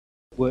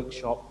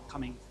workshop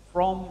coming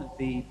from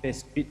the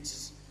Best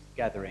Bits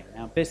gathering.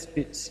 Now, Best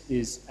Bits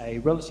is a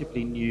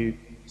relatively new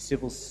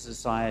civil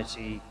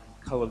society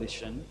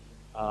coalition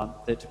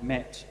that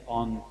met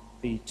on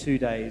the 2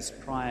 days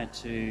prior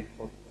to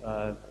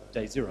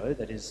day zero,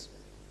 that is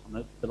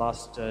on the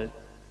last,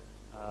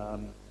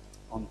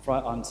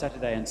 on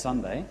Saturday and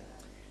Sunday.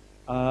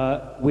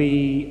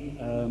 We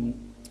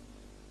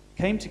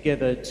came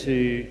together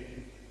to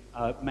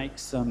make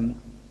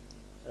some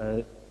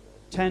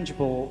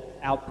tangible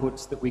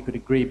outputs that we could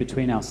agree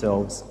between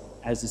ourselves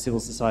as a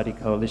civil society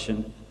coalition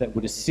that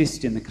would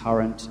assist in the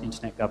current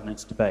internet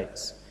governance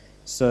debates.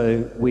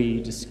 So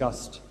we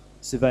discussed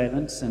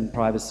surveillance and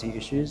privacy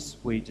issues.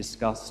 We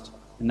discussed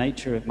the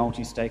nature of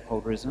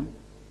multi-stakeholderism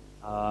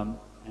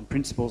and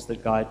principles that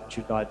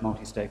should guide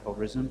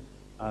multi-stakeholderism.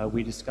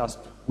 We discussed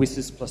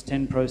WSIS plus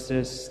 10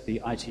 process,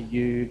 the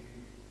ITU.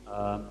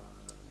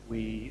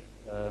 We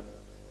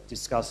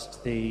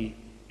discussed the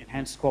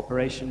enhanced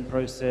cooperation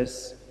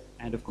process,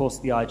 and of course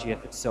the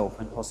IGF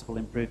itself and possible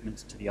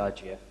improvements to the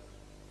IGF.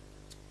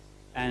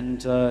 And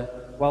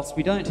whilst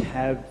we don't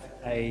have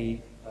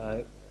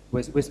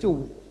we're still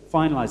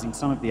finalising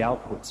some of the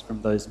outputs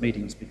from those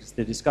meetings because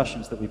the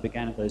discussions that we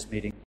began at those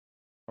meetings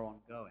are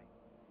ongoing.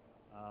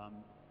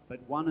 But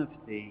one of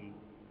the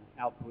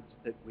outputs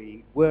that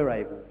we were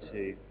able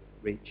to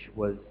reach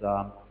was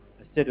a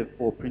set of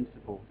 4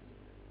 principles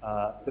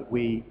that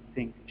we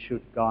think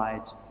should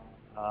guide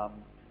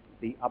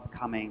the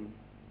upcoming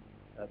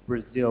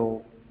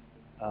Brazil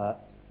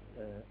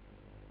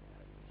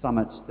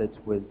summit that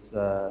was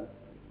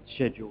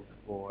scheduled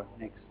for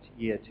next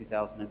year,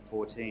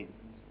 2014.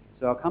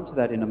 So I'll come to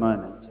that in a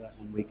moment,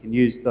 and we can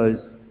use those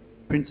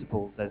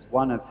principles as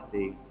one of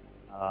the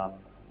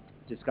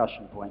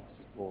discussion points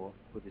for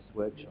this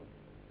workshop.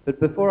 But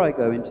before I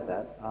go into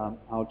that,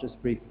 I'll just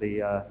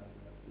briefly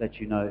let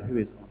you know who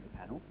is on the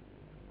panel.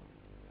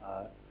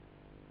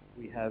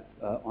 We have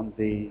on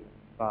the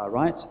far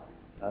right,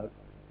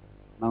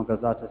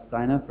 Małgorzata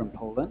Steiner from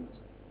Poland.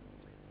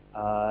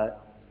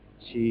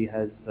 She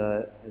has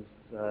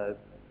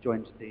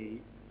joined the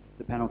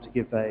panel to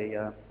give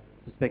a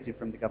perspective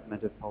from the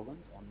government of Poland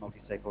on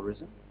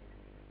multi-stakeholderism.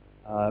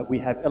 We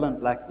have Ellen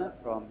Blackner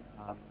from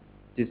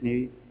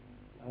Disney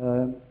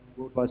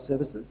Worldwide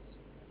Services,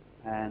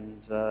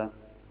 and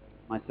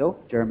myself,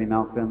 Jeremy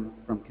Malcolm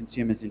from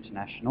Consumers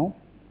International.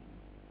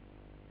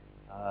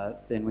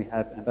 Then we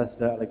have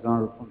Ambassador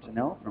Alexandre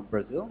Fontenelle from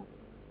Brazil.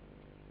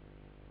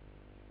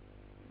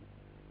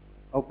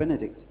 Oh,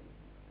 Benedict.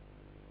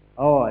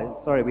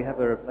 Oh, sorry, we have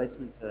a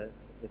replacement.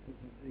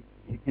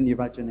 Can you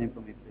write your name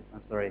for me, please?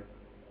 I'm sorry. I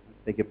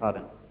beg your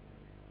pardon.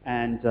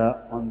 And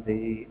on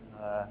the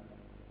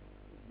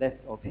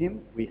left of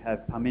him, we have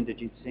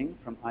Parminderjeet Singh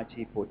from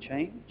IT for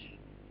Change,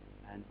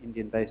 an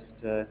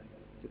Indian-based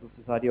civil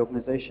society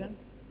organization.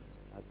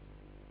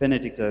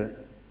 Benedicto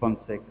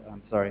Fonseca,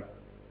 I'm sorry.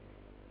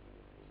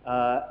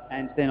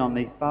 And then on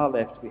the far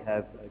left, we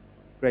have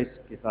Grace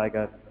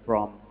Githaiga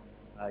from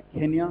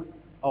Kenya.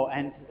 Oh,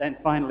 and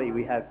finally,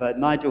 we have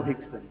Nigel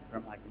Hickson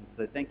from ICANN.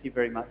 So thank you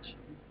very much,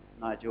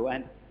 Nigel.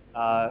 And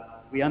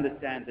we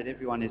understand that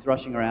everyone is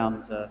rushing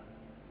around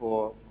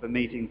for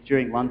meetings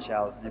during lunch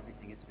hours and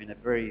everything. It's been a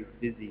very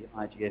busy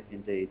IGF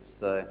indeed.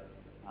 So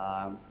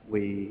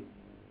we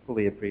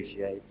fully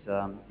appreciate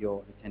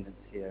your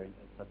attendance here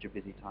at such a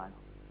busy time.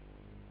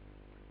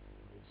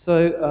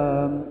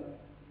 So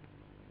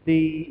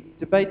the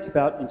debates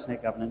about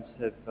internet governance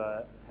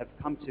have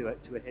come to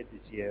a head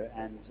this year,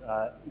 and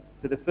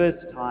for the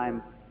first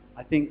time,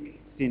 I think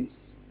since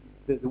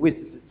the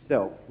WSIS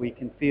itself, we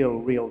can feel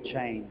real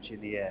change in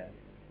the air.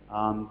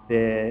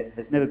 There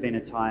has never been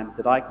a time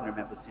that I can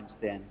remember since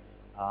then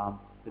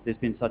that there's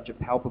been such a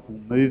palpable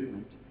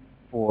movement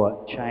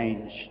for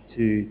change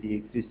to the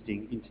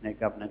existing internet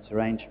governance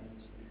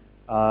arrangements.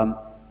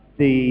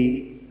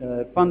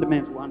 The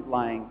fundamental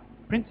underlying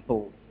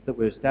principles that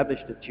were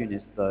established at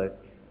Tunis, though,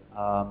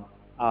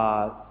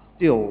 are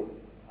still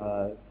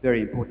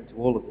very important to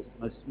all of us,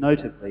 most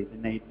notably the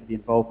need for the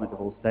involvement of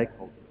all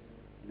stakeholders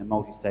in a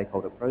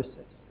multi-stakeholder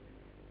process.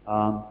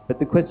 But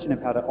the question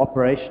of how to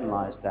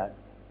operationalize that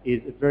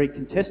is a very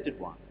contested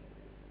one.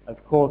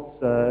 Of course,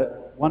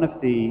 one of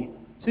the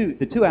two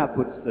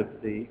outputs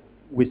of the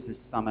WSIS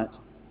summit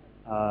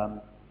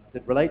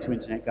that relate to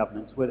internet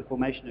governance were the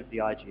formation of the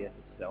IGF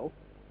itself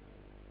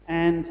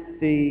and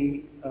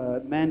the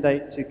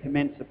mandate to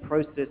commence a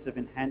process of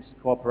enhanced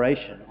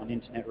cooperation on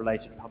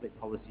internet-related public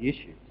policy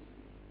issues.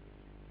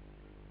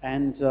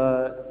 And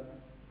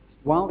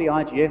while the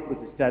IGF was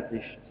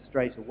established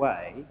straight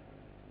away,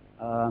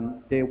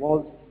 there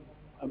was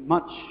a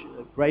much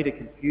greater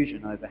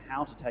confusion over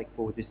how to take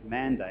forward this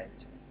mandate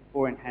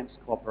for enhanced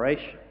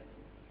cooperation.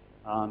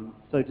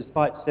 So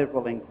despite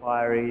several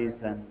inquiries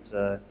and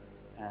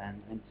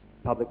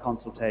public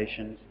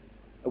consultations,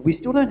 we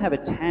still don't have a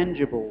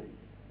tangible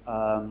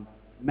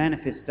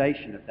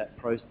manifestation of that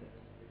process.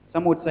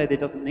 Some would say there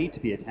doesn't need to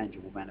be a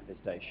tangible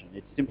manifestation.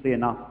 It's simply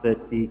enough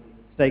that the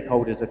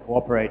stakeholders are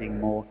cooperating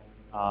more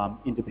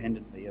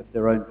independently of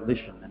their own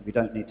volition, and we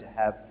don't need to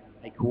have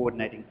a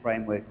coordinating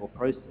framework or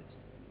process.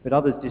 But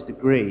others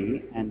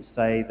disagree and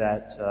say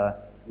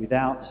that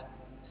without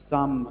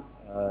some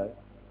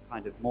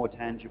kind of more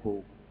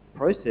tangible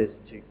process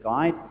to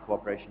guide the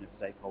cooperation of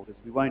stakeholders,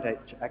 we won't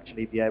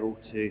actually be able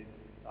to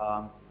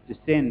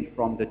descend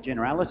from the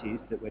generalities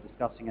that we're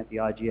discussing at the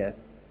IGF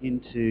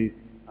into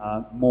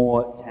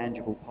more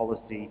tangible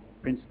policy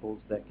principles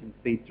that can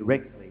feed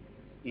directly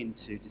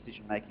into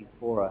decision-making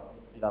fora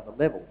at other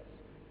levels.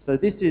 So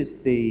this is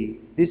the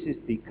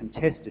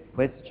contested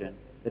question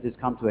that has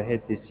come to a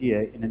head this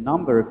year in a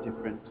number of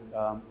different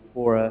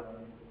fora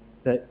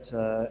that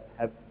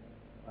have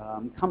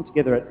come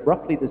together at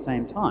roughly the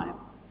same time.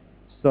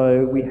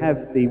 So we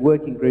have the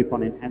working group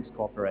on enhanced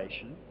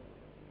cooperation,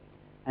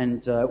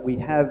 and we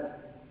have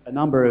a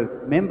number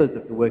of members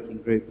of the working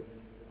group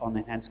on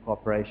enhanced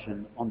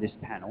cooperation on this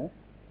panel.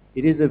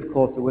 It is, of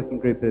course, a working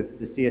group of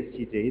the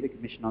CSTD, the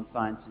Commission on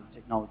Science and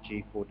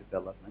Technology for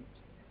Development,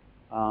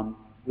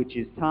 which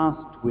is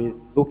tasked with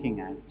looking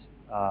at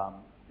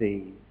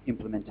the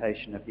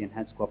implementation of the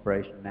enhanced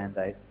cooperation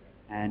mandate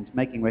and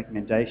making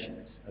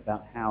recommendations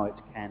about how it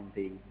can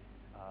be,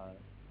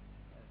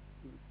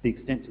 the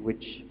extent to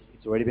which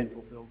it's already been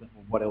fulfilled and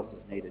what else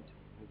is needed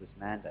for this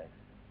mandate.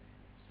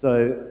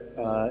 So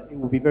it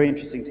will be very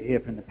interesting to hear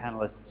from the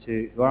panelists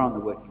who are on the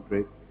working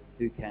group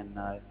who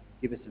can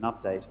give us an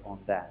update on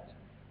that.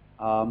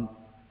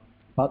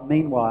 But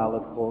meanwhile,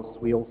 of course,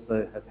 we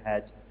also have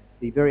had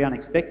the very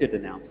unexpected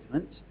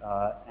announcement,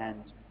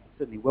 and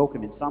certainly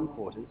welcome in some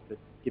quarters, but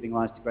giving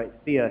rise to great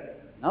fear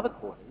in other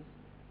quarters,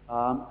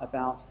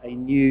 about a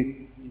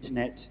new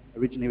Internet,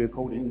 originally we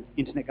called it an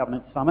Internet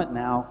Governance Summit,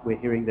 now we're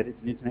hearing that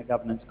it's an Internet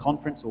Governance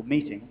Conference or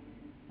meeting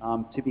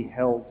to be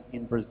held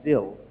in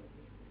Brazil.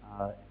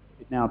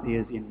 It now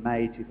appears in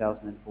May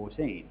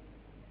 2014.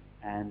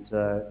 And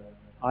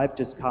I've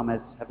just come,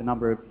 as have a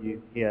number of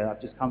you here,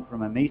 I've just come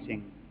from a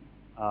meeting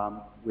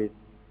with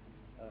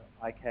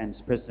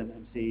ICANN's President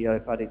and CEO,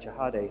 Fadi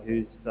Chahade,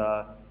 who's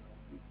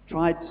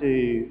tried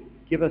to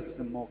give us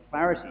some more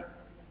clarity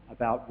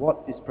about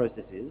what this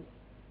process is,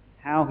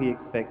 how he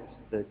expects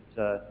that,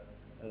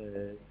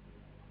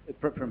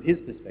 from his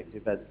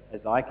perspective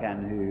as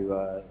ICANN, who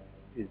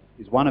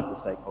is one of the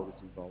stakeholders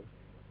involved,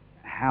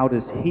 how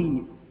does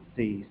he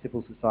see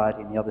civil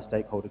society and the other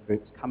stakeholder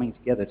groups coming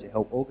together to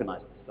help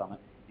organize the summit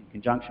in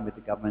conjunction with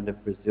the government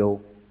of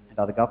Brazil and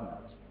other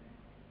governments.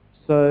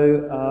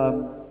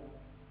 So,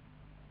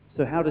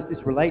 so how does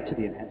this relate to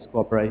the enhanced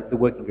cooperation, the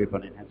working group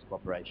on enhanced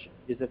cooperation?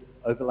 Is it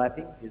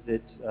overlapping? Is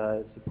it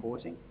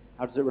supporting?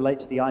 How does it relate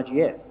to the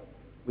IGF?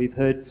 We've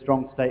heard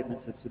strong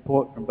statements of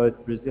support from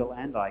both Brazil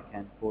and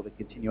ICANN for the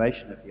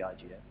continuation of the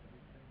IGF,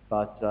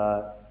 but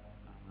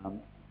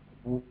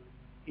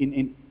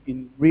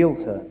in real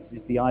terms,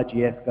 is the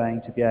IGF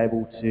going to be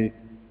able to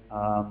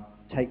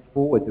take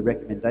forward the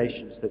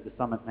recommendations that the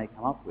summit may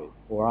come up with,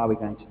 or are we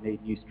going to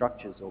need new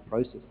structures or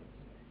processes?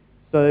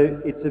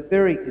 So it's a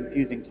very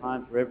confusing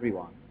time for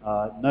everyone.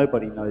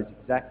 Nobody knows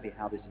exactly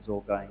how this is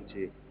all going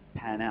to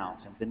pan out,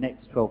 and the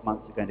next 12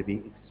 months are going to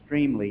be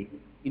extremely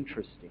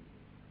interesting.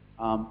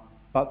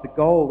 But the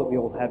goal that we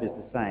all have is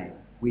the same.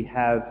 We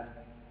have,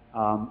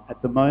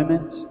 at the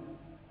moment,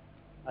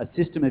 a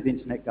system of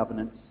internet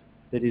governance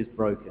that is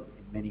broken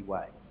in many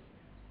ways.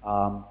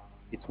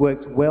 It's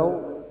worked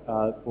well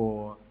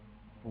for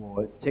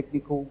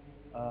technical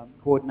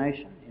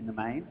coordination in the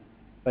main,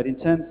 but in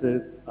terms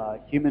of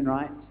human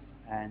rights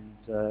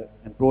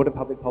and broader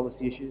public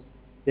policy issues,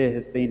 there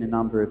have been a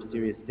number of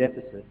serious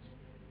deficits,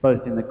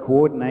 both in the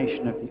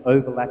coordination of the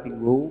overlapping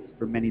rules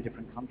from many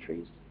different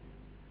countries,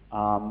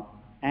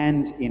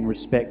 and in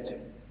respect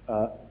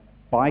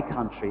by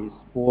countries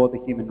for the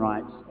human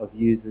rights of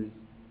users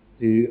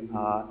who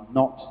are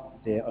not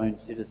their own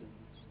citizens.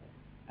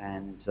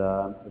 And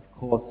of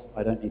course,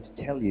 I don't need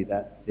to tell you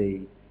that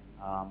the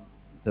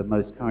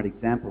most current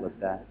example of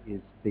that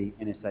is the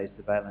NSA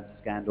surveillance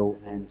scandal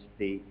and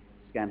the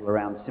scandal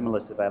around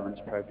similar surveillance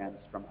programs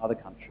from other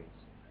countries.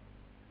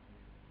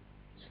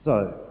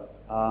 So,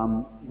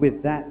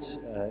 with that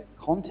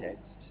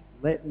context,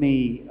 let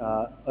me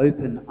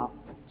open up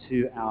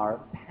to our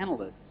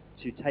panelists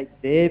to take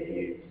their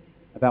views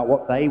about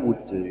what they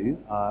would do,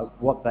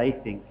 what they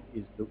think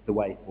is the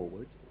way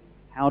forward.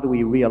 How do we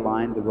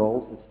realign the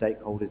roles of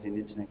stakeholders in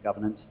internet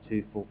governance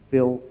to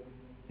fulfill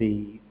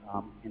the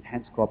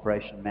enhanced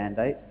cooperation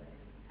mandate?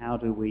 How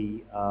do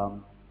we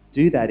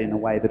do that in a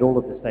way that all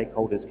of the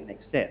stakeholders can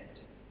accept?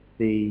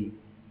 The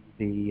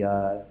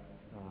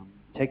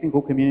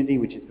technical community,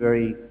 which is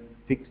very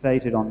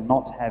fixated on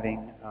not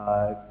having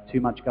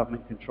too much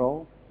government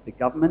control, the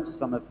government,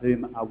 some of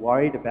whom are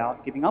worried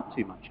about giving up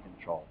too much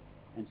control,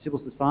 and civil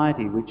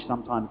society, which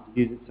sometimes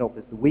views itself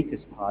as the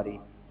weakest party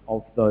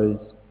of those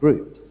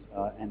groups,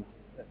 and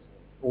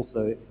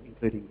also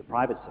including the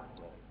private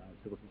sector.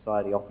 Civil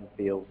society often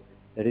feels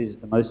that it is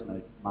the most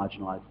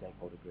marginalized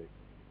stakeholder group.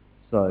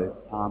 So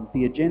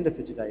the agenda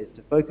for today is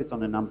to focus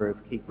on a number of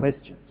key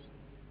questions.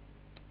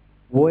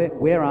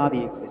 Where are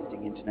the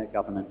existing internet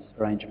governance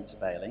arrangements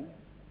failing,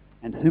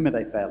 and whom are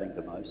they failing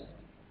the most?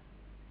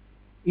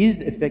 Is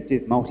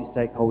effective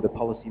multi-stakeholder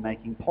policy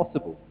making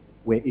possible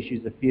where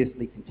issues are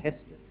fiercely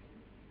contested?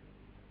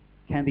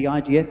 Can the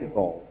IGF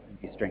evolve and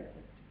be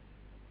strengthened?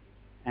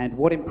 And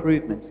what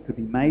improvements could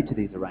be made to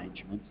these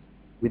arrangements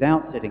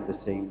without setting the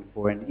scene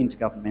for an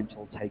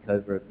intergovernmental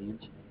takeover of the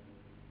internet?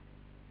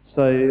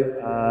 So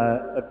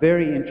a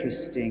very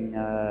interesting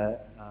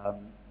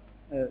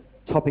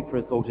topic for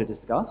us all to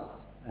discuss,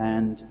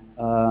 and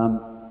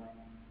I'm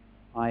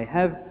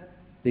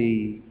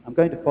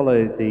going to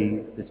follow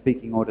the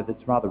speaking order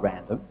that's rather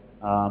random,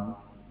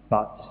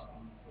 but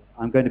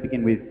I'm going to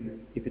begin with,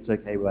 if it's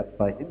okay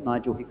by him,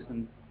 Nigel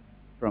Hickson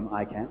from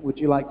ICANN. Would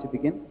you like to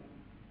begin?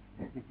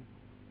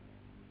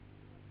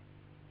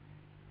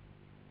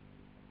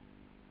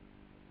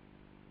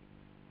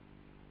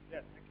 Yeah,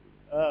 thank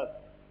you.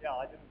 Yeah,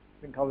 I didn't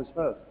think I was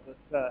first,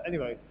 but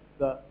anyway,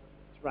 it's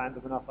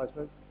random enough, I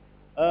suppose.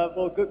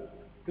 Well,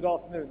 good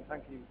afternoon.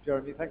 Thank you,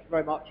 Jeremy. Thank you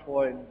very much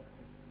for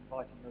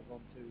inviting us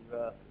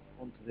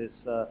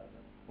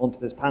onto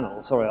this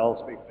panel. Sorry,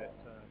 I'll speak a bit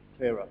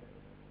clearer.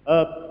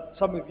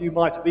 Some of you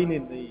might have been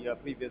in the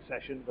previous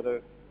session,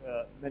 but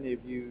many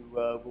of you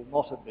will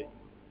not have been.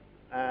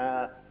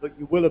 But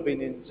you will have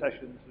been in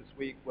sessions this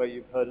week where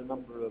you've heard a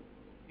number of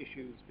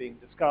issues being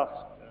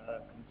discussed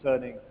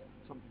concerning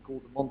something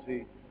called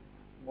the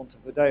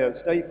Montevideo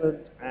Statement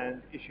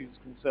and issues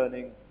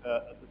concerning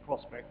the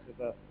prospects of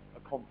a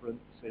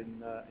conference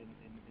in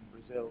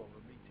Brazil, or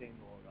a meeting,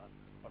 or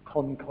a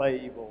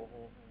conclave, or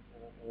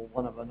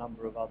one of a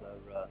number of other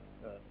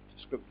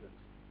descriptors.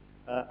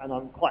 And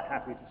I'm quite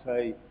happy to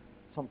say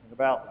something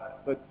about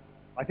that. But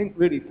I think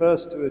really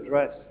first to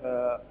address,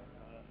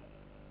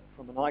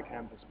 from an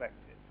ICANN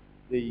perspective,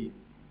 the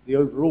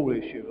overall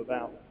issue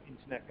about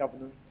internet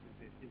governance.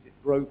 Is it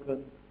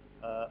broken?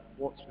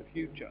 What's the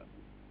future?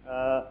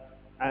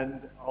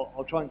 And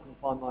I'll try and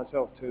confine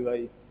myself to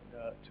a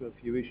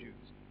few issues.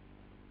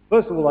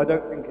 First of all, I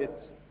don't think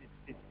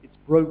it's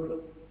broken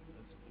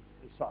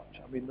as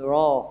such. I mean, there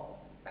are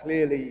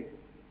clearly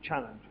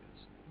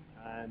challenges,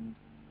 and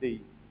the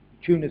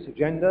Tunis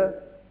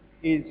agenda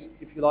is,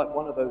 if you like,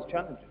 one of those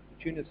challenges.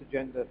 The Tunis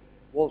agenda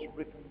was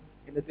written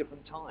in a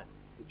different time.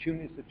 The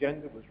Tunis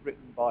agenda was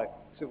written by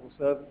civil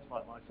servants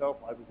like myself.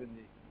 I was in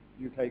the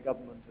UK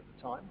government at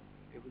the time.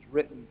 It was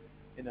written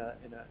in a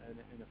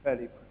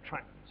fairly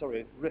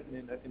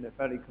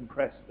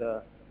compressed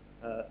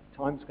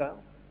timescale,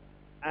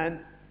 and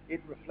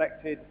it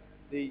reflected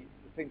the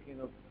thinking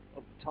of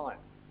the time.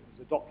 It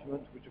was a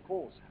document which, of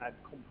course, had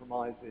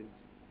compromises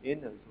in,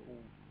 as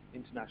all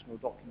international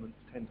documents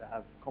tend to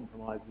have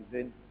compromises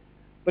in,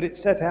 but it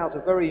set out a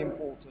very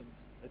important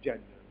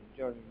agenda, and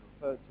Jeremy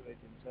referred to it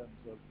in terms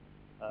of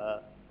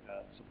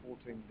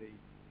supporting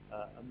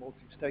a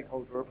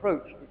multi-stakeholder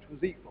approach, which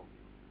was equal.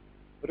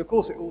 But of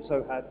course, it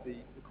also had the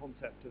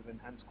concept of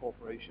enhanced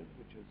cooperation,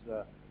 which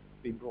has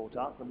been brought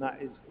up, and that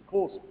is, of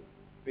course,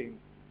 being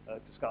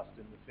discussed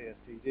in the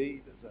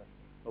CSTD. There's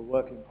a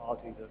working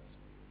party that's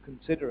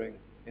considering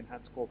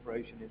enhanced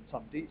cooperation in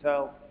some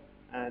detail,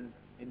 and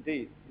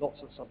indeed,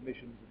 lots of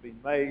submissions have been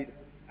made,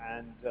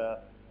 and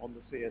on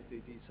the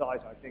CSTD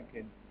site, I think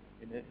in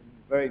the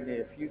very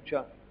near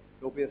future,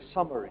 there'll be a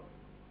summary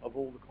of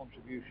all the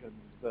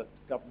contributions that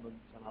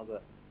governments and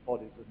other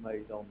bodies have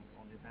made on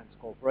enhanced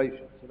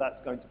cooperation. So that's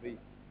going to be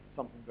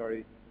something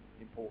very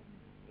important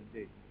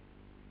indeed.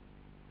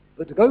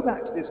 But to go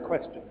back to this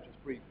question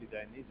just briefly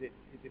then, is it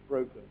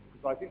broken?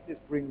 Because I think this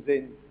brings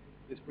in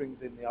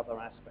the other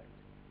aspect.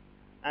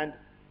 And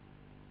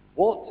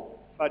what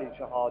Fadi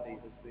Shahadi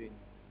has been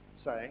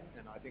saying,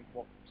 and I think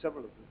what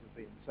several of us have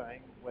been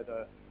saying,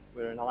 whether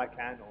we're in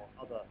ICANN or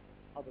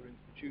other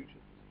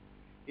institutions,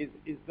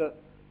 is that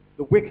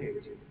the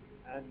wicket,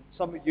 and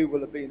some of you will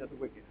have been at the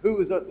wicket. Who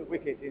was at the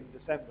wicket in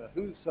December?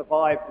 Who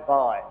survived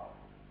Dubai?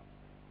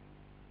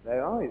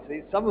 There are, you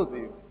see, some of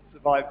you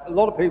survived. A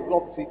lot of people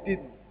obviously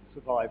didn't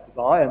survive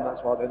Dubai, and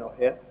that's why they're not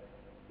here.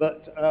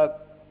 But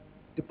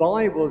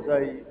Dubai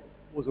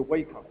was a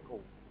wake-up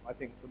call, I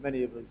think, for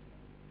many of us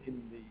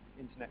in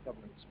the internet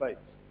governance space,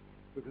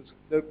 because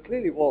there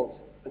clearly was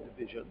a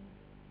division.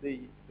 The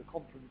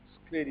conference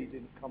clearly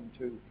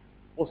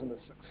wasn't a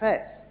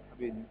success.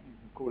 I mean, you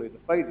can call it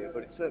a failure,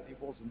 but it certainly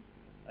wasn't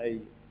a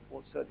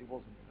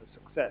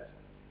success.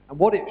 And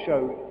what it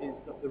showed is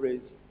that there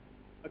is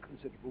a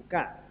considerable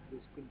gap.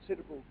 There's a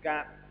considerable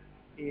gap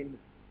in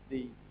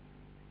the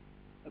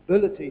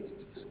ability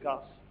to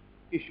discuss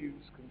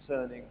issues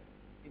concerning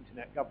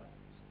internet governance.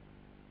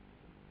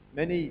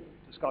 Many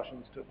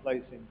discussions took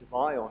place in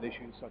Dubai on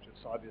issues such as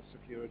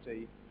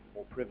cybersecurity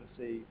or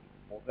privacy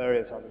or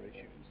various other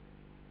issues.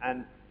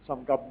 And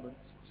some governments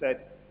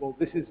said, well,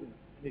 this isn't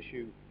an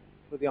issue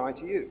for the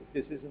ITU.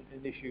 This isn't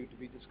an issue to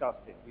be discussed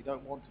here. We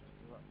don't want to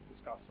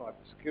discuss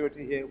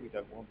cybersecurity here. We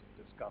don't want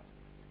to discuss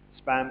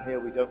spam here.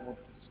 We don't want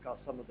to discuss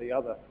some of the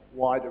other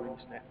wider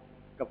internet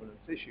governance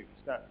issues.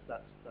 That's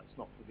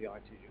not for the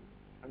ITU.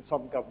 And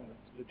some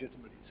governments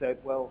legitimately said,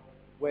 well,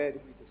 where do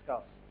we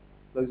discuss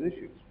those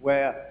issues?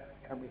 Where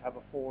can we have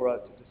a fora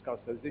to discuss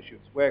those issues?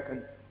 Where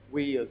can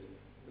we, as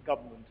the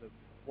government of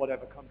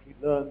whatever country,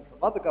 learn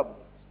from other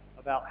governments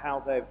about how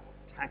they've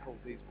tackled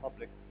these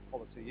public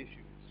policy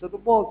issues. So there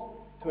was,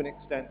 to an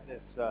extent,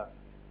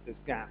 this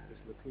gap, this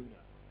lacuna,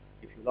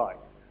 if you like.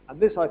 And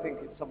this, I think,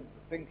 is some of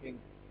the thinking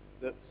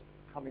that's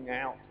coming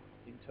out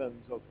in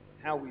terms of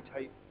how we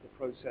take the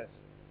process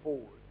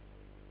forward.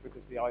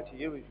 Because the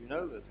ITU, as you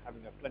know, is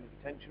having a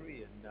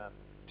plenipotentiary in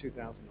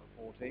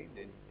 2014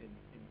 in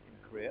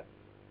Korea,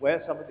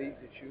 where some of these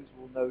issues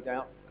will no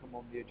doubt come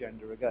on the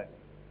agenda again.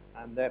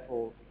 And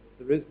therefore,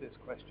 there is this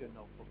question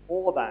of,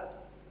 before that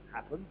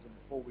happens, and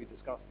before we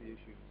discuss the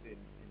issues in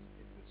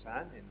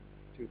Busan in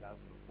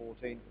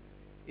 2014,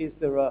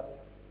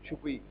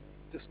 should we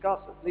discuss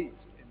at least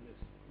in this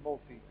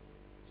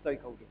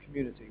multi-stakeholder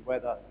community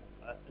whether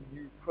a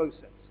new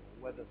process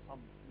or whether some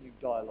new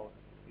dialogue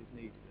is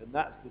needed? And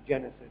that's the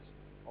genesis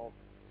of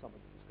some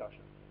of the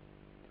discussion.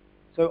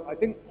 So I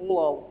think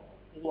all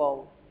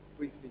I'll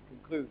briefly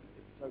conclude,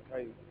 if it's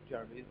okay,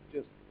 Jeremy, is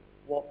just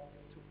what's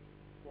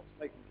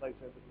taken place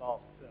over the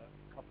last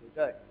couple of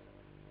days.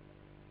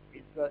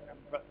 Is that, and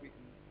perhaps we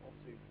can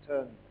obviously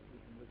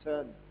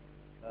return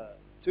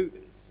to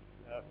this.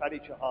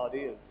 Fadi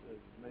Chahadi,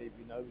 as many of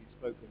you know, he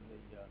spoke in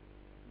the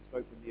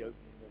opening of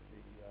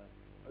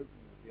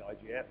the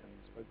IGF, and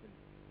he's spoken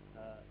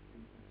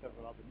in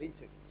several other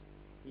meetings.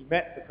 He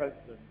met the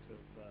president of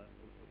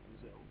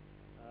Brazil.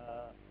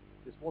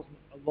 This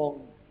wasn't a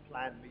long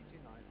planned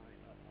meeting.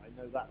 I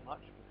know that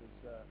much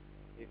because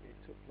it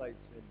took place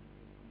in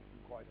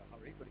quite a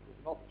hurry, but it was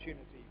an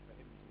opportunity for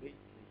him to meet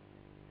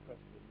the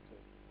president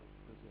of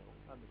Brazil.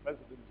 And the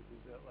president of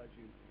Brazil, as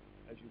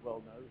you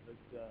well know, had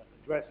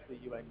addressed the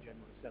UN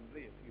General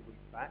Assembly a few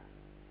weeks back,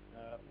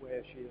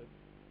 where she had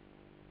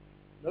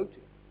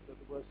noted that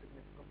there were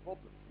significant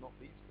problems, not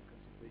least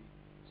because of the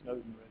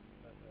Snowden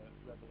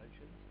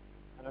revelations,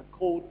 and had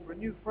called for a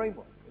new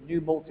framework, a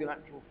new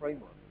multilateral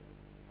framework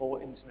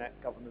for internet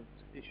governance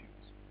issues.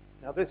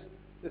 Now this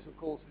of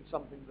course is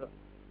something that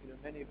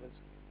many of us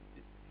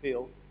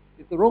feel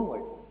is the wrong way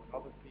forward.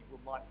 Other people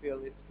might feel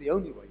it's the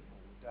only way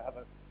forward, to have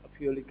a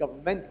purely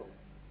governmental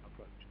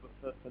approach.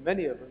 But for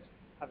many of us,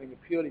 having a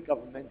purely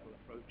governmental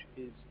approach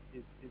is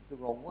the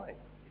wrong way.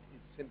 It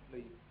is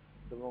simply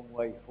the wrong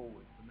way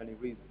forward for many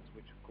reasons,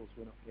 which of course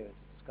we're not here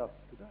to discuss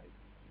today.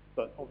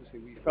 But obviously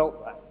we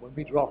felt that when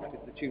we drafted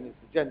the Tunis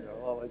agenda,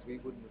 otherwise we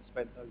wouldn't have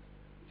spent those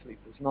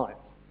sleepless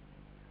nights.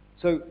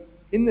 So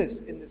in this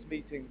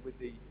meeting with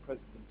the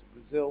President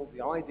of Brazil,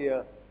 the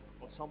idea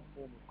of some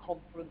form of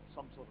conference,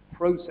 some sort of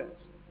process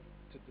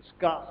to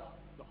discuss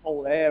the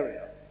whole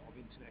area of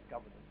internet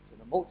governance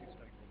in a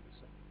multi-stakeholder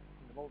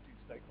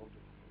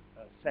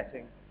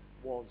setting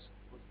was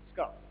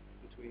discussed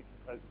between the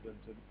President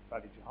and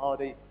Fadi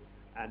Chahadi,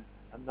 and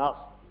thus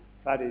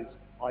Fadi's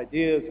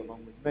ideas,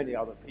 along with many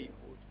other people,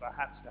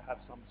 perhaps to have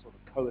some sort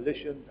of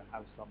coalition, to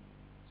have some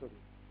sort of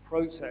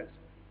process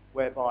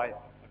whereby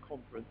a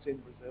conference in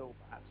Brazil,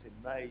 perhaps in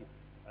May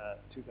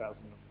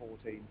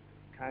 2014,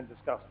 can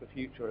discuss the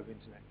future of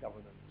internet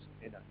governance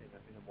in a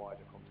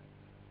wider context.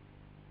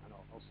 And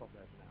I'll stop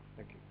there for now.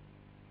 Thank you.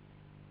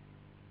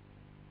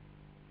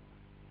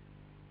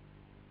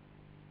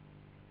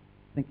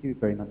 Thank you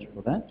very much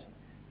for that.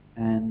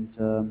 And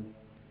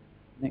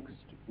next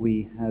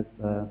we have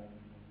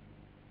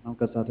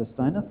Małgorzata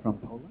Steiner from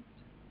Poland.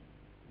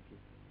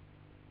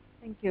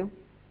 Thank you.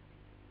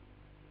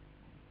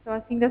 So I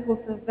think that was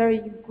a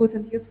very good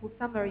and useful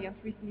summary of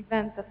recent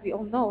events that we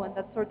all know, and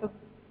that sort of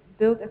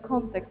built a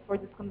context for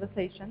this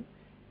conversation.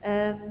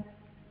 And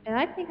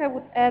I think I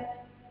would add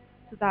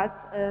to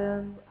that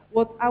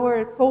what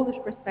our Polish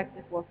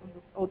perspective was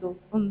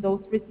on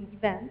those recent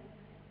events.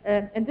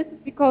 And this is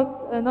because,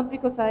 not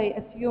because I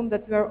assume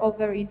that we are all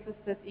very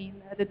interested in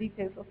the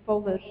details of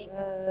Polish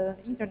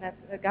internet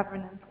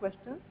governance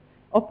questions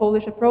or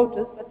Polish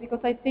approaches, but because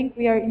I think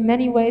we are in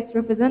many ways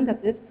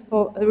representative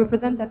for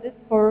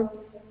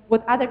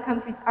what other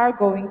countries are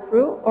going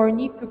through or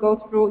need to go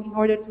through in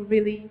order to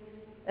really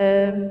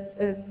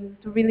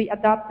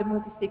adopt the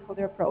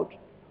multi-stakeholder approach.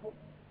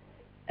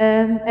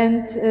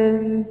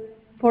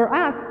 For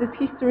us, this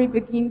history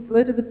begins a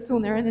little bit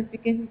sooner, and it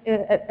begins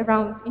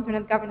around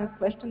internet governance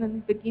question, and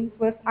it begins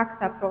with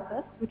ACTA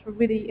protests, which were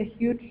really a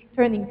huge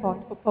turning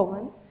point for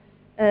Poland.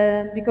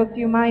 Because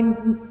you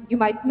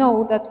might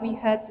know that we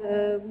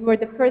were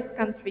the first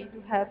country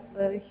to have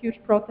a huge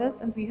protest,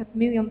 and we had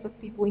millions of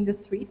people in the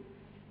streets,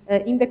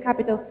 in the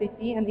capital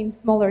city and in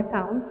smaller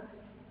towns.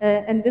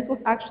 And this was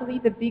actually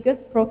the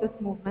biggest protest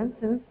movement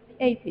since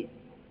the 80s.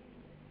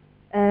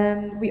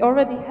 We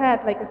already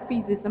had like a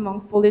thesis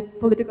among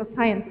political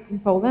scientists in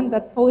Poland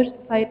that Polish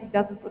society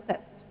doesn't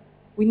protest.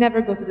 We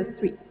never go to the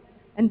streets.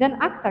 And then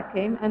ACTA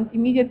came, and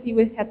immediately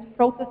we had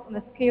protests on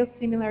a scale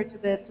similar to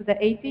the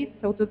 80s,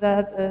 so to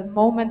the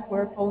moment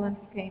where Poland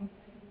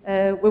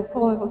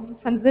was in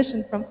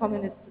transition from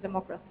communism to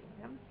democracy.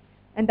 Yeah?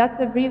 And that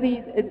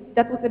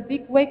was a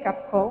big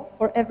wake-up call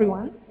for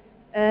everyone.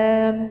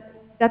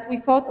 That we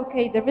thought,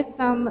 okay, there is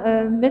some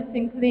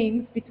missing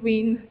links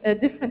between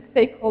different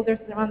stakeholders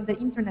around the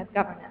internet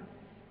governance.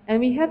 And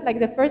we had like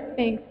the first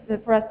thing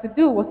for us to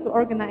do was to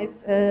organize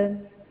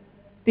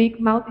big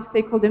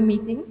multi-stakeholder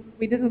meetings.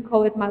 We didn't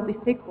call it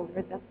multi-stakeholder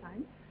at that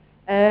time.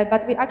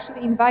 But we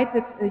actually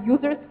invited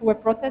users who were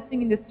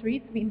protesting in the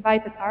streets. We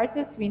invited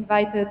artists, we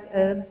invited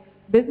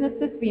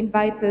businesses, we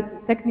invited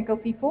technical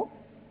people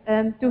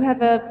to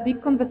have a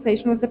big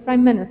conversation with the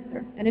Prime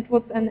Minister. And it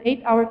was an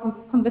 8-hour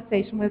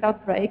conversation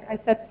without break. I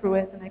sat through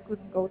it and I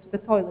couldn't go to the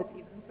toilet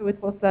even. So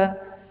it was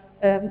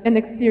an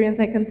experience,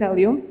 I can tell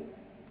you.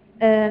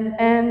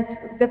 And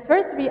the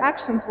first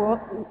reactions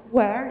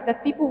were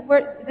that people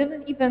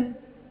didn't even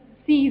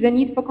see the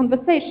need for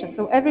conversation.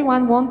 So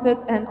everyone wanted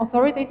an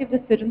authoritative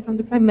decision from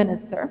the Prime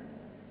Minister.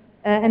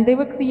 And they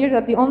were clear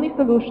that the only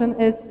solution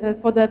is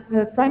for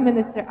the Prime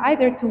Minister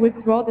either to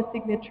withdraw the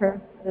signature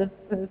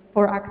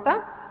for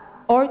ACTA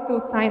or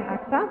to sign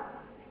ACTA.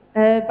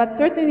 But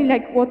certainly,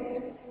 like what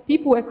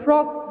people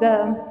across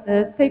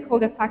the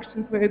stakeholder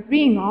factions were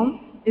agreeing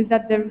on is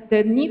that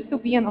there needs to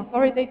be an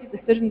authoritative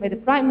decision by the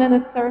Prime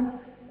Minister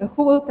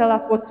who will tell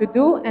us what to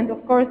do. And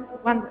of course,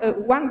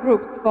 one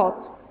group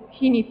thought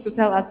he needs to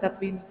tell us that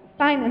we need to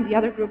sign, and the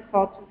other group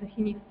thought that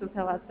he needs to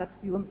tell us that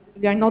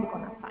we are not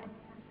going to sign.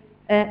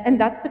 And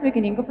that's the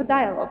beginning of a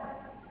dialogue.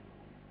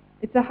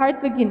 It's a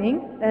hard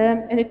beginning,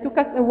 and it took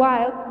us a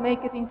while to make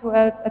it into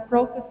a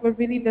process where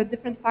really the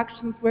different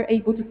factions were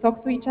able to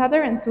talk to each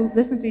other and to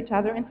listen to each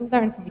other and to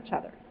learn from each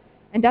other.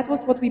 And that was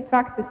what we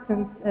practiced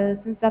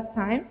since that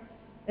time.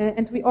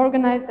 And we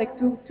organized like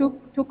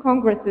two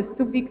congresses,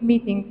 2 big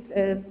meetings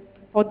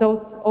for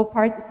those all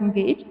parties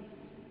engaged.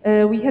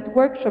 We had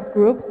workshop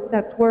groups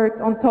that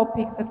worked on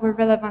topics that were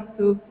relevant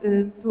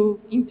to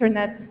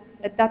internet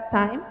at that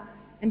time.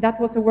 And that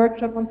was a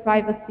workshop on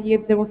privacy,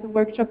 there was a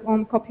workshop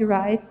on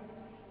copyright,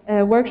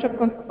 a workshop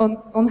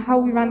on how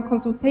we run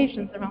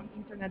consultations around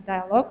internet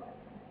dialogue.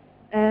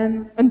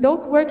 And those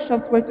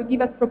workshops were to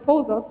give us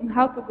proposals on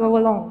how to go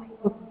along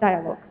with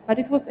dialogue. But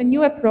it was a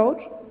new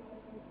approach,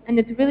 and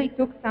it really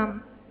took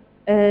some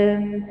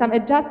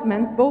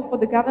adjustments, both for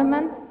the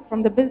government,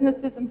 from the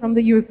businesses, and from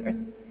the users.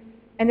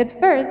 And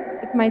at first,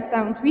 it might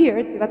sound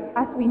weird, but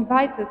as we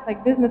invited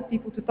like business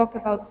people to talk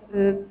about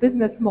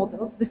business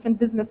models, different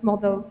business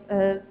models,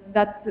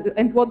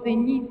 and what they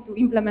need to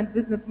implement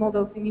business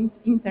models in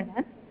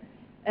internet,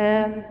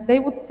 they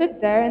would sit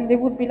there and they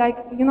would be like,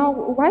 you know,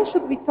 why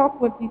should we talk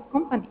with these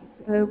companies?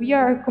 We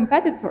are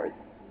competitors.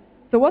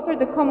 So what are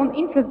the common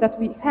interests that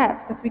we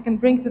have that we can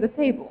bring to the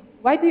table?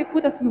 Why do you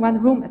put us in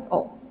one room at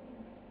all?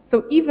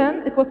 So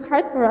even it was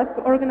hard for us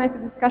to organize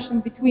a discussion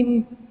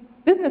between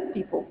business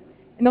people.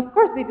 And of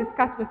course, they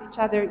discussed with each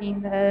other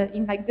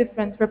in like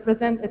different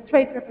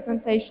trade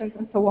representations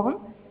and so on.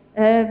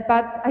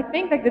 But I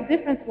think like the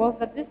difference was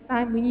that this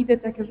time we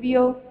needed like a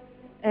real,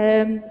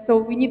 so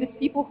we needed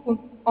people who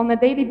on a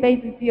daily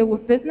basis deal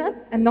with business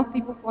and not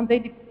people who on a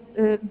daily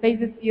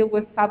basis deal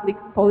with public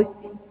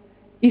policy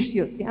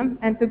issues. Yeah?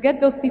 And to get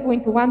those people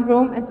into one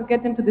room and to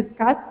get them to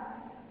discuss,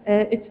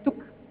 it took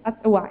us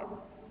a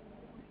while.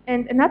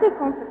 And another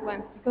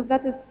consequence, because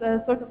that is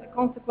sort of a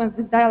consequence,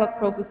 this dialogue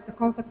process, the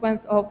consequence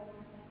of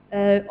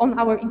on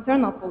our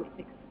internal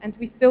politics, and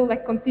we still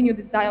like continue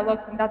this dialogue,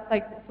 and that's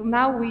like, so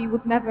now we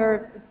would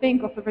never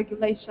think of a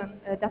regulation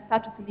that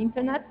touches the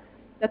internet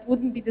that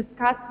wouldn't be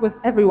discussed with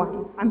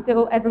everyone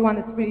until everyone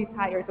is really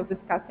tired of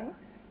discussing,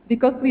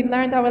 because we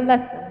learned our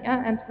lesson,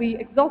 yeah? And we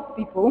exhaust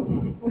people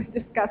with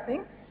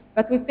discussing,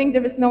 but we think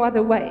there is no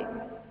other way.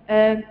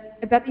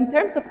 But in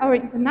terms of our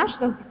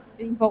international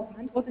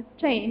involvement, what has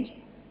changed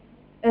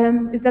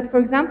is that, for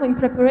example, in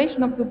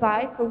preparation of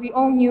Dubai, so we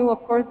all knew,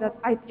 of course, that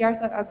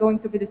IPRs are going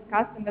to be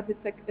discussed and that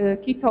it's a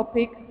key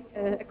topic,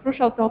 a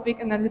crucial topic,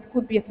 and that it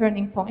could be a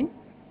turning point.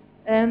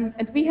 And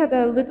we had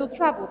a little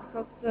trouble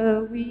because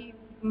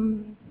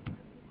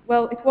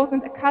well, it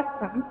wasn't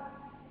accustomed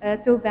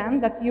till then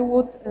that you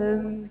would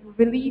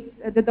release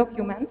the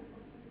documents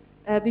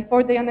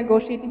before they are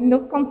negotiated in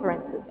those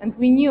conferences. And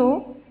we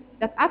knew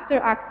that after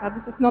ACTA,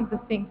 this is not the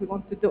thing we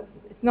want to do.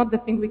 It's not the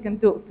thing we can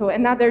do. So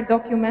another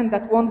document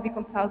that won't be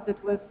consulted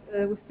with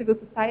civil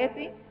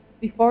society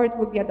before it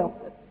will be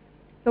adopted.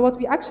 So what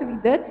we actually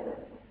did,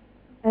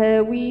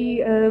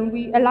 we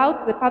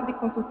allowed the public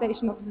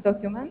consultation of this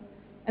document,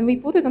 and we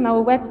put it on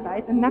our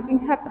website, and nothing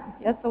happened.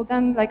 Yeah? So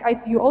then, like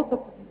ITU also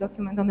put this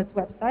document on its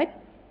website,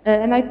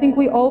 and I think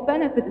we all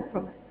benefited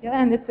from it. Yeah?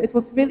 And it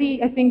was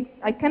really, I think,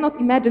 I cannot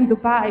imagine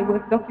Dubai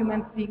with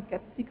documents being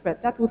kept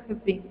secret. That would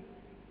have been,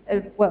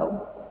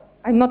 well,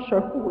 I'm not sure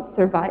who would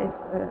survive,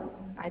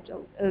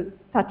 Nigel,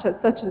 such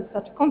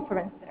a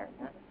conference there.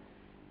 Yeah?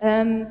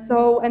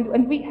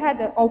 And we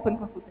had an open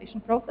consultation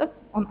process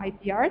on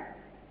IPRs.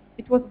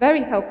 It was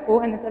very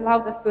helpful, and it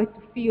allowed us to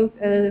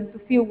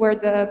feel where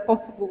the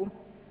possible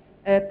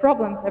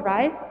problems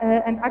arise.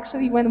 And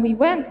actually, when we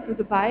went to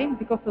Dubai,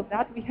 because of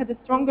that, we had a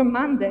stronger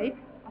mandate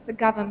as a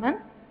government,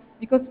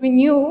 because we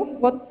knew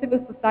what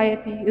civil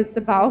society is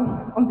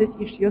about on these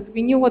issues.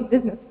 We knew what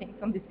business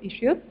thinks on these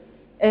issues,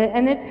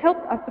 and it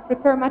helped us to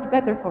prepare much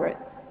better for it.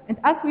 And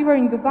as we were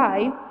in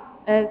Dubai,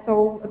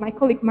 So my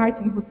colleague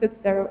Martin, who sits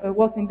there,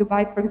 was in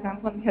Dubai, for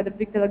example, and we had a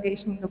big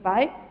delegation in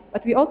Dubai.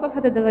 But we also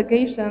had a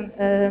delegation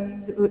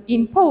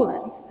in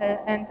Poland,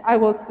 and I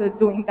was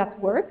doing that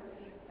work,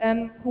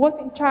 who was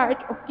in charge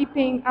of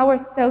keeping our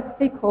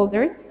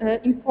stakeholders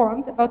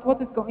informed about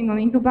what is going on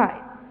in Dubai.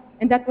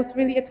 And that was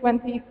really a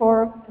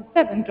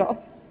 24/7 job.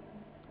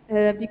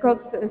 Because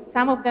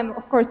some of them,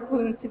 of course,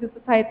 couldn't, civil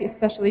society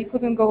especially,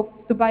 couldn't go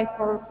to Dubai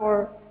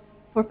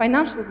for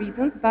financial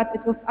reasons, but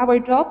it was our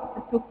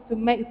job to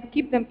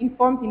keep them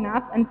informed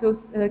enough and to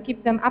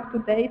keep them up to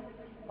date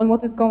on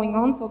what is going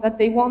on so that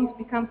they won't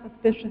become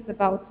suspicious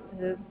about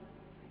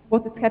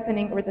what is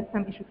happening or that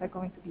some issues are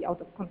going to be out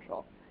of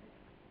control.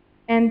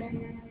 And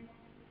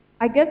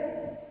I guess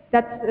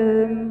that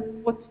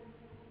what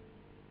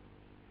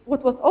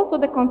was also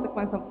the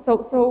consequence of,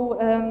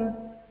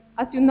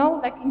 as you know,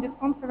 like in this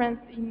conference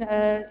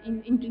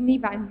in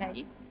Geneva in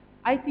May,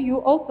 ITU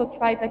also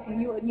tried like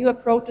new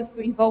approaches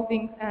to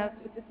involving,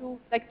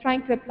 like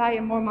trying to apply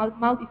a more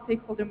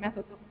multi-stakeholder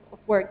method of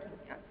working.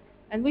 Yeah?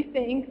 And we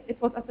think it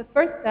was as a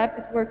first step,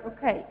 it worked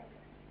okay.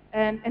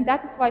 And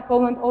that is why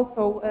Poland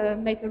also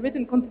made a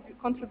written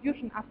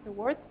contribution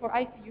afterwards for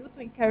ITU to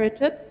encourage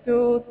it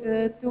to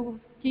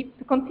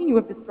continue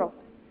with this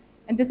process.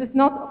 And this is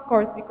not, of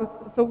course, because,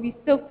 so we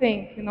still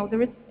think, you know,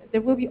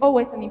 there will be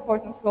always an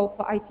important role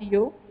for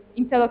ITU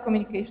in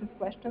telecommunications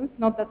questions,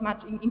 not that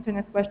much in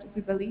internet questions,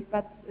 we believe,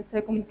 but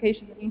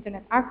telecommunications and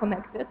internet are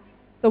connected.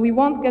 So we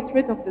won't get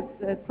rid of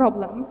this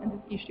problem and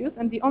these issues,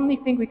 and the only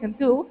thing we can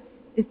do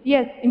is,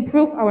 yes,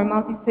 improve our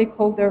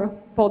multi-stakeholder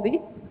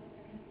bodies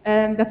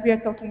that we are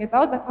talking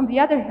about, but on the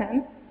other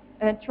hand,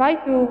 try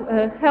to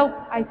help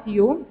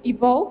ITU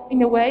evolve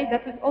in a way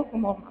that is also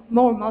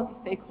more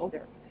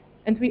multi-stakeholder.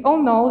 And we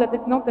all know that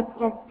it's not the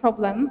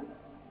problem,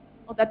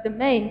 or that the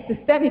main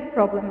systemic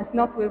problem is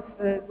not with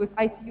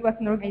ITU as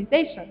an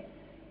organization,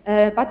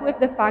 but with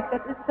the fact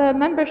that it's a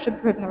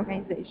membership-driven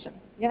organization.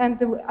 Yeah? And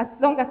as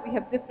long as we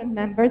have different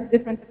members,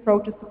 different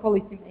approaches to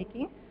policy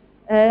making,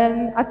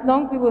 as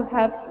long we will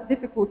have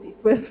difficulties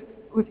with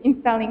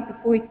installing to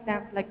full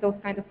extent like those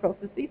kind of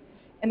processes.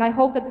 And I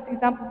hope that this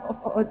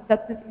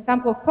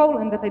example of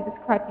Poland that I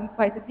described in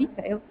quite a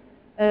detail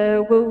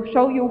will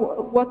show you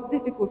what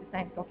difficulties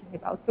I'm talking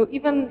about. So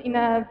even in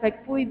a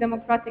fully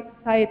democratic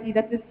society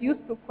that is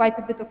used to quite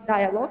a bit of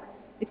dialogue,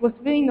 it was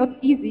really not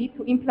easy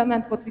to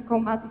implement what we call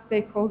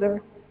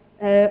multi-stakeholder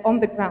on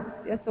the ground.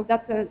 Yeah? So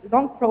that's a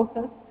long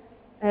process,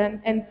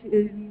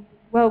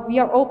 well, we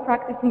are all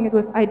practicing it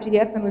with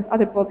IGF and with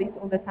other bodies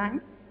all the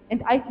time,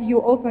 and ITU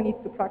also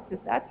needs to practice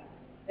that.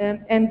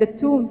 And the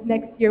tool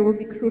next year will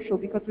be crucial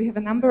because we have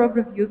a number of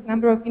reviews,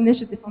 number of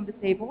initiatives on the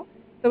table.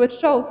 So it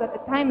shows that the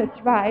time is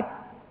ripe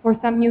for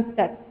some new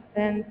steps,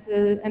 and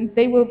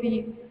they will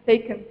be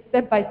taken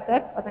step by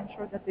step, but I'm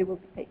sure that they will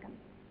be taken.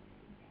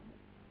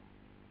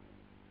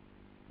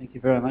 Thank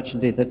you very much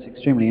indeed. That's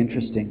extremely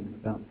interesting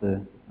about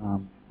the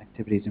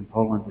activities in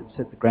Poland that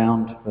set the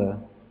ground for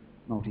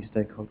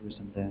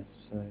multi-stakeholderism there.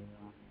 So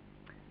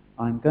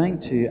I'm going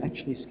to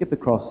actually skip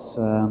across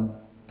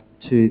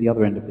to the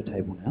other end of the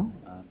table now,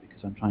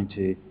 because I'm trying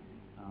to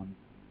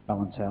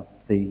balance out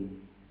the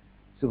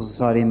civil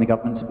society and the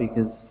government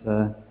speakers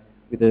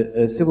with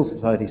a civil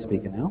society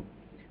speaker now.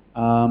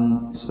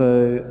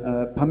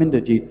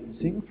 Parminder Jeet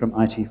Singh from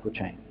IT for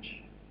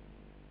Change.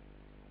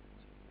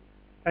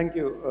 Thank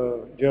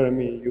you,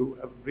 Jeremy. You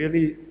have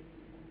really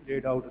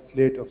laid out a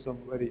slate of some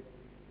very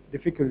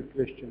difficult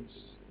questions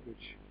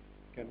which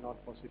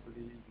cannot possibly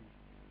be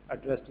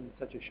addressed in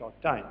such a short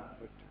time.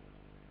 But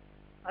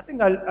I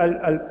think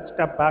I'll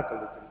step back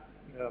a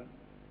little.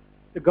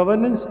 The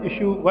governance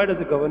issue, why does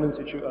the governance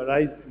issue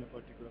arise in a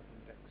particular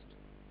context?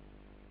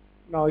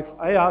 Now, if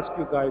I ask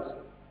you guys,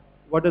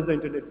 what does the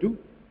internet do?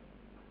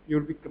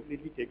 You'll be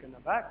completely taken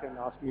aback and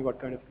ask me what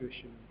kind of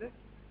question is it?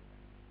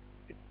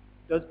 It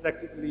does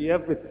practically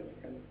everything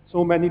and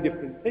so many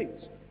different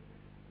things.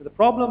 So the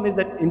problem is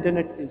that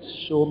internet is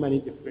so many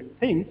different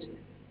things.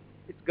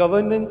 Its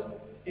governance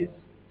is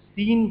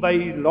seen by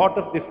a lot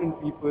of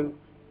different people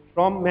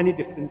from many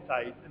different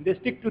sides, and they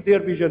stick to their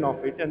vision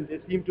of it, and they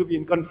seem to be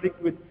in conflict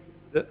with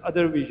the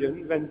other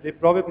vision when they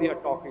probably are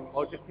talking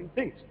about different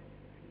things.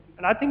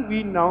 And I think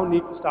we now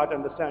need to start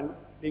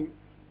understanding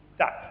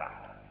that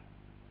fact.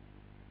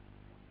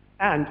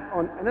 And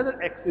on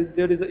another axis,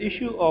 there is the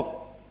issue of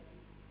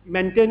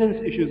maintenance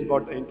issues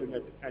about the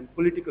internet and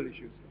political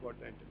issues about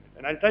the internet.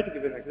 And I'll try to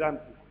give an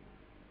example.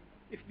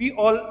 If we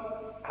all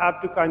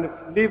have to kind of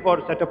live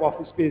or set up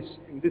office space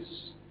in this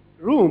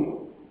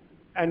room,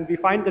 and we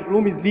find that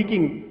room is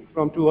leaking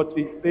from 2 or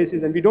 3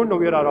 places, and we don't know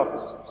where our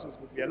offices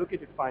will be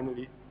allocated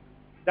finally,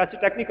 that's a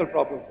technical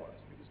problem for us.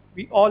 Because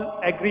we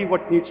all agree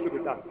what needs to be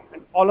done,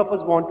 and all of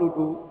us want to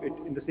do it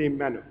in the same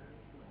manner.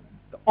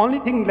 The only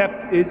thing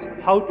left is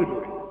how to do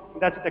it.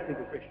 And that's a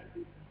technical question.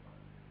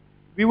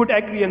 We would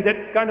agree, and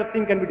that kind of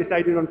thing can be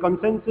decided on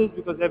consensus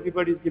because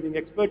everybody is giving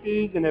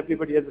expertise and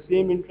everybody has the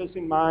same interest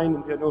in mind,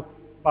 and there are no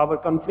power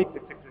conflicts,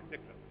 etc.,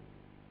 etc.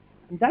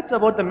 And that's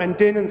about the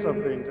maintenance of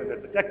the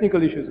internet, the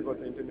technical issues about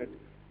the internet.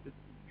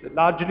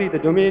 largely the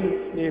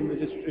domain name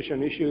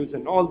registration issues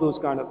and all those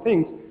kind of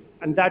things,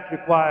 and that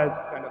requires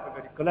kind of a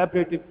very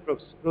collaborative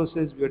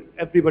process where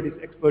everybody's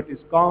expertise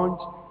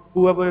counts.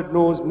 Whoever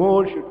knows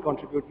more should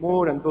contribute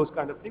more, and those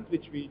kind of things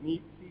which we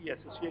see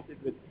associated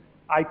with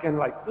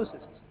ICANN-like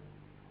processes.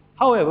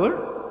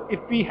 However, if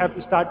we have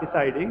to start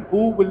deciding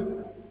who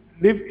will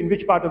live in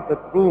which part of the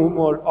room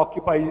or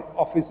occupy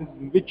offices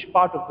in which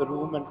part of the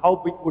room and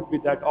how big would be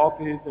that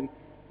office and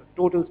the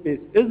total space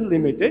is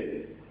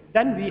limited,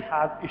 then we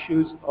have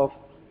issues of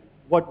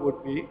what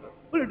would be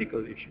a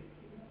political issue.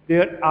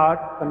 There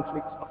are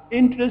conflicts of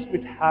interest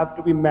which have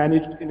to be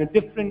managed in a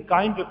different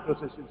kind of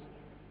processes.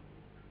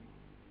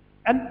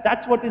 And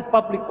that's what is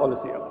public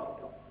policy about.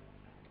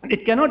 And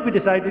it cannot be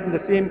decided in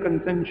the same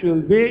consensual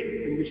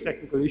way in which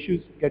technical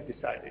issues get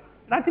decided.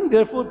 And I think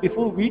therefore,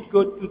 before we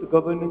go to the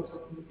governance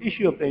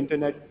issue of the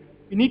internet,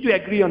 we need to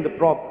agree on the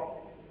problem.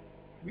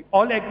 We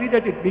all agree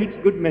that it needs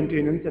good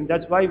maintenance, and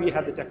that's why we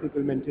have the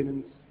technical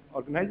maintenance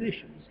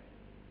organizations.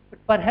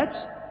 But perhaps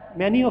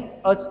many of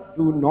us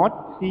do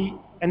not see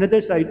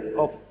another side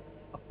of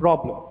a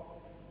problem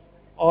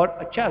or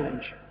a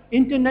challenge.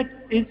 Internet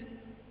is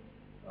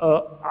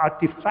an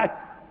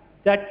artifact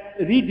that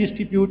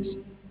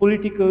redistributes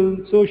political,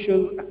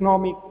 social,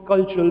 economic,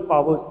 cultural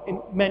powers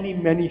in many,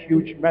 many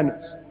huge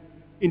manners.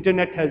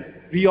 Internet has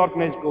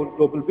reorganized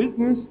global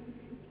business.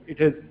 It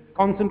has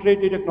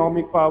concentrated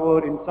economic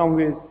power in some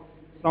ways,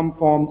 some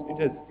forms.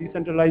 It has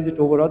decentralized it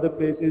over other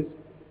places.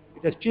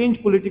 It has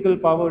changed political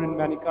power in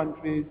many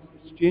countries.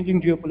 It's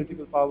changing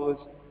geopolitical powers.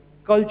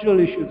 Cultural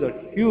issues are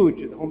huge.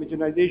 The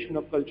homogenization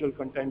of cultural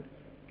content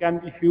can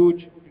be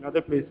huge. In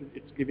other places,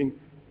 it's giving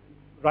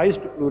rise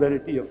to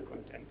plurality of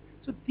content.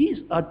 So these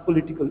are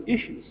political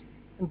issues.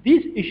 And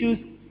these issues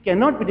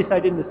cannot be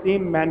decided in the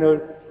same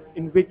manner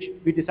in which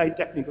we decide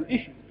technical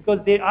issues, because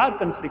they are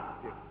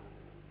conflicted.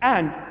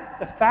 And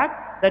the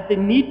fact that they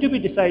need to be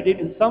decided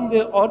in some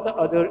way or the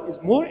other is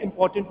more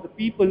important to the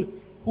people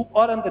who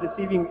are on the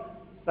receiving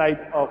side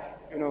of,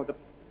 the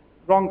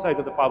wrong side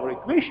of the power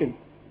equation.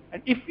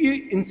 And if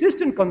we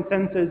insist on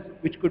consensus,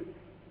 which could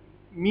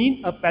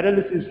mean a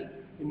paralysis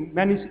in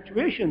many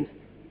situations,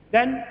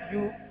 then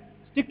you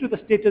stick to the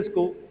status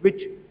quo,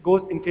 which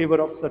goes in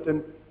favor of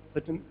certain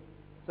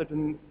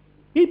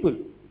people.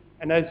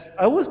 And as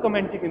I was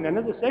commenting in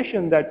another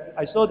session that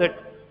I saw that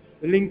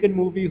the Lincoln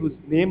movie, whose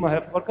name I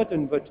have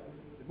forgotten, but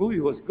the movie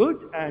was good,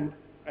 and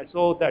I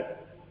saw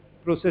that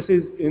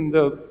processes in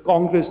the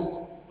Congress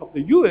of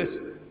the US,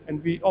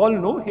 and we all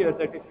know here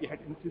that if we had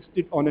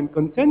insisted on a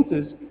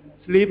consensus,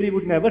 slavery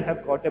would never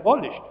have got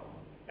abolished.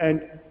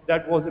 And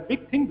that was a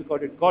big thing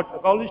because it got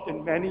abolished,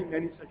 and many,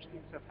 many such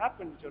things have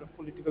happened which are of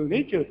political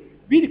nature.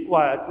 We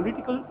require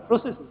political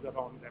processes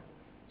around them.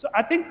 So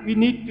I think we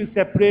need to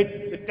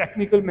separate the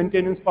technical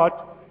maintenance part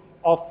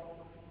of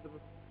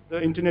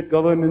the internet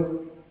governance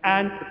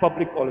and the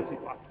public policy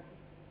part.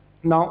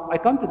 Now, I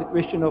come to the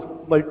question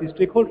of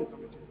multi-stakeholderism,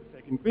 which is the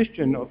second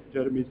question of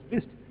Jeremy's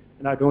list,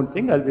 and I don't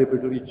think I'll be able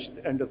to reach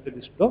the end of the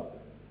list though.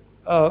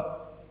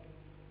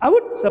 I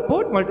would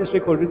support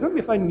multi-stakeholderism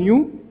if I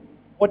knew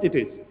what it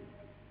is.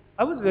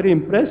 I was very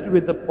impressed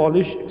with the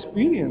Polish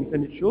experience,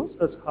 and it shows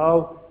us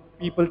how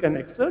people can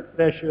exert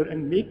pressure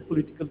and make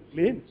political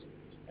claims,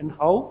 and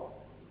how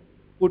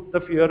put the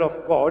fear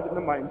of God in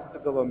the minds of the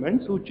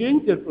governments who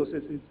change their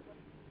processes.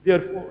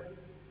 Therefore,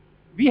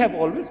 we have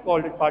always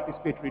called it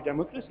participatory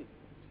democracy.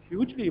 It's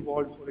hugely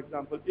evolved, for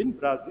example, in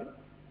Brazil,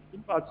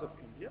 in parts of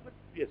India, but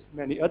yes,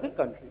 many other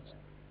countries.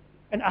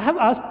 And I have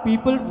asked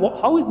people,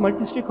 how is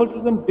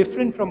multi-stakeholderism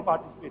different from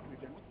participatory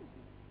democracy?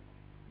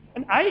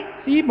 And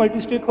I see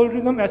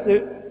multi-stakeholderism as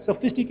a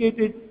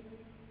sophisticated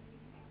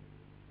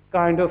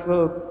kind of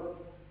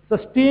a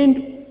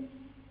sustained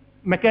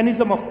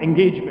mechanism of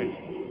engagement.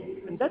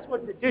 And that's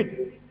what they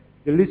did.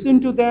 They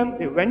listened to them,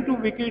 they went to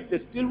Wiki,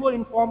 they still were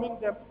informing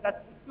them. That's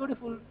a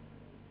beautiful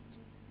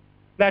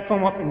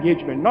platform of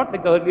engagement, not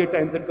like the earlier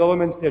times that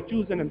governments, they're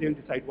chosen and they'll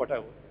decide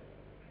whatever.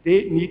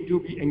 They need to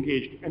be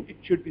engaged, and it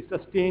should be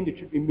sustained, it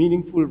should be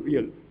meaningful,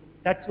 real.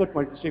 That's what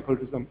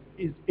multi-stakeholderism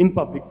is in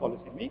public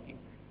policy making.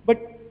 But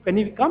when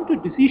we come to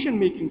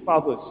decision-making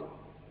powers,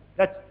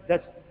 that's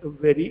a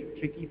very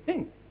tricky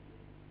thing.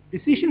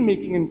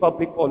 Decision-making in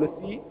public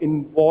policy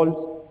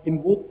involves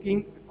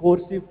invoking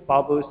coercive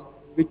powers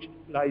which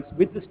lies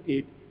with the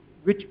state,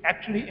 which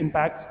actually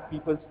impacts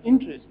people's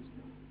interests.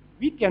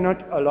 We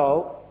cannot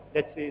allow,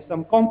 let's say,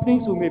 some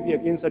companies who may be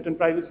against certain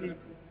privacy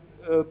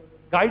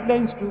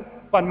guidelines to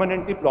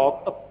permanently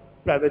block a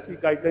privacy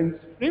guidelines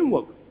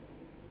framework.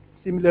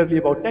 Similarly,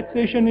 about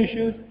taxation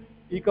issues,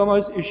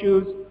 e-commerce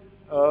issues,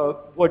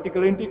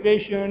 vertical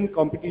integration,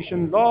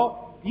 competition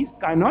law, these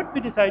cannot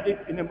be decided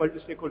in a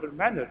multi-stakeholder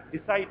manner,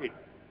 decided,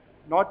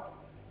 not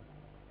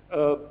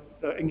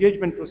the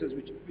engagement process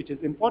which is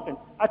important.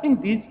 I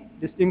think these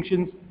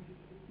distinctions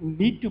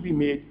need to be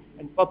made,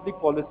 and public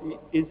policy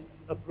is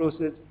a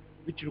process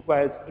which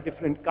requires a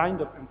different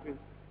kind of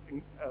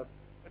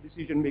a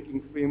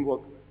decision-making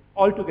framework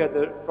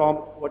altogether from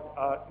what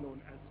are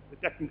known as the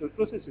technical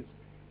processes.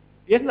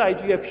 Yes, the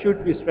IGF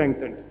should be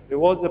strengthened. There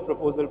was a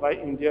proposal by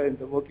India in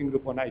the working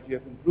group on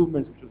IGF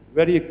improvements, which was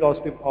very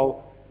exhaustive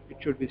how it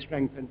should be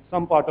strengthened.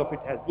 Some part of it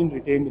has been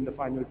retained in the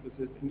final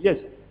process. And yes,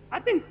 I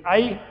think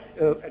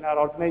and our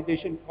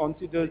organization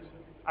considers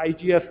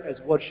IGF as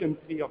version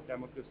 3 of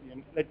democracy.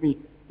 And let me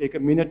take a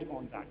minute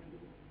on that.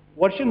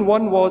 Version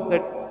 1 was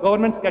that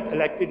governments get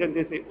elected and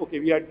they say,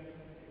 okay, we are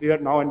here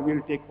now and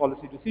we'll take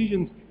policy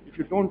decisions. If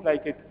you don't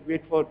like it,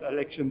 wait for the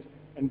elections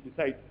and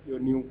decide your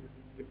new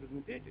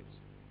representatives.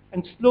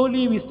 And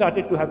slowly we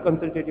started to have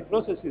consultative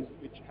processes,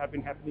 which have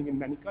been happening in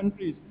many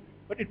countries.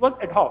 But it was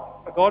ad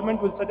hoc. A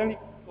government will suddenly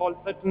call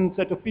a certain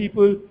set of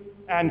people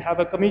and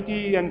have a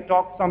committee and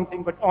talk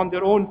something, but on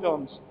their own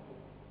terms,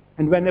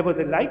 and whenever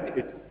they liked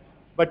it.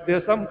 But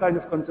there's some kind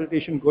of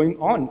consultation going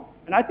on.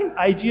 And I think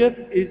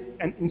IGF is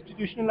an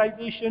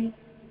institutionalization,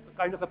 a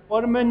kind of a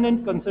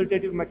permanent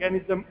consultative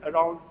mechanism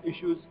around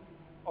issues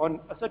on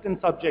a certain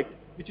subject,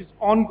 which is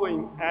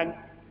ongoing and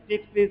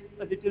takes place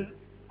a little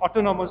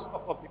autonomous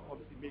of public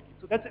policy making.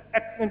 So that's an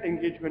excellent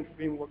engagement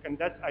framework, and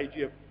that's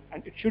IGF,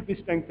 and it should be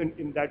strengthened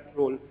in that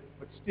role.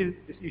 But still,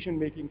 decision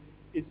making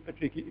is a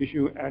tricky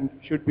issue and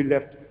should be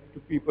left to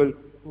people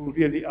who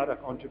really are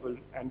accountable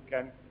and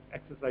can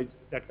exercise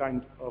that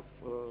kind of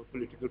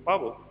political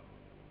power.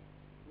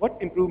 What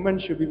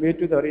improvements should be made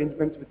to the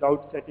arrangements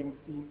without setting the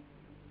scene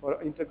for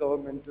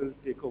intergovernmental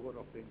takeover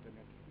of the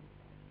internet?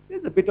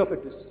 There's a bit of a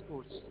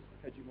discourse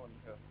hegemony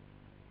here.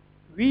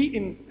 We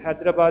in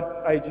Hyderabad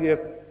IGF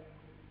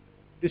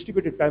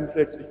distributed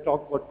pamphlets which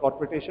talk about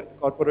corporatization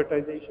of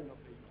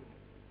the internet.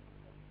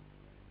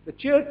 The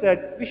chair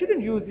said we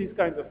shouldn't use these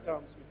kinds of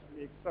terms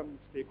which make some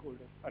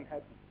stakeholders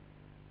unhappy.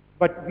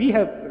 But we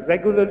have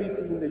regularly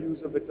seen the use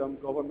of the term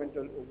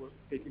governmental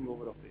taking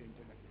over of the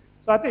internet.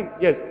 So I think,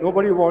 yes,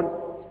 nobody wants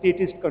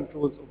statist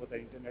controls over the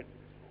internet,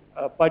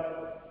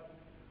 but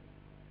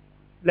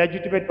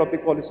legitimate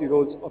public policy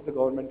roles of the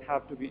government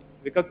have to be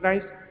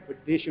recognized, but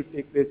they should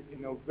take place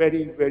in a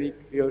very, very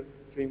clear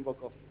framework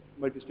of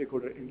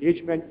multi-stakeholder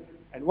engagement.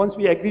 And once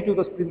we agree to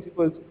those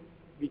principles,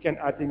 we can,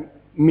 I think,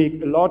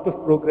 make a lot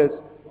of progress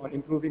on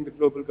improving the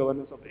global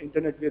governance of the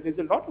internet, where there's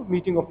a lot of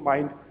meeting of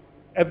mind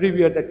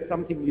everywhere that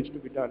something needs to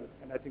be done.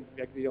 And I think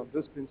we agree on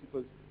those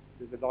principles.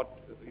 There's a lot,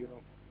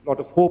 lot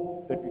of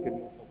hope that we can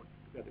move forward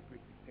together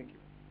quickly. Thank you.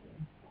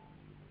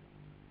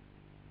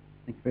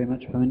 Thank you very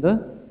much,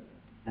 Pavinder.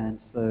 And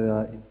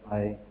so if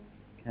I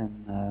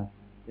can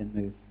then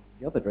move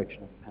the other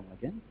direction of the panel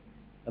again,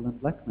 Ellen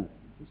Blacksmith.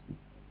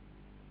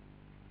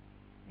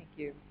 Thank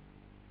you.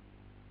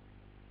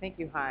 Thank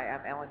you. Hi,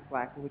 I'm Ellen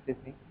Black with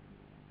Disney.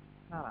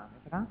 Not on,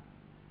 is it on?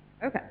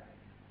 Okay.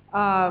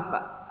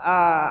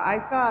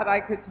 I thought I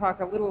could talk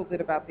a little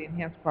bit about the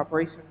Enhanced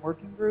Cooperation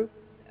Working Group.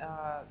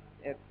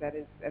 That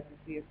is as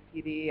the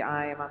CSPD.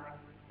 I am on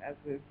the, as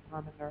is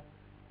Parminder.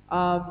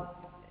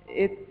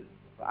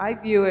 I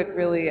view it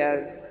really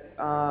as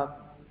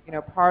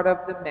part of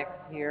the mix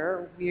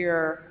here.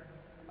 We're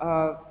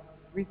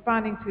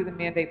responding to the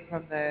mandate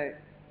from the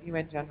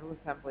UN General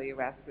Assembly,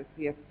 who asked the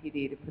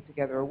CSPD to put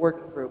together a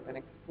working group and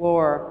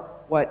explore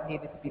what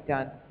needed to be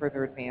done to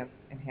further advance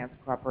enhanced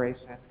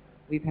cooperation.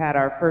 We've had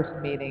our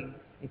first meeting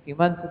a few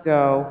months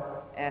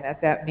ago, and at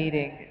that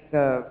meeting,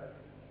 the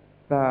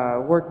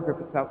working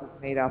group itself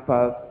is made up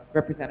of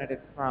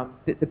representatives from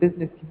the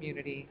business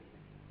community,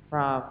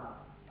 from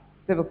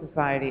civil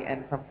society,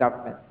 and from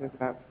government. So there's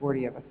about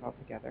 40 of us all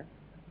together.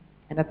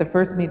 And at the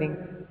first meeting,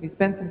 we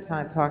spent some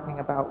time talking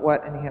about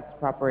what enhanced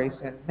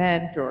cooperation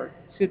meant or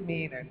should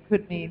mean or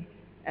could mean,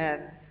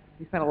 and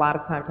we spent a lot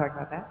of time talking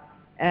about that.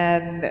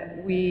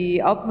 And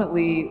we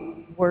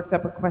ultimately worked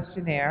up a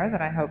questionnaire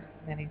that I hope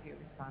many of you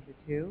responded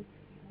to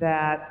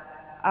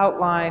that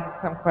outlined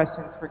some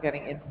questions for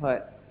getting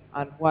input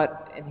on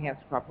what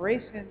enhanced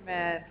cooperation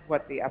meant,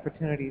 what the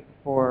opportunities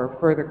for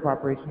further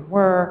cooperation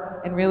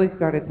were, and really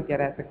started to get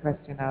at the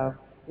question of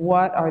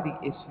what are the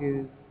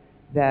issues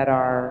that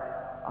are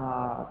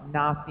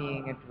not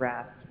being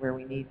addressed, where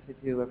we need to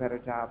do a better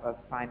job of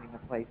finding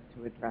a place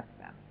to address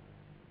them.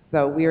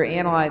 So we are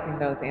analyzing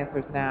those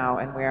answers now,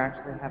 and we're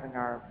actually having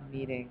our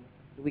meeting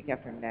the week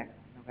after next,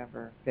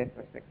 November 5th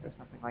or 6th or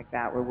something like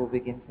that, where we'll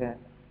begin to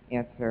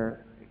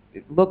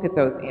look at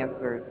those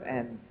answers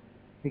and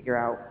figure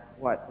out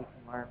what we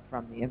can learn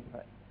from the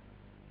input.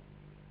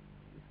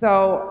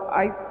 So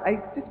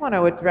I just want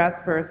to address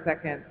for a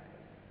second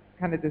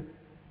kind of this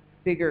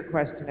bigger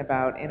question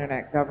about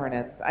internet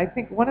governance. I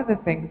think one of the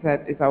things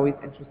that is always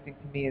interesting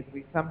to me is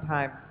we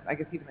sometimes, I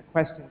guess even the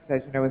question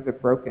says, is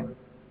it broken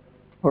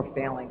or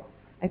failing?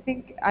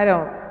 I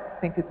don't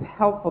think it's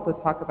helpful to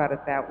talk about it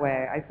that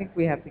way. I think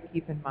we have to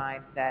keep in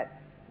mind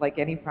that, like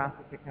any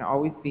process, it can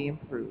always be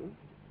improved,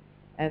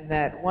 and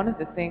that one of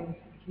the things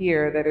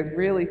here that is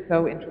really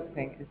so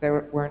interesting is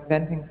that we're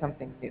inventing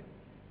something new,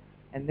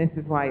 and this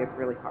is why it's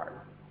really hard.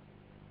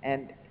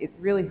 And it's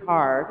really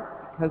hard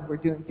because we're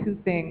doing two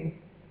things.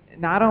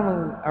 Not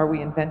only are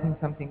we inventing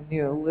something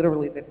new,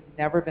 literally, that's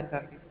never been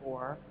done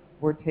before,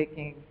 we're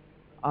taking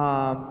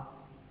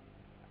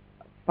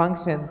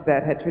functions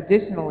that had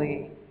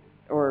traditionally,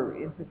 or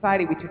in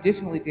society, we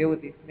traditionally deal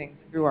with these things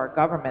through our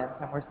governments,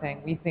 and we're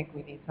saying we think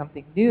we need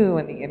something new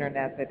in the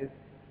internet that is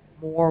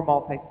more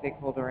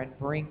multi-stakeholder and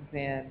brings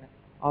in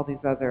all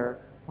these other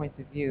points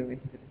of view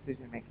into the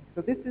decision making.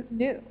 So this is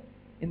new.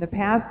 In the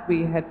past,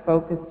 we had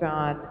focused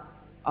on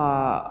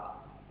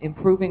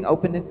improving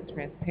openness and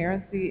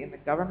transparency in the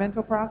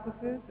governmental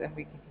processes, and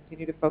we can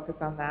continue to focus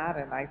on that.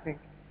 And I think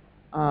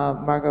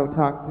Margot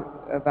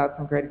talked about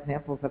some great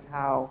examples of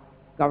how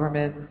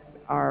governments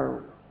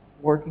are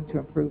working to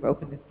improve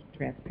openness and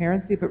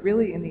transparency, but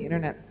really in the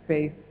internet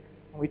space,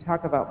 when we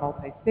talk about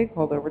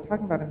multi-stakeholder, we're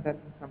talking about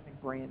inventing something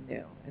brand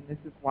new, and this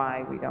is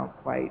why we don't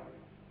quite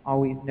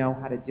always know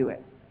how to do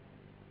it.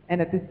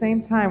 And at the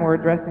same time, we're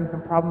addressing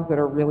some problems that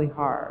are really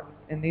hard,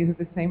 and these are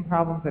the same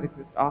problems that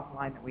exist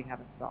offline that we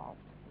haven't solved.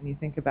 When you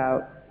think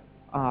about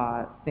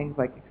things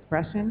like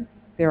expression,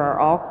 there are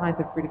all kinds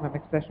of freedom of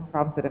expression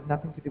problems that have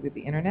nothing to do with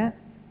the internet.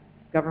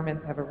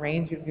 Governments have a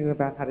range of view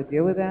about how to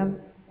deal with them,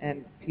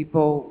 and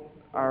people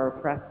are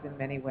oppressed in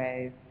many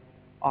ways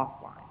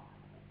offline.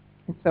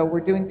 And so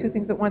we're doing two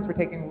things at once. We're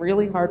taking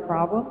really hard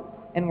problems,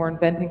 and we're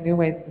inventing new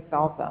ways to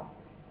solve them.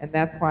 And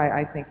that's why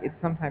I think it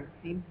sometimes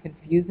seems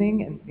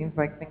confusing and seems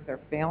like things are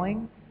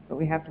failing, but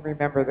we have to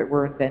remember that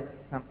we're inventing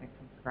something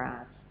from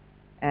scratch,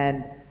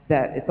 and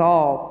that it's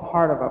all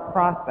part of a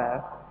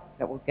process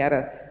that will get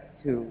us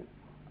to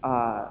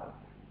a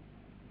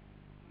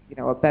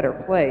better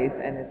place.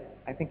 And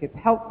I think it's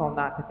helpful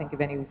not to think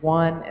of any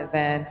one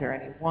event or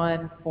any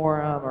one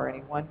forum or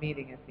any one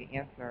meeting as the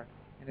answer,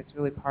 and it's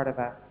really part of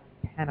a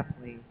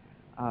panoply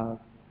of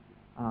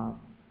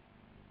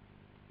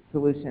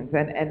solutions.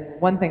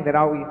 And one thing that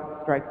always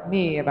strikes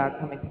me about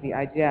coming to the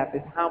IGF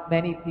is how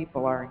many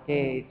people are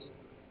engaged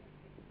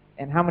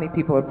and how many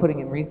people are putting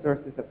in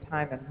resources of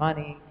time and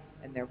money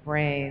and their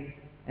brains,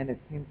 and it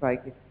seems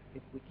like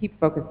if we keep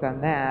focused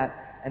on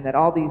that, and that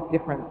all these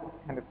different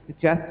kind of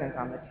suggestions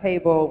on the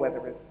table,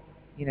 whether it's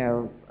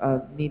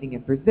a meeting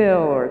in Brazil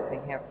or it's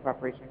the Enhanced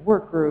Cooperation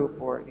Work Group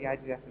or the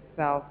IGF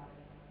itself,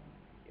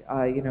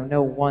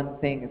 no one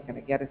thing is going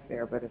to get us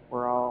there, but if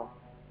we're all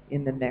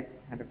in the mix,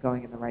 kind of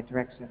going in the right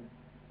direction,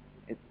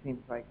 it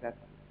seems like that's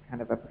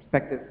kind of a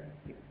perspective,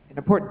 an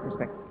important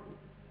perspective.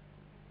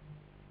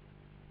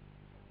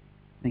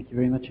 Thank you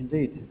very much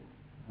indeed.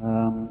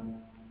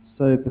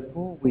 So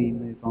before we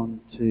move on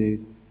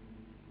to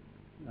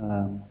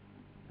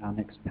our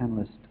next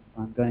panelist,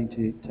 I'm going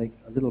to take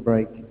a little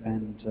break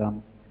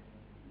and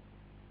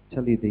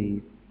tell you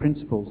the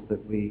principles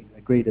that we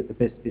agreed at the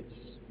Best Bits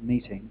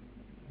meeting.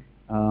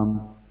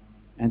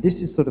 And this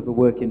is sort of a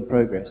work in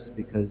progress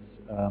because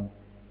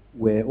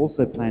we're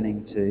also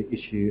planning to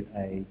issue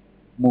a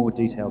more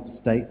detailed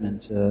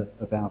statement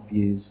of our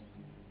views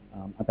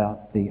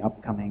about the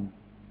upcoming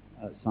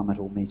summit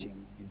or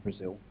meeting in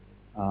Brazil.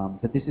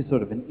 But this is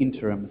sort of an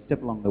interim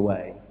step along the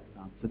way.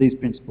 So these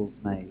principles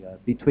may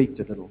be tweaked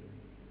a little.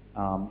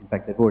 In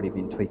fact, they've already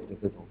been tweaked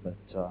a little, but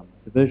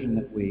the version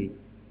that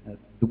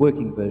the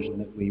working version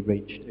that we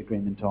reached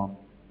agreement on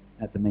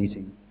at the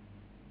meeting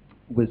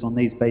was on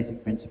these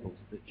basic principles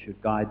that should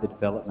guide the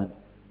development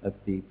of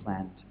the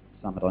planned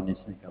summit on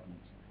internet governance.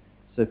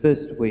 So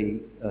first, we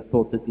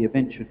thought that the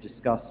event should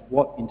discuss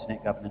what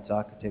internet governance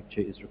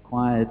architecture is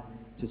required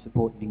to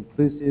support an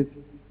inclusive,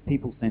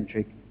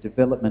 people-centric,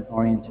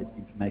 development-oriented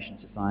information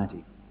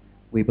society.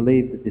 We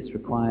believe that this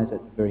requires,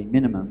 at the very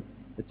minimum,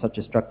 that such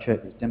a structure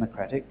is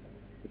democratic,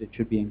 that it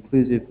should be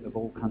inclusive of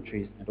all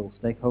countries and all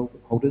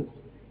stakeholders,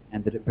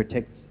 and that it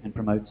protects and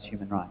promotes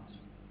human rights.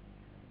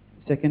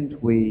 Second,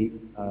 we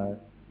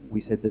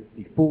said that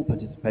the full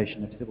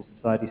participation of civil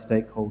society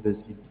stakeholders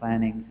in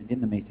planning and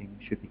in the meeting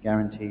should be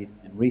guaranteed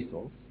and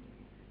resourced.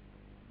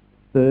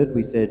 Third,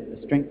 we said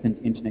a strengthened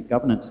Internet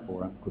Governance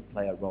Forum could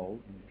play a role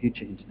in the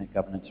future Internet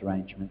governance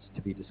arrangements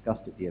to be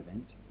discussed at the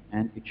event,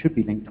 and it should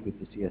be linked with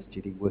the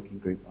CSGD Working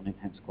Group on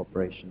Enhanced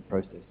Cooperation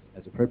process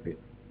as appropriate.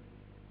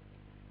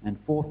 And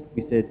fourth,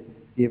 we said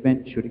the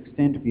event should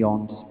extend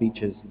beyond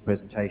speeches and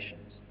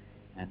presentations,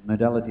 and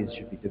modalities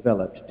should be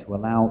developed to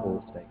allow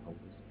all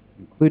stakeholders,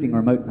 including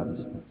remote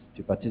participants,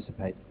 to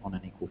participate on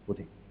an equal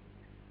footing.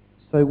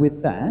 So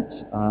with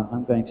that,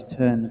 I'm going to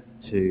turn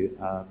to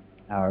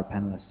our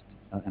panelist,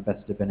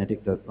 Ambassador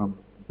Benedicto from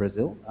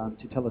Brazil,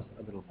 to tell us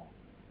a little more.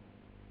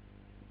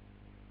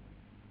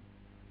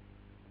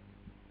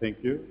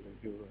 Thank you,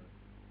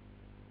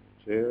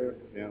 Chair.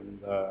 And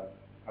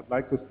I'd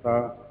like to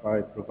start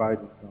by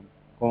providing some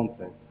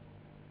context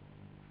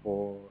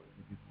for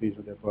the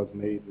decision that was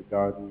made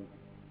regarding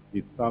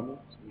this summit.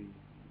 We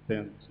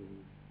intend to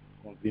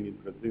convene in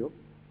Brazil.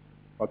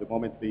 For the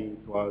moment being,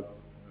 it was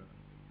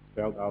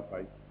spelled out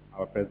by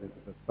our president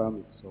of the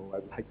summit, so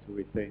I'd like to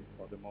retain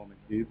for the moment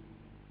this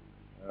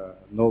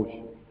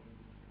notion.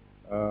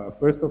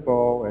 First of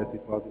all, as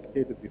it was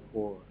indicated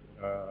before,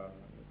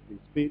 the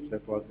speech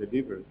that was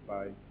delivered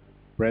by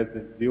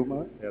President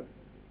Dilma at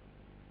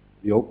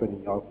the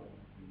opening of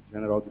the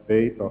general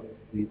debate of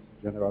this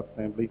General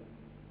Assembly,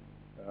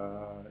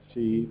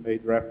 she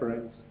made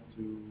reference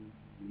to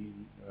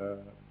the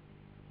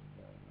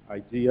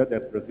idea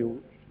that Brazil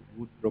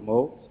would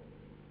promote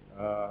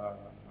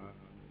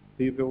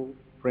civil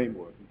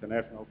framework,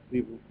 international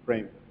civil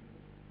framework.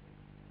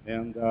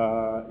 And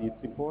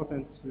it's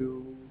important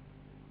to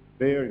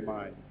bear in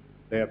mind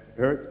that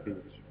her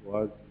speech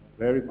was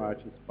very much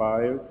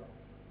inspired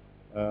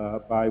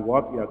by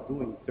what we are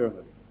doing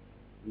internally.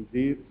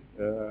 Indeed,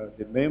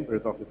 the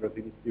members of the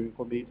Brazilian Steering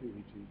Committee,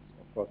 which is,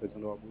 of course, as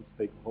you know, a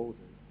multi-stakeholder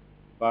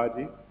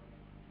body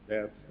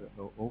that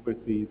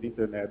oversees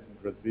internet in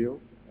Brazil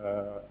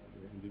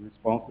and is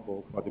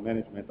responsible for the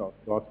management of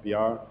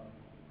 .br,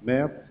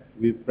 met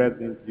with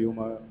President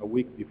Dilma a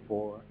week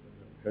before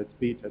her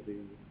speech at the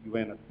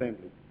UN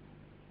Assembly.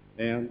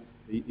 And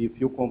if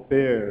you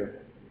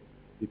compare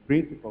the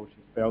principles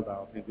she spelled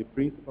out and the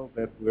principles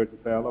that were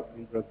developed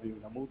in Brazil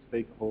in a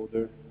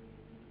multi-stakeholder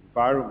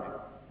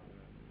environment,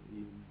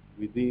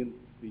 within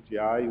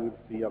CGI, you will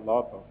see a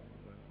lot of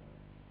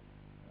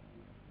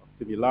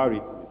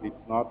similarities.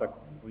 It's not a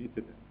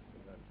coincidence.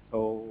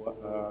 So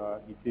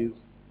it is,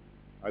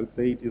 I would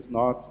say, it is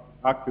not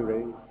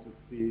accurate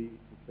to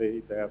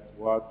say that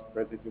what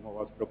President Dilma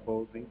was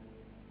proposing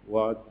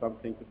was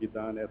something to be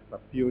done as a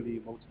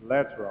purely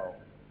multilateral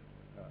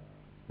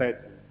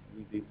setting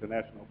in the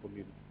international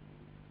community.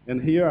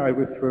 And here I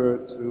refer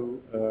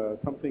to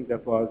something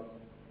that was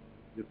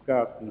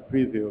discussed in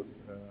previous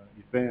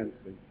events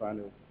and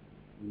panels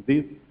in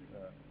this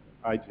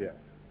IGF,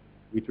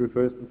 which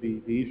refers to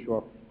the issue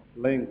of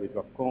language,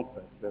 of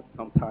concepts that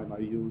sometimes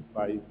are used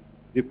by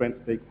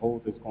different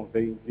stakeholders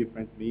conveying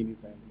different meanings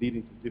and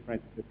leading to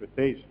different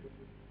interpretations.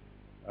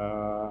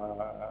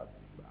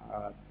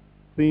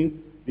 Since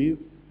this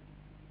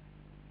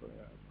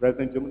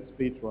President Dilma's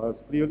speech was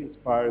clearly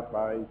inspired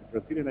by the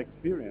Brazilian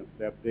experience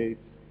that we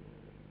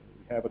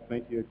have a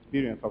 20-year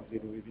experience of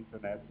dealing with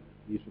internet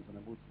issues in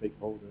a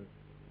multi-stakeholder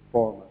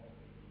format.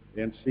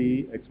 And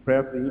she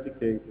expressly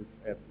indicated,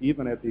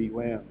 even at the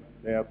UN,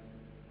 that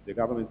the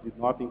government did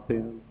not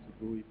intend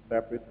to do it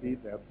separately,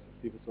 that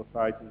civil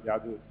society and the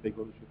other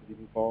stakeholders should be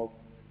involved.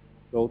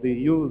 So the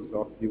use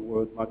of the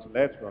word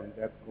multilateral in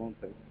that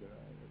context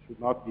should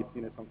not be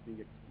seen as something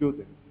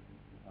excluded.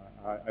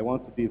 I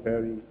want to be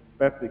very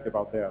specific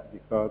about that,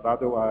 because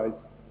otherwise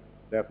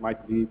that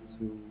might lead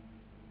to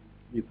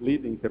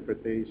misleading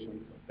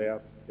interpretations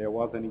that there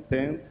was an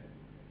intent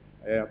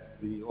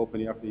at the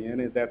opening of the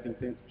UN, and that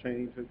intent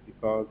changed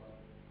because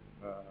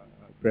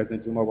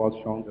President Dilma was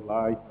shown the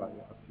light by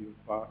a few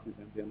parties,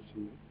 and then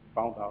she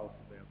found out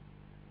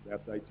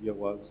that the idea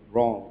was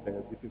wrong,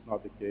 that this is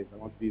not the case. I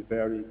want to be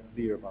very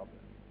clear about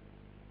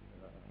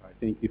that. I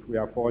think if we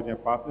are forging a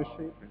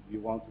partnership, and we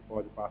want to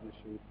forge a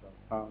partnership,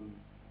 some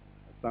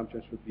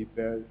assumptions should be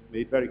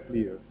made very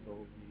clear, so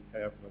we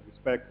have a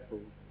respectful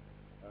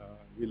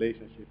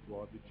relationship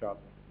towards each other.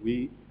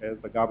 We, as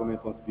the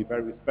government, want to be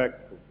very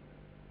respectful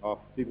of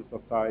civil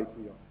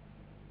society, of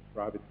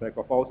private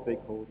sector, of all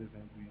stakeholders,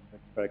 and we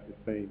expect the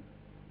same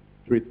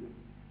treatment.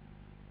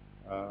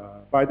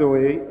 By the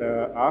way,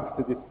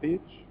 after the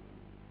speech,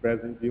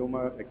 President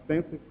Dilma,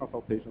 extensive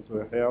consultations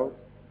were held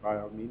by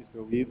our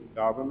minister with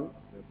governments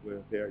that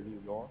were there in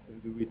New York,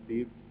 and we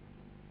received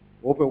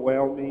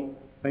overwhelming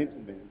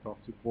sentiment of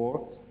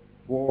support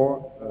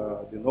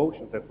for the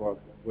notions that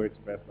were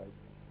expressed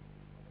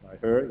by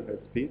her in her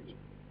speech.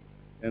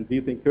 And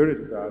this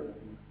encouraged us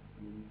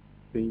in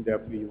seeing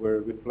that we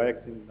were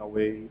reflecting in a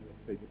way,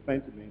 let's say, the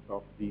sentiment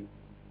of the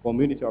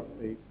community of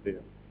states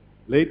there.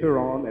 Later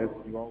on, as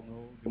you all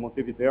know, the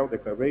Montevideo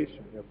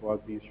Declaration that was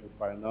issued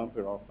by a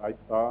number of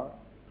ISTAR,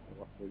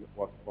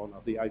 was one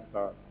of the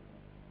ISTAR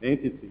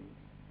entities,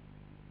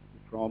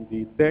 from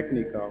the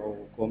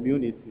technical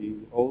community,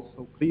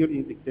 also clearly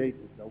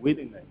indicated the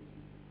willingness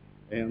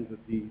and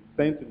the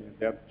sentiment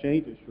that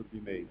changes should be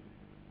made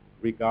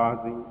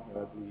regarding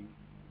the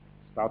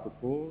status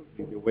quo,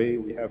 the way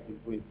we have been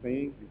doing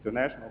things,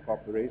 international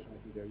cooperation. I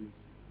think there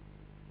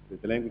is,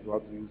 the language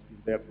was used in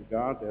that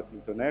regard, that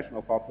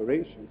international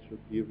cooperation should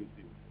be reviewed.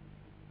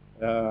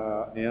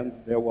 And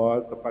there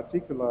was a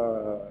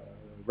particular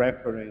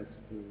reference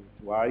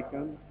to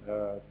ICANN,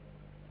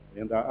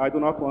 and I do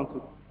not want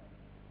to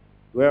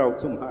dwell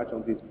too much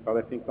on this,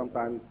 because I think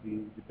sometimes the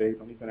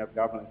debate on internet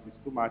governance is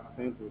too much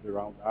centered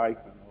around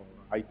ICANN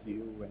or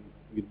ITU, and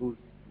we lose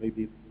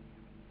maybe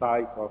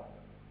sight of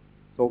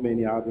so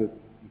many other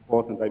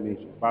important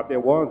dimensions. But there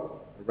was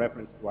a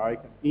reference to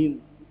ICANN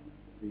in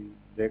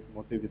the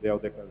Montevideo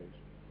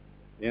Declaration.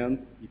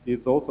 And it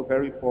is also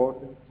very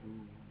important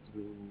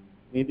to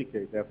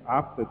indicate that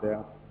after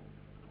that,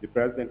 the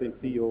President and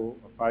CEO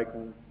of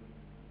ICANN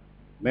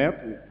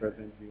met with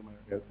President Dilma,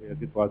 as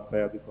it was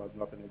said. It was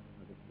not an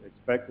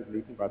expected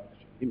meeting, but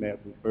he met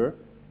with her.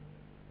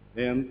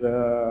 And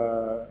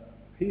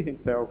he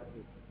himself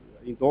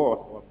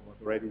endorsed what was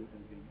already in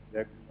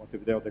the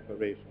Montevideo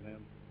Declaration. And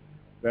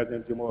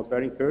President Dilma was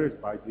very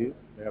encouraged by this,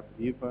 that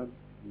even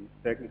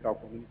the technical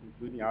community,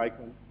 including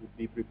ICANN, would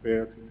be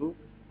prepared to look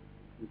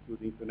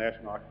into the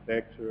international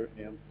architecture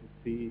and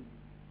to see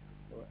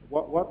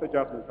what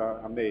adjustments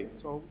are made.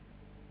 So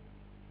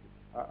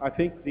I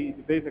think the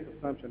basic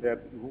assumption that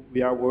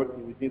we are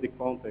working within the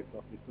context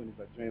of the Tunis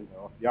agenda,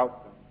 of the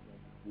outcomes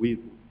of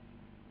WISI.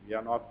 We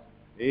are not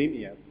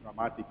aiming at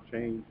dramatic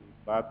changes,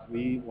 but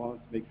we want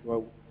to make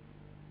sure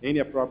any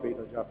appropriate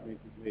adjustment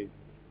is made.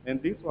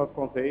 And this was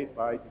conveyed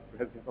by the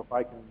president of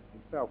ICANN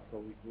himself, so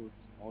we could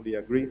only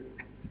agree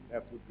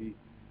that would be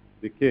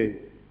the case.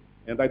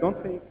 And I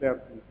don't think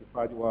that Mr.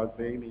 Fadi was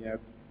aiming at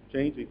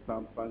changing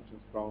some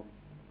functions from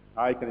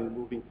ICANN and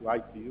moving to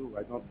ITU.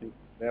 I don't think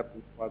that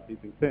was his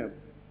intent.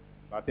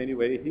 But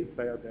anyway, he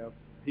said that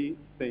he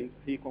thinks,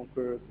 he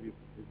concurs with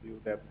the view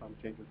that some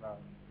changes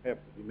have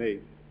to be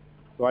made.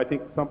 So I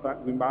think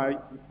sometimes we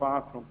might be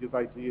far from this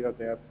idea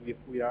that if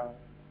we are,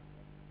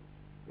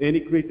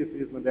 any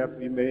criticism that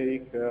we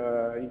make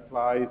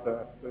implies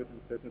a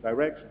certain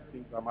direction.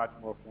 Things are much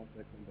more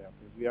complex than that.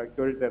 And we are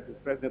encouraged that the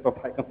president of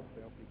ICANN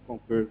himself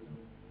concurs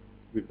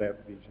with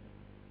that vision.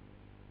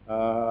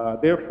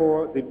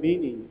 Therefore, the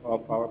meaning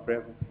of our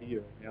presence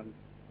here, and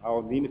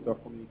our Minister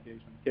of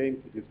Communication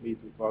came to this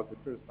meeting. It was the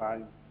first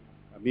time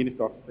a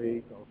Minister of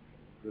State of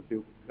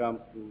Brazil comes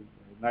to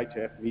an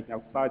IGF meeting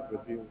outside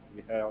Brazil.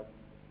 We held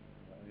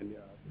the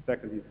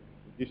second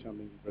edition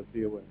in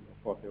Brazil, and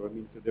of course there were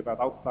ministers there, but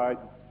outside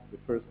it's the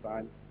first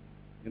time.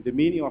 And the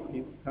meaning of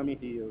him coming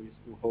here is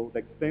to hold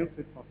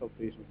extensive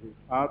consultations with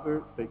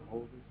other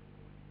stakeholders.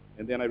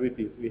 And then I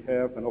repeat, we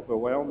have an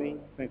overwhelming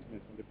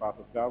sentiment on the part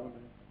of government,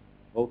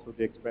 also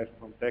the expression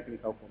from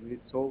technical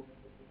community. So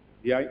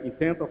the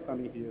intent of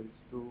coming here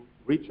is to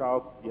reach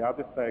out to the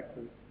other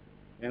sectors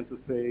and to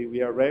say,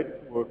 we are ready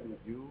to work with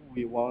you.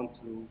 We want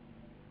to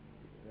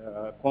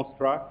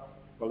construct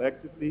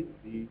collectively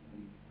the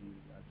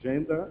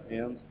agenda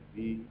and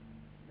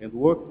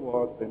work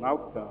towards an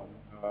outcome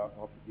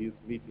of this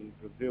meeting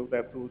in Brazil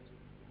that would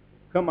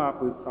come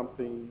up with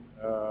something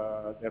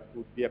that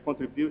would be a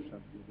contribution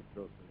to the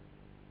process.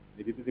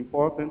 It is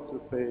important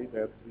to say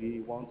that we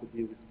want to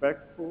be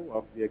respectful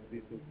of the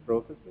existing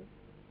processes,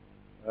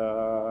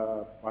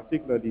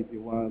 particularly the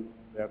one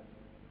that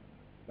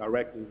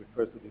directly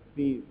refers to the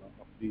theme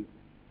of this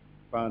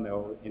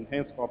panel,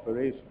 enhanced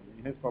cooperation.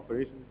 Enhanced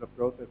cooperation is a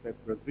process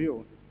that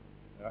Brazil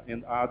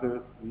and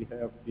others, we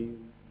have been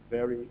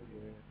very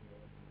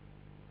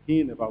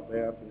keen about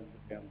that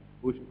and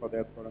pushing for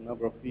that for a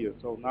number of years.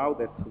 So now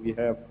that we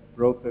have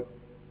process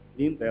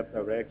in that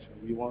direction,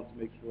 we want to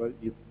make sure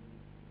it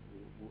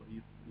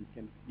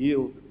can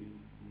yield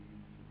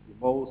the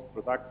most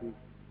productive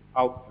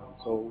outcome.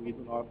 So we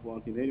do not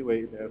want in any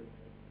way that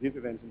this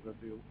event in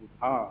Brazil would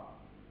harm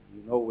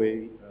in no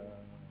way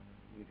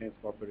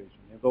enhanced cooperation.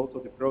 And also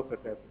the process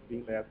that is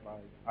being led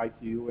by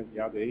ITU and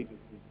the other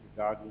agencies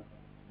regarding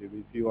the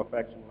review of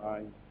action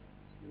lines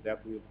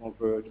that will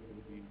converge to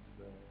this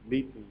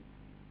meeting,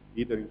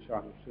 either in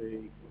Sharm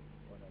el-Sheikh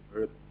or I've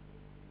heard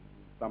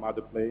in some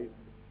other place.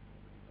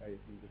 In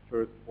the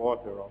first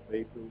quarter of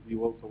April, we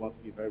also want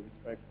to be very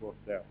respectful of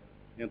that.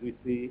 And we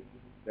see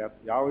that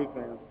our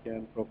event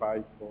can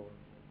provide for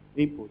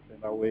input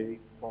and a way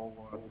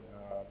forward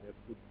that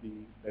could be,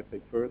 let's say,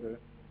 further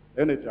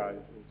energize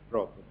those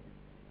processes.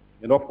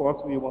 And of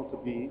course, we want to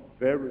be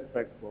very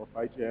respectful of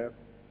IGF.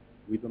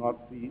 We do not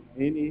see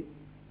any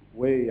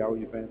way our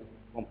event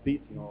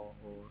competing or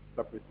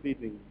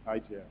superseding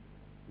IGF.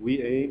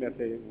 We aim at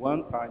a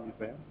one-time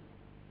event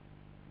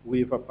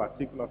with a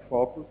particular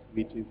focus,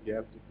 which is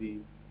yet to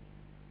be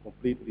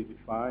completely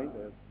defined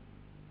as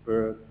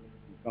per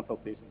the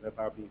consultations that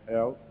are being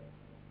held.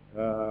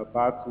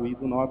 But we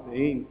do not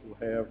aim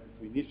to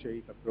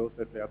initiate a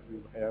process that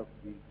will have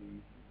the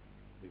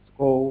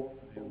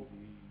scope and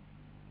the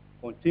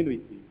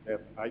continuity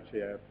that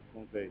IGF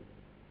conveys.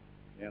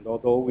 And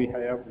although we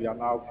are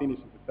now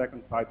finishing the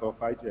second cycle of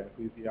IGF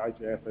with the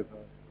IGF as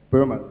a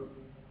permanent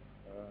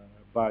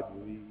body,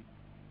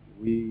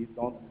 we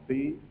don't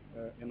see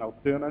an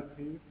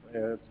alternative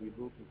as we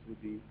look into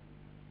the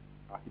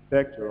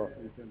architecture of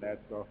Internet,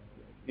 of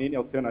any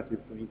alternative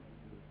to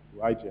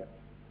IGF.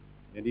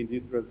 And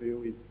indeed,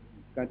 Brazil is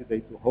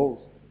candidate to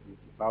host the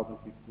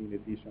 2015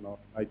 edition of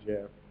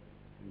IGF,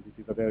 and this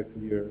is a very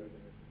clear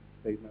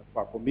statement of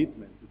our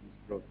commitment to this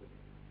process.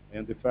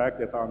 And the fact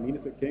that our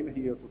minister came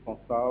here to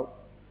consult,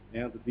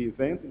 and the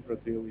event in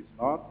Brazil is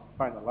not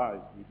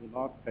finalized. We do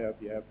not have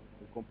yet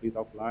the complete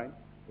outline,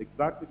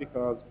 exactly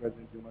because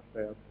President Dilma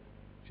said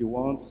she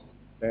wants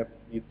that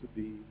it to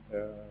be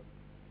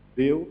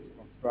built,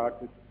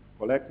 constructed,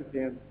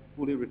 collectively, and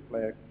fully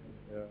reflect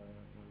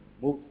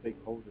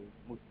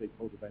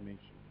multi-stakeholder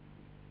dimension.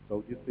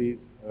 So this is,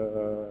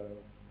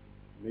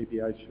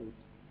 maybe I should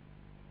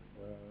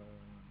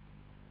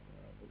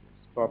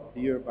stop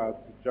here,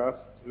 but just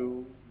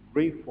to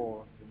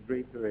reinforce and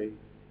reiterate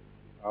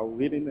our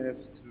willingness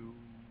to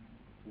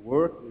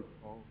work with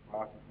all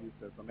parties.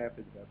 As a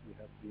message that we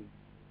have been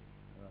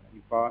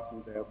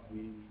imparting, that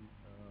we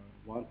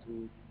want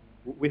to,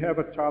 we have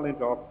a challenge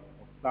of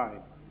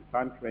time. The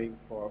time frame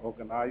for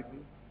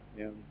organizing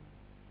and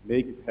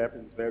make it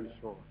happen is very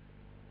short.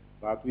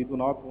 But we do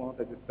not want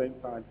at the same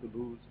time to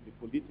lose the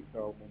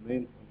political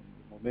momentum,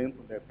 the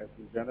momentum that has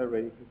been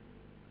generated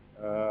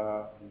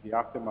in the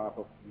aftermath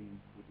of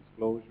the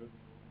disclosure.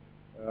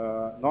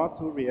 Not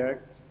to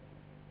react,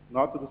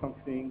 not to do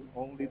something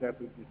only that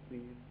will be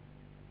seen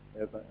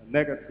as a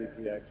negative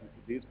reaction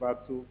to this,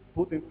 but to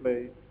put in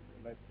place,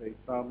 let's say,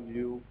 some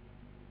new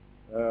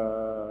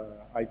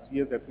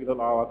ideas that will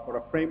allow us for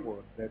a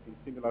framework that in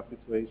similar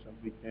situations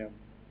we can,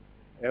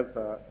 as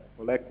a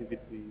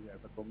collectivity, as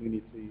a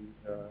community,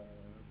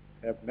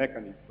 have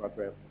mechanisms to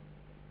address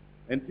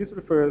it. And this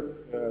refers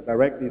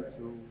directly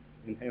to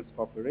enhanced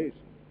cooperation.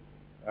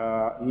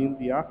 In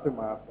the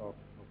aftermath of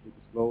the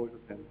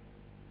disclosures, and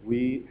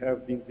we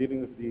have been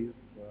dealing with this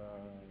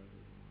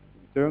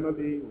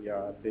internally. We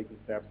are taking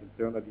steps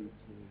internally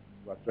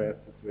to address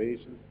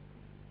situations.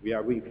 We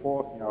are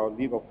reinforcing our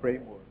legal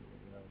framework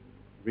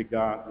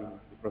regarding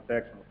the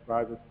protection of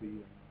privacy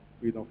and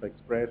freedom of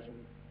expression.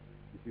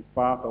 This is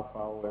part of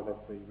our,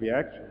 let's say,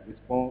 reaction,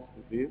 response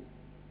to this,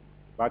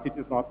 but it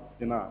is not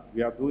enough.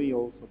 We are doing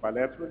also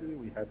bilaterally.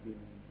 We have been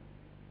in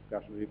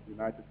discussion with the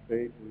United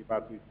States,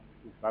 but it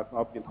does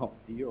not belong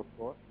here, of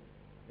course.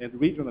 And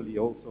regionally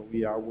also,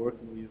 we are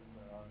working with,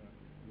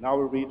 in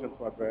our region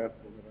to address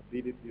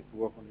vulnerabilities, to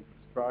work on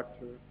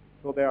infrastructure.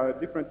 So there are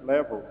different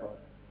levels of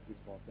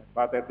response.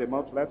 But at the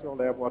multilateral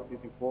level, what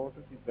is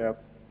important is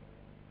that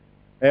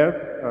as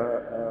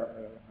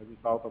a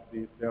result of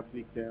this, that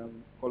we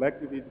can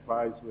collectively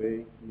devise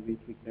ways in which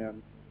we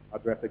can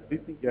address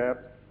existing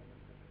gaps,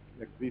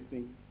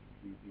 existing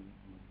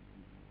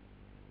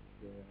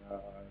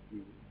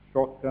the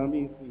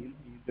shortcomings in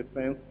the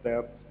sense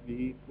that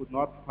we could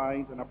not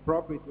find an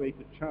appropriate way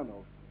to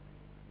channel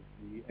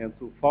and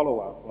to follow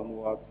up on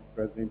what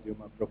President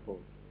Dilma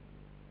proposed.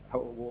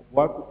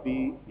 What would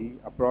be the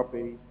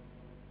appropriate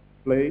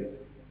place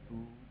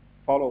to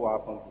follow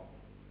up on this?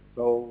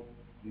 So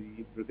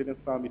the Brazilian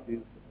Summit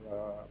is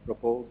a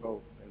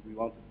proposal, and we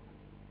want to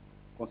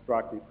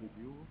construct it with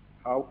you.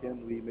 How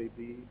can we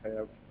maybe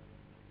have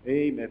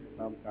aim at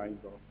some kind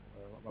of,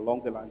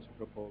 along the lines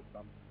you propose,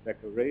 some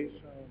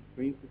declaration,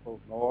 principles,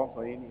 norms,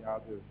 or any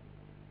other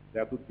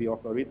that would be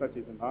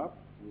authoritative enough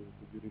to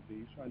deal with the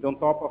issue. And on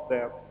top of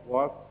that,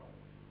 what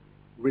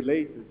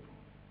related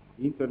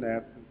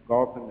internet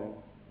governance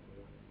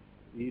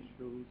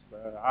issues,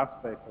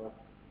 aspects of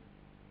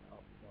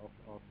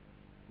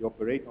the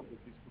operation of the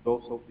system could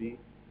also be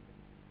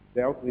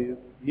dealt with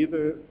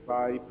either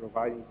by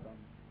providing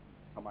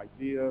some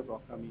ideas or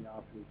coming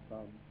up with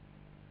some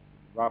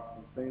rough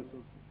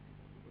consensus.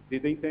 The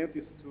intent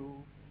is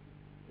to,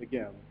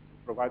 again,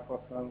 provide for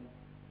some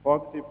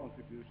positive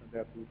contribution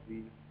that would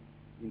be,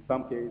 in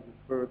some cases,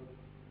 first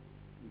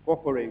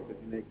incorporated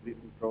in the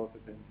existing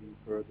process and be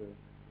further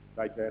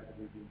digested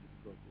within this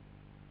process.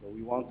 So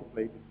we want to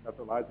play this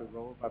catalyzer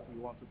role, but we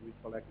want to do it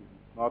collectively.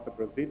 It's not a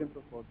Brazilian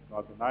proposal, it's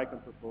not an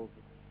ICANN proposal.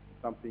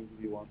 It's something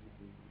we want to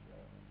do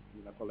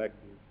in a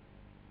collective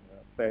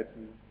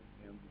setting,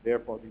 and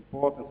therefore the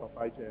importance of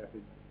IGF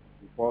is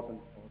important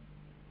for the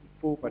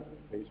full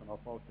participation of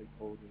all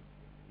stakeholders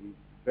is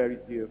very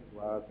dear to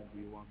us, and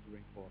we want to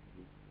reinforce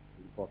the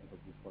importance of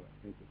this for us.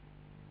 Thank you.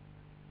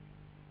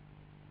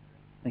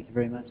 Thank you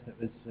very much. That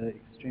was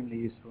extremely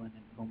useful and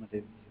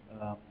informative,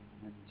 and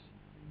it's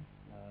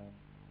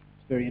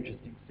very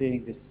interesting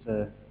seeing this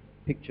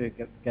picture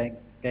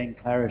gain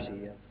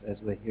clarity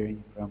as we're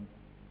hearing from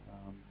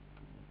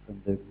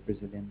the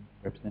Brazilian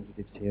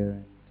representatives here,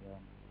 and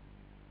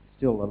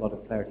still a lot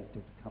of clarity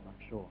still to come, I'm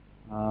sure.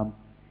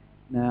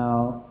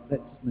 Now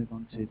let's move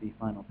on to the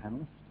final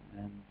panelist,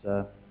 and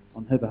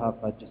on her behalf,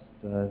 I'd just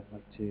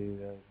like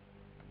to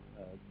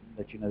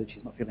let you know that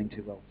she's not feeling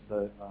too well,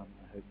 so I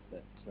hope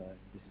that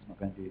this is not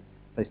going to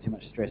place too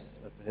much stress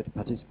for her to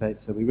participate.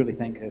 So we really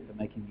thank her for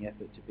making the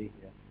effort to be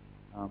here,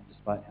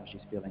 despite how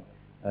she's feeling.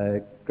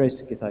 Grace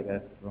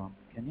Githaga from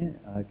Kenya,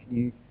 can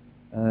you,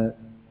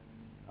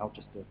 I'll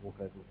just walk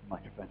over with the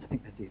microphone, I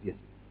think that's easiest.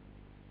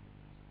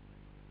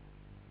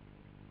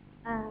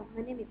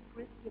 My name is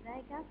Grace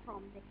Githaga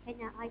from the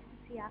Kenya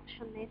ICC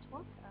Action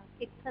Network,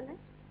 KICTANET.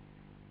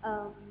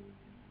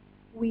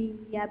 We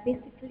are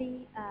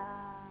basically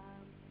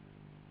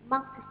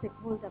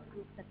multi-stakeholder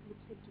group that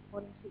looks into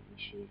policy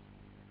issues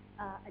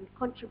and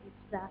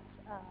contributes that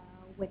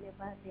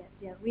whenever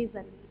there is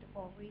a need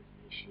or raise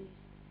issues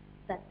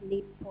that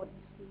need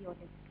policy or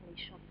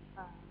legislation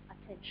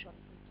attention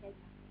in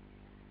Kenya.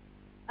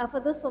 For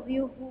those of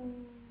you who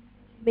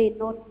may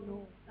not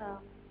know,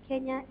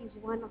 Kenya is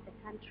one of the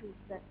countries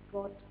that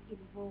got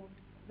involved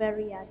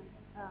very early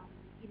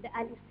in the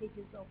early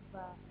stages of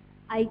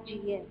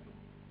IGF.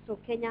 So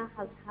Kenya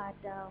has had,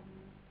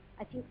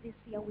 I think this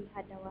year we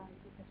had our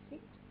the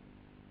 6th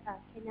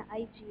Kenya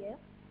IGF,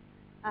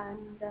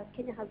 and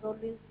Kenya has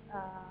always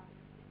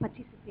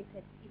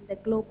participated in the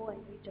global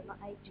and regional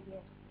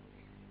IGF.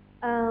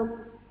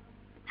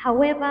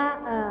 However,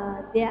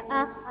 there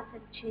are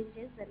certain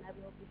changes, and I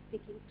will be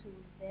speaking to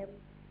them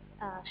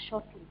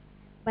shortly.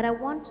 But I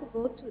want to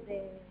go to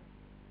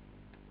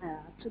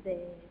the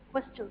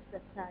questions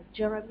that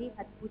Jeremy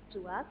had put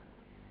to us.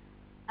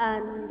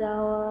 And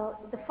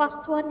the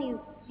first one is,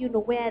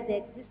 where the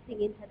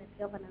existing internet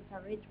governance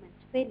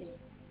arrangements failing.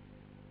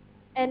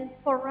 And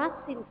for us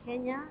in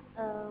Kenya,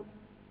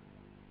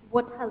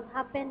 what has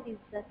happened is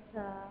that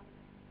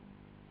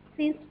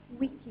since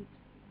Wiki,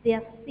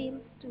 there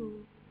seems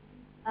to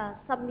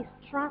some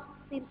mistrust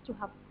seems to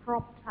have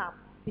cropped up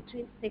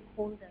between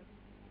stakeholders.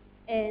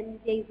 And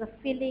there is a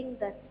feeling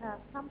that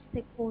some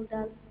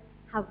stakeholders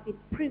have been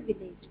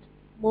privileged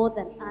more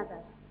than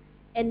others.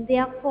 And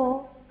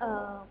therefore,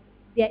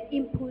 their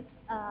input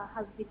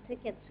has been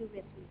taken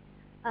seriously.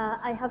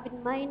 I have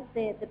in mind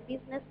the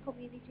business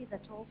community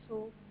that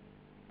also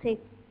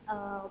takes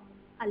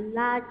a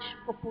large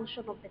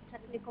proportion of the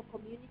technical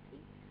community,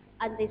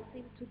 and they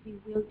seem to be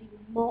wielding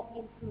more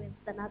influence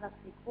than other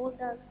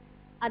stakeholders,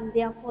 and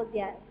therefore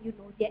their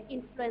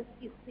influence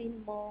is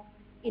seen more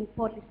in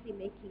policy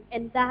making,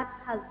 and that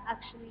has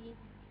actually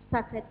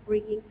started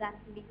bringing that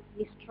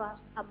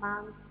mistrust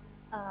among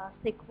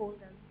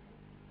stakeholders.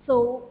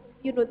 So,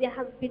 there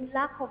has been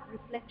lack of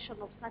reflection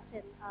of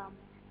certain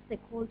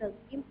stakeholders'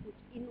 input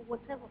in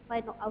whatever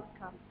final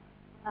outcome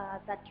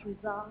that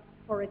results,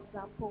 for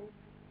example,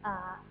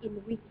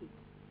 in wikis.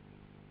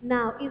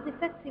 Now, is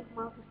effective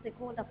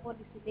multi-stakeholder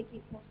policy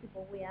making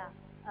possible where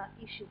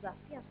issues are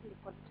fiercely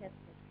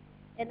contested?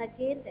 And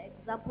again, the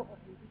example of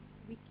the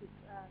wikis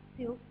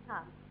still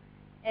stands.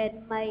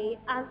 And my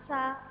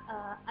answer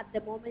at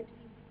the moment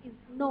is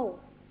no.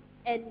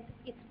 And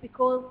it's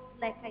because,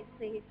 like I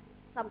said,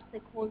 some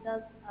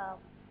stakeholders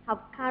have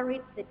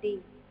carried the day.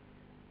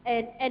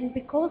 And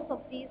because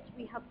of this,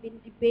 we have been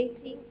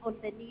debating on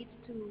the need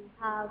to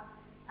have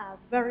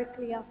very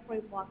clear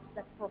frameworks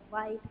that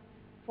provide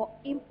for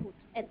input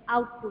and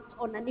output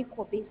on an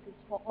equal basis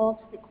for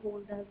all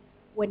stakeholders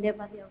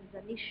whenever there is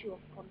an issue of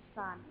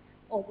concern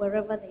or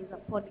wherever there is a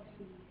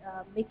policy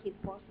making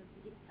process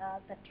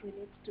that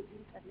relates to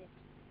internet.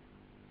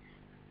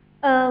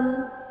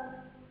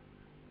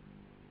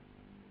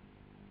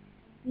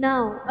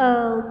 Now,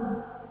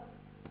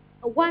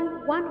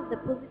 one of the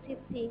positive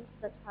things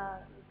that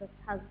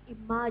has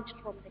emerged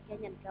from the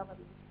Kenyan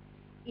government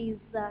is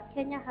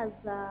Kenya has,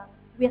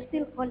 we are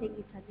still calling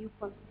it a new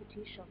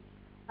constitution,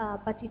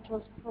 but it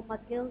was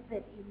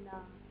promulgated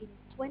in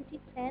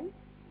 2010,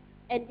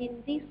 and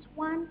in this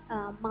one,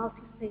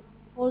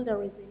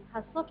 multi-stakeholderism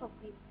has sort of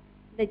been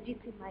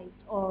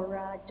legitimized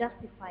or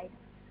justified,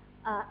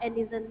 and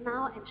is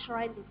now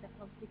enshrined in the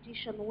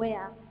constitution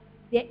where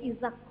there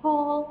is a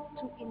call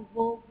to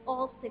involve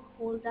all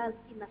stakeholders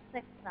in a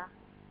sector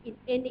in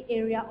any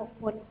area of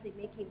policy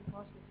making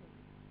processes.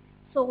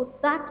 So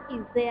that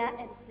is there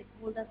and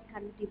stakeholders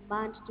can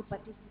demand to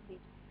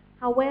participate.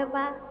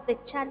 However, the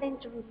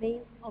challenge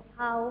remains of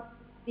how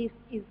this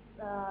is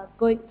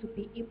going to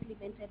be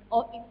implemented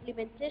or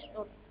implementation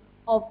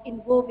of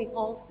involving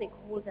all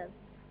stakeholders.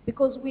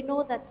 Because we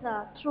know that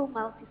true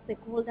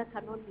multi-stakeholder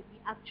can only be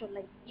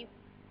actualized if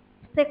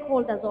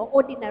stakeholders or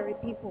ordinary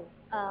people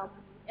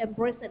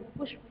embrace and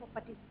push for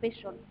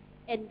participation,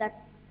 and that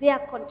their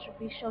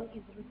contribution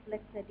is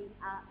reflected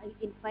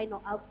in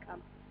final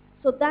outcomes.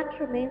 So that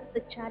remains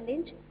the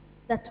challenge,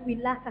 that we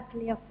lack a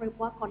clear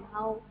framework on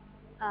how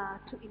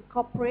to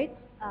incorporate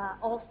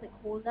all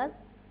stakeholders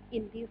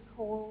in this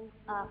whole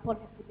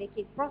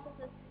policy-making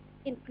processes,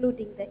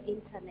 including the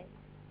internet.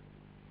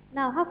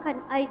 Now, how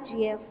can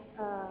IGF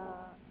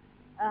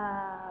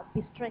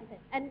be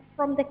strengthened? And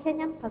from the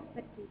Kenyan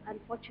perspective,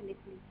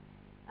 unfortunately,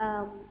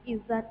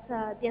 is that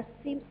there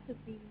seems to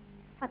be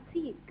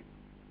fatigue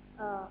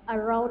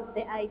around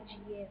the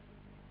IGF.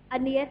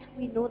 And yet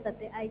we know that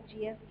the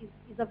IGF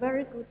is a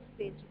very good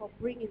space for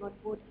bringing on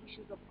board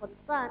issues of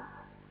concern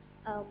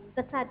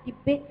that are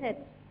debated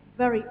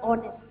very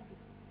honestly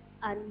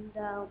and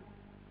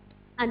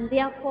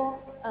therefore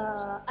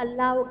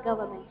allow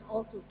government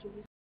also to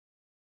respond,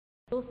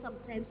 though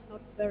sometimes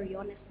not very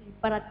honestly,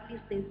 but at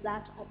least there's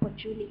that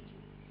opportunity.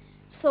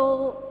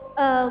 So,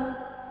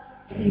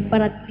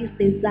 but at least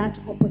there's that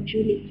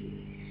opportunity.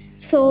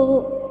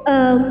 So,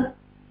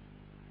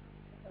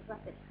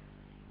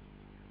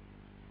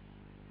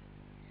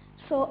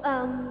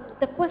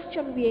 the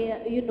question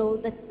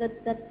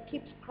that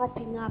keeps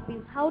cropping up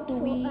is how do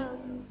we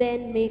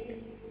then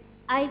make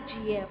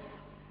IGF,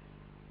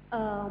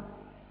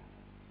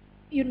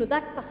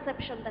 that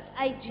perception that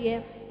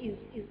IGF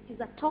is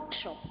a talk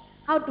shop.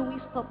 How do we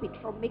stop it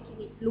from making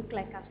it look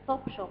like a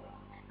talk shop,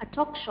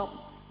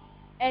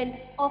 and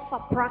offer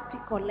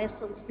practical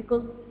lessons?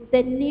 Because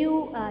the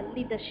new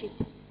leadership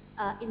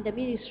in the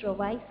Ministry of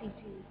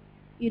ICT,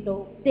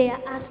 they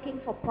are asking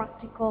for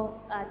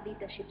practical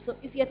leadership. So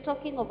if you're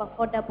talking of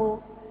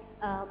affordable,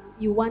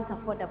 you want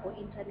affordable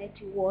internet,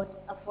 you want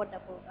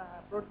affordable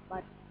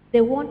broadband,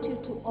 they want you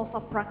to offer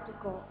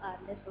practical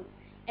lessons.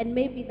 And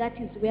maybe that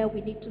is where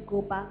we need to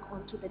go back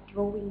onto the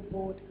drawing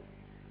board.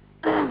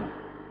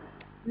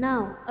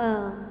 Now,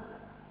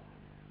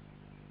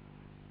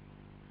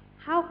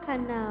 how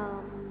can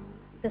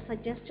the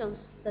suggestions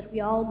that we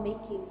are all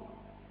making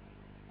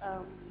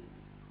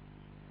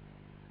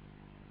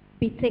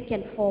be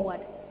taken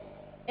forward?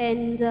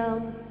 And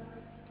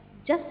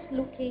just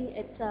looking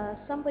at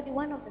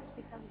one of the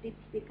speakers did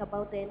speak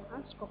about the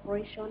enhanced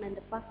cooperation and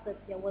the fact that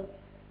there was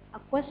a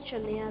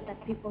questionnaire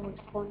that people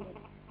responded.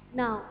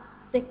 Now,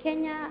 the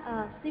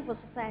Kenya civil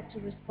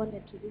society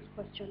responded to this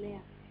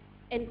questionnaire,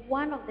 and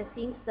one of the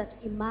things that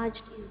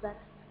emerged is that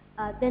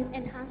then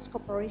enhanced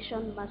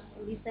cooperation must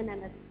listen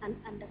and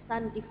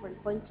understand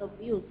different points of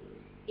views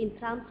in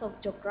terms of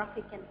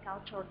geographic and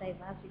cultural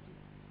diversity.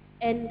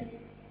 And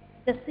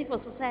the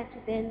civil society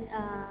then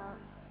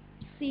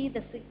see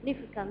the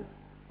significance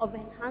of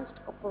enhanced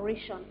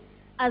cooperation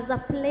as a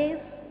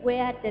place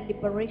where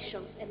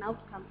deliberations and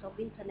outcomes of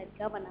internet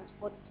governance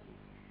policy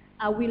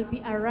will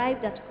be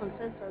arrived at a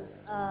consensus,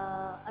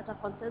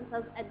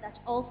 and that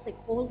all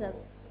stakeholders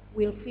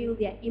will feel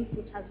their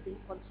input has been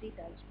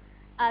considered.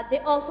 They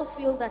also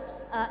feel that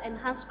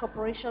enhanced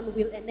cooperation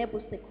will enable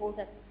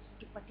stakeholders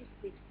to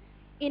participate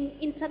in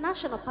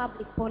international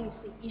public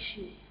policy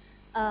issues,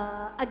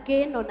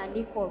 again on an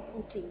equal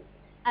footing,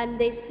 and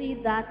they see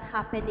that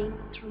happening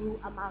through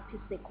a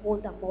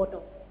multi-stakeholder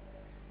model.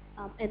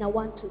 And I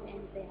want to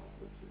end there.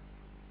 Thank you.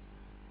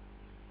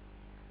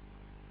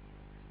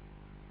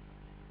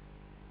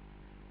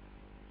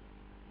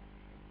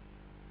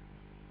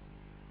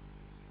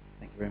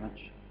 Thank you very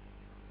much.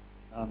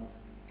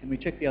 Can we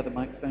check the other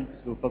microphone?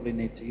 Because we'll probably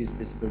need to use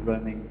this for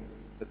roaming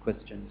the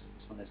questions.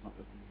 This one is not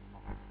open.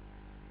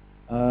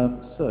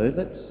 So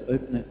let's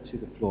open it to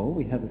the floor.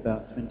 We have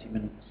about 20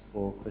 minutes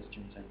for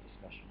questions and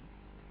discussion.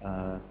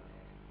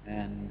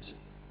 And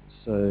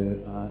so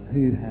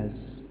who has...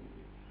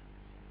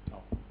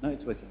 Oh, no,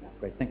 it's working now.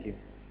 Great, thank you.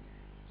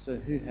 So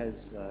who has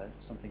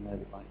something they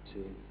would like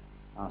to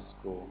ask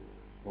or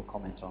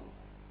comment on?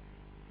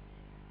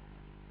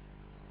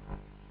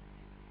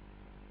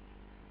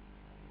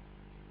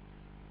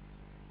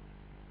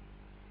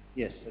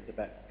 Yes, at the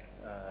back.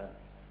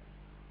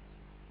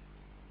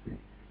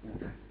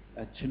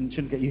 I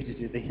shouldn't get you to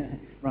do the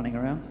running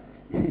around.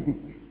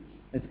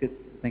 That's good.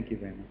 Thank you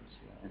very much.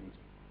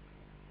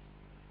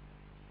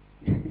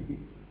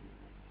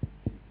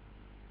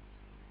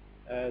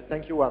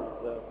 Thank you, Juan.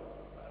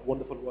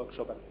 Wonderful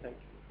workshop, and thank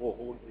you for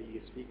all the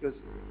speakers.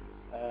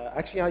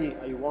 Actually,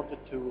 I wanted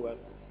to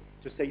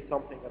say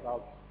something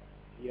about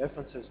the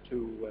references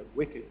to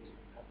Wicked,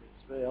 and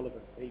it's very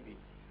relevant, maybe.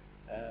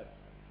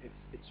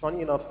 It's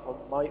funny enough, from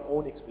my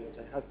own experience,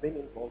 I have been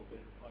involved in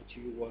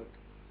ITU work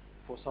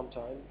for some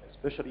time,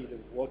 especially the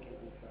working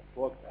group that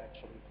worked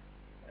actually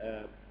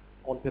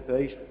on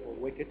preparation for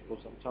Wicked for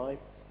some time.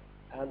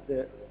 And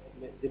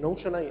the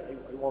notion I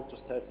want to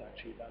stress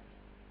actually that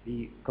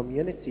the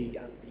community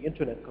and the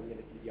internet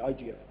community, the IGF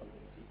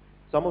community,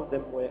 some of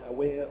them were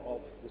aware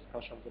of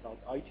discussions about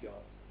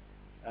ITR.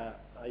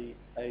 I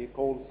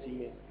recall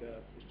seeing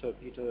Mr.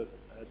 Peter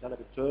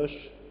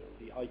Danabit-Tursch,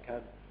 the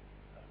ICANN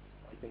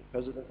I think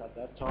president at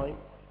that time,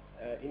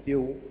 in the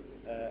room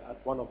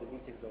at one of the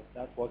meetings of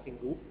that working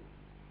group.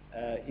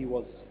 He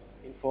was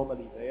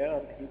informally there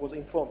and he was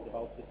informed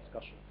about the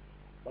discussion.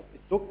 But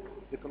it took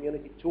the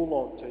community too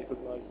long to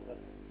recognize that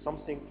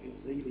something is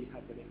really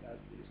happening and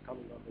it is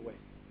coming on the way.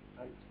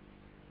 And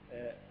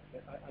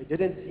I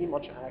didn't see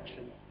much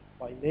action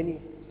by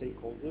many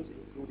stakeholders,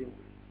 including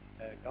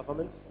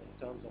governments,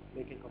 in terms of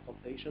making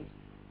consultations,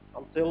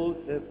 until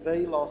the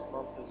very last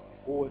months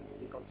before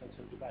the conference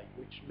in Dubai,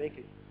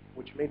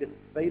 which made it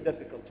very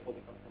difficult for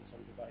the conference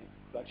in Dubai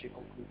to actually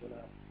conclude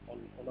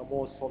on a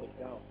more solid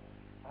ground.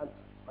 And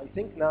I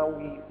think now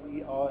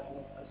we are in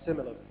a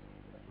similar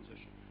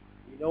position.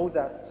 We know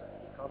that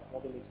the current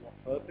model is not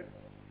perfect.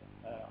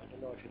 I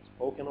don't know if it's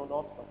broken or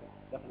not, but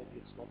definitely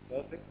it's not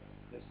perfect.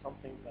 There's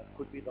something that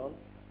could be done.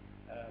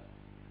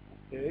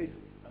 There is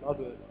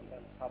another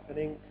event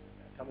happening,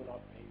 coming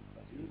up in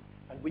Brazil,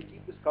 and we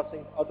keep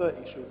discussing other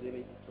issues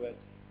related to it,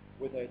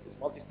 whether it is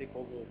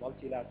multi-stakeholder,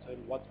 multilateral,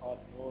 what are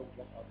the norms,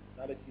 what are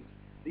the modalities.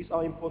 These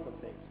are important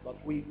things, but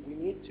we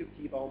need to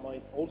keep our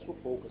mind also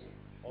focused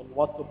on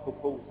what to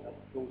propose at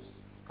those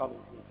coming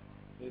meetings.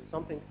 There's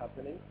something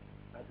happening,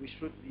 and we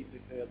should be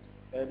prepared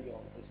early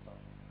on this time.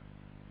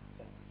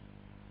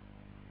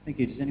 Thank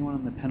you. Does anyone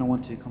on the panel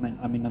want to comment?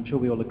 I mean, I'm sure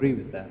we all agree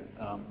with that,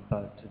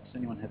 but does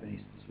anyone have any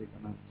specific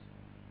remarks?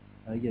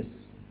 Yes.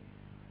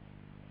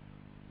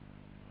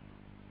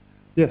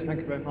 Yes, thank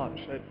you very much.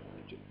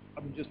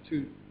 I mean, just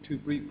two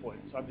brief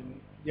points. I mean,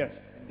 yes,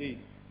 indeed.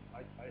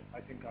 I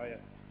think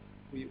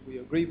we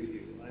agree with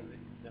you. I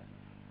mean,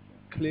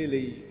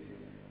 clearly,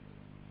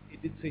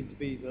 it did seem to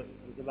be that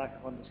there was a lack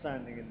of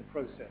understanding in the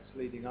process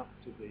leading up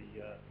to the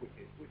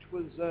Wicked, which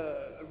was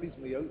a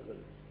reasonably open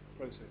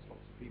process.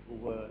 Lots of people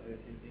were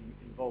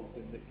involved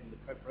in the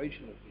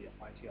preparation of the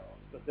ITRs,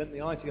 but then the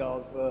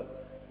ITRs were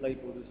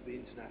labelled as the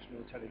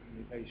International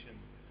Telecommunication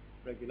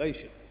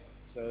Regulation.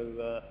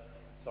 So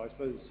I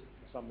suppose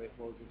for some it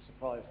was a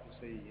surprise to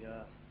see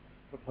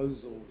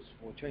proposals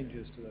for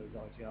changes to those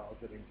ITRs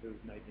that include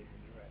naming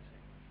and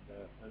addressing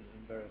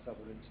and various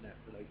other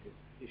internet-related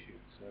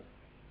issues. So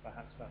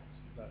perhaps that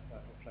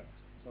reflects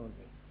some of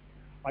it.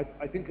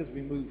 I think as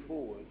we move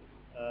forward,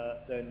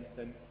 then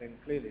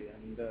clearly,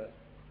 and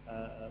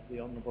the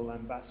Honourable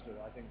Ambassador,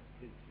 I think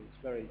his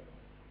very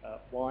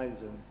wise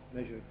and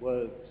measured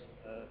words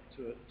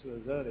to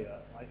us earlier,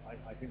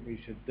 I think we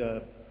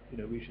should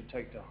we should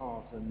take to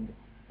heart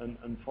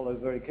and follow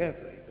very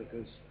carefully,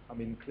 because I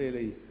mean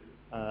clearly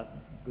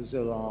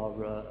Brazil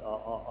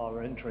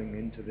are entering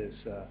into this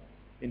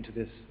into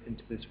this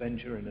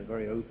venture in a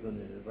very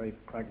open, in a very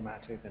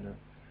pragmatic, and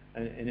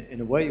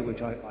in a way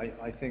which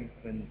I think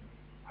then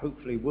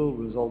hopefully will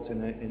result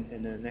in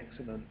an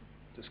excellent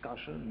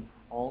discussion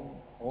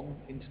on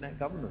internet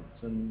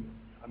governance. And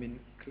I mean,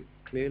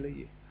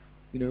 clearly,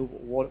 you know,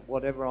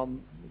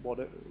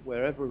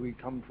 wherever we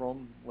come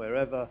from,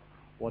 whatever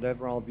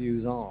our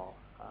views are,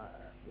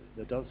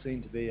 there does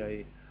seem to be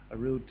a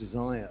real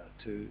desire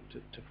to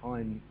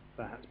find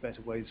perhaps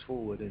better ways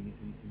forward in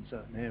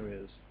certain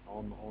areas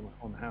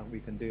on how we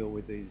can deal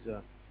with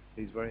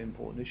these very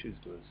important issues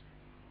to us.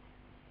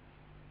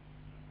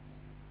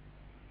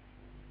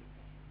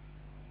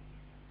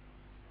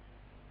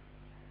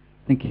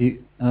 Thank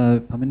you.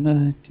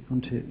 Paminda, do you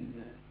want to?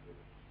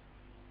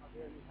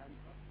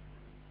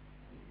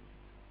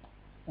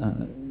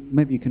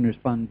 Maybe you can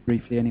respond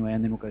briefly anyway,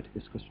 and then we'll go to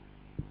this question.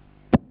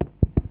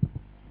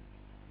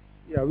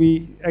 Yeah,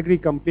 we agree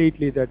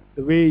completely that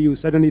the way you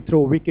suddenly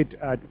throw wicket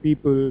at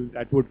people,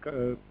 that would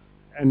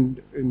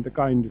end in the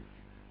kind of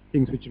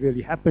things which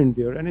really happened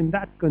there. And in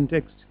that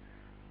context,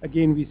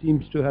 again, we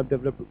seem to have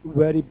developed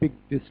very big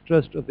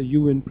distrust of the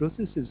UN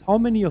processes. How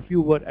many of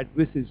you were at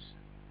WSIS?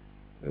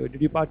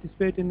 Did you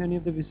participate in any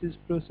of the WSIS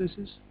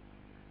processes?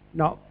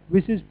 Now,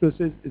 WSIS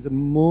process is the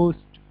most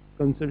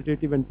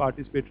consultative and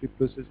participatory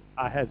process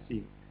I have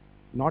seen.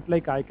 Not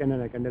like ICANN,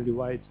 and I can tell you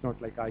why it's not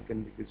like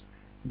ICANN, because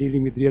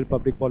dealing with real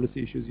public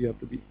policy issues, you have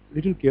to be a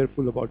little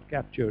careful about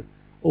capture.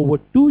 Over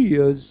 2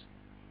 years,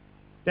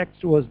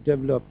 text was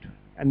developed,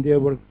 and there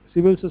were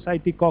civil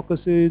society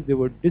caucuses, there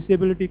were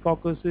disability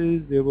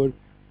caucuses, there were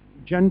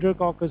gender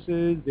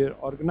caucuses, they're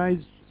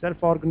organized,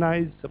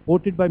 self-organized,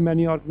 supported by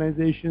many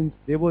organizations.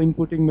 They were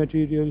inputting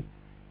material,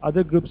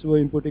 other groups were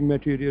inputting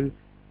material.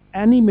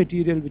 Any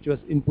material which was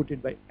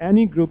inputted by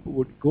any group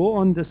would go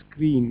on the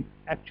screen,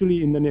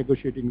 actually in the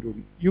negotiating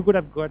room. You could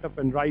have got up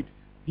and write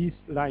this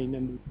line,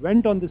 and it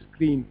went on the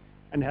screen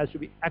and has to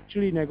be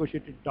actually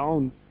negotiated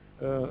down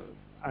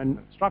and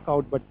struck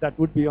out, but that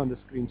would be on the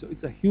screen. So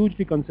it's a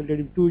hugely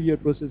consultative 2-year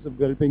process of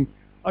developing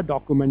a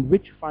document,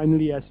 which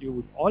finally, as you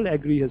would all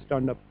agree, has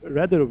turned up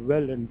rather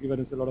well and given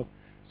us a lot of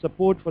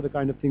support for the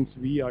kind of things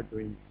we are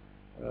doing.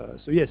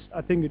 So yes,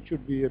 I think it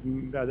should be a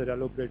rather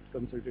elaborate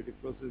consultative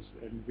process,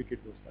 and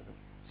wicket was kind of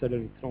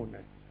suddenly thrown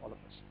at all of us.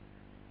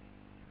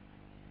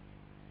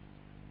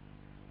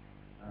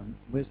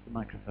 Where's the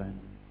microphone?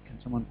 Can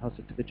someone pass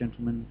it to the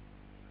gentleman?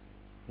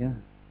 Yeah,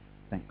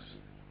 thanks.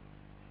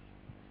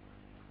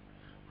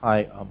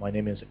 Hi, my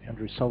name is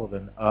Andrew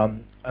Sullivan,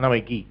 and I'm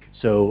a geek,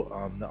 so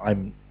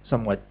I'm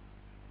somewhat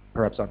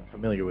perhaps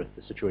unfamiliar with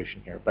the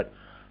situation here. But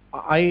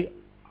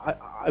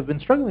I've been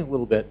struggling a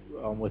little bit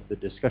with the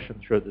discussion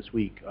throughout this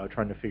week,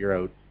 trying to figure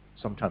out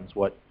sometimes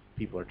what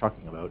people are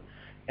talking about.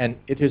 And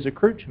it has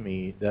occurred to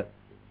me that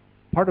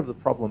part of the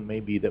problem may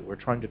be that we're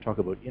trying to talk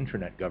about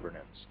internet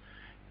governance,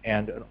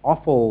 and an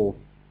awful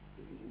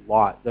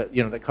lot that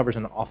covers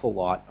an awful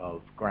lot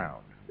of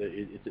ground.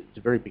 It's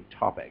a very big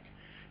topic.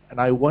 And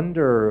I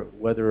wonder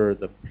whether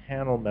the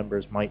panel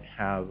members might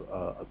have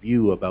a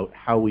view about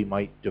how we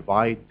might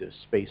divide this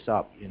space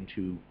up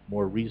into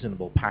more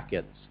reasonable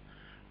packets,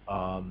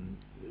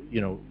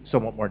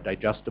 somewhat more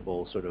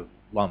digestible sort of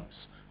lumps,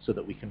 so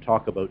that we can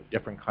talk about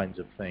different kinds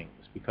of things.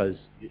 Because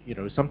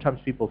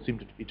sometimes people seem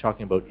to be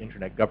talking about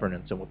internet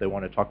governance, and what they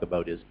want to talk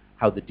about is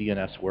how the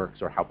DNS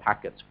works or how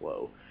packets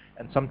flow.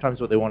 And sometimes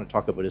what they want to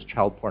talk about is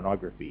child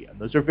pornography, and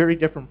those are very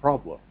different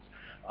problems.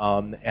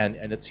 And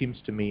it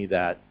seems to me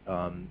that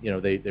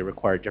they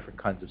require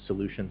different kinds of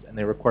solutions, and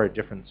they require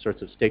different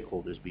sorts of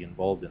stakeholders be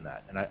involved in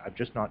that. And I'm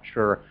just not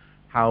sure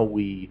how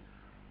we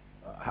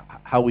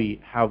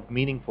have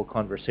meaningful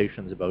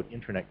conversations about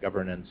internet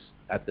governance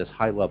at this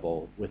high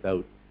level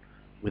without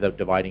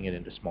dividing it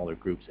into smaller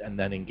groups and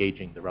then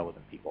engaging the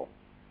relevant people.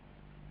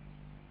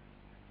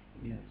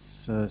 Yes,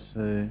 so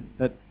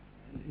that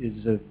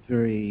is a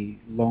very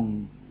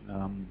long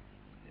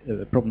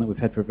a problem that we've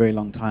had for a very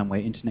long time, where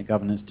internet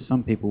governance to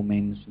some people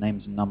means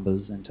names and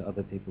numbers, and to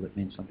other people it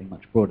means something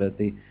much broader.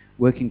 The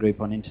working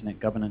group on internet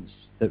governance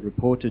that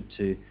reported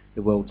to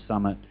the World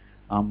Summit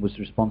was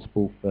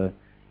responsible for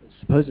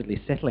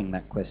supposedly settling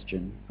that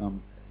question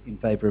in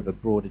favour of a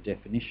broader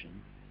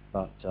definition,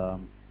 but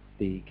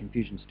the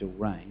confusion still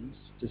reigns.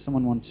 Does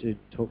someone want to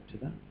talk to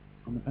that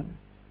on the panel?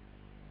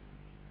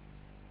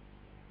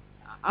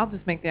 I'll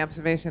just make the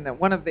observation that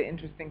one of the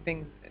interesting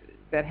things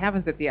that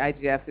happens at the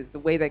IGF is the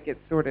way that gets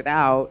sorted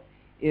out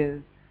is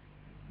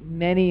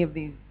many of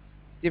these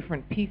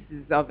different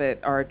pieces of it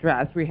are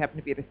addressed. We happen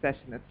to be at a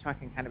session that's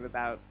talking kind of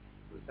about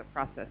the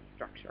process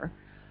structure.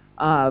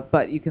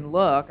 But you can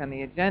look on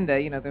the agenda,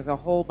 there's a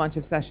whole bunch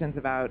of sessions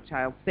about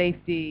child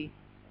safety.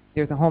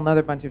 There's a whole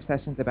other bunch of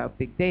sessions about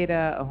big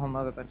data, a whole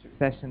other bunch of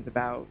sessions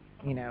about,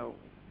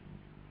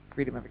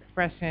 freedom of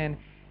expression.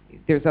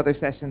 There's other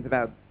sessions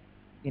about,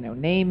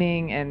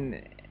 naming,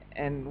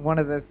 and one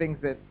of the things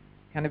that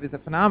kind of is a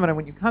phenomenon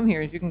when you come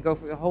here is you can go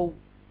for the whole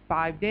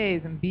 5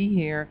 days and be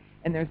here,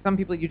 and there's some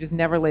people you just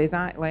never lay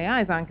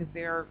eyes on because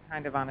they're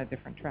kind of on a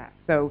different track.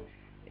 So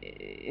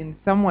in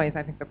some ways,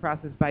 I think the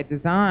process by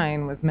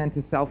design was meant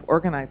to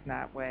self-organize in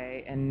that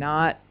way and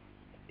not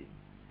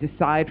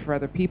decide for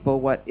other people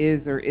what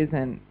is or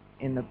isn't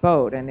in the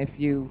boat. And if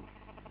you,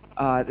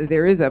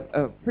 there is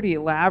a pretty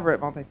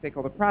elaborate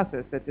multi-stakeholder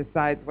process that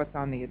decides what's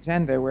on the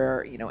agenda,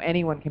 where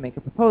anyone can make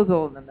a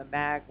proposal, and then the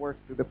MAG works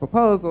through the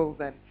proposals,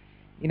 and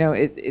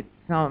it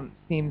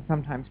seems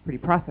sometimes pretty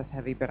process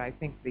heavy, but I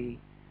think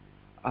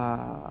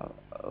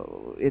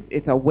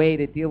it's a way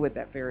to deal with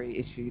that very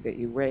issue that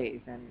you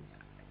raise. And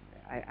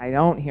I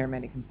don't hear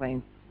many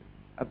complaints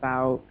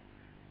about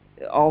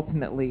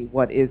ultimately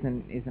what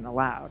isn't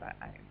allowed.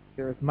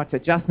 There's much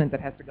adjustment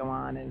that has to go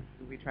on as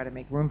we try to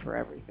make room for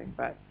everything.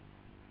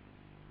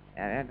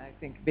 And I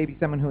think maybe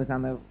someone who is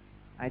on the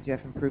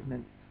IGF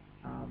improvement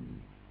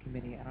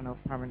committee, I don't know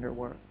if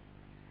Parminder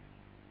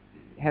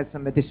has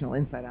some additional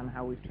insight on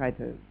how we've tried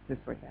to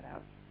sort that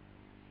out.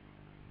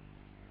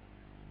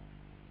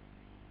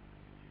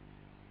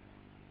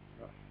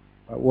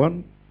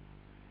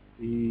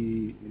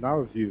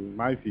 In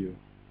my view,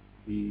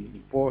 the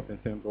importance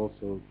and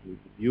also the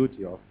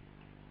beauty of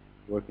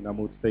working in a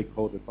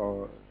multi-stakeholder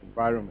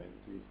environment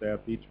is that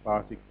each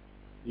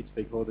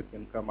stakeholder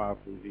can come up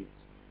with its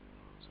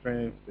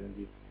strengths and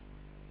its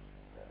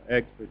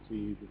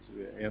expertise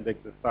and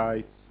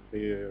exercise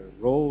their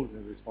roles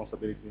and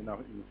responsibilities in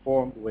an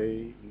informed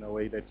way, in a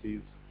way that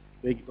is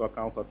taking into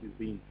account what is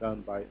being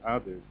done by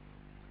others.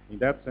 In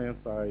that sense,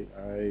 I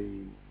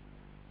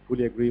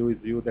fully agree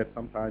with you that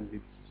sometimes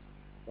it's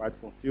quite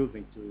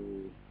confusing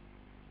to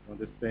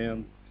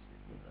understand,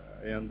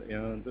 and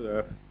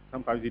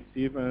sometimes it's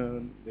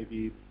even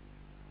maybe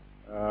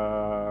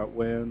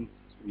when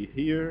we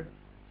hear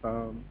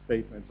some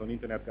statements on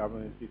internet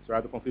governance, it's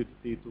rather confusing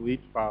to see to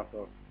each part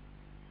of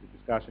the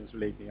discussions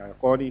relating.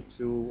 According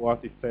to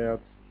what it says,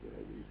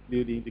 it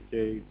clearly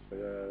indicates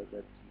that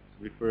it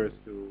refers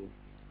to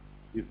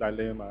this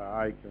dilemma,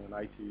 ICANN,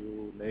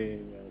 ITU,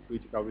 name,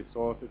 critical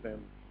resources, and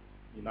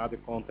in other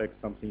contexts,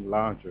 something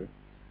larger.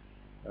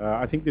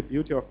 I think the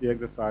beauty of the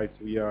exercise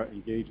we are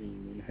engaging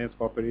in enhanced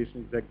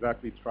cooperation is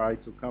exactly try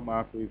to come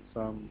up with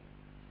some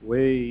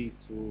way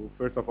to,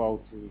 first of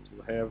all,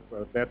 to have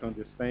a better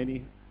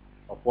understanding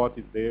of what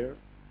is there,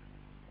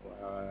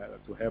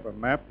 to have a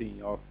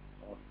mapping of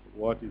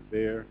what is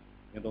there,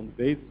 and on the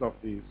basis of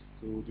this,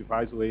 to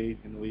devise ways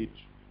in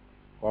which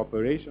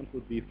cooperation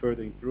could be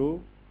further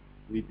improved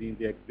within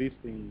the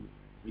existing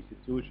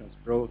institutions,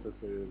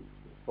 processes,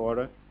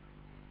 fora.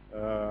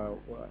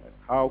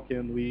 How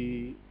can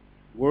we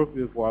work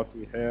with what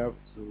we have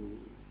to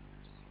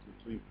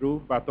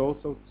improve, but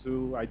also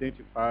to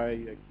identify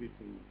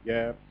existing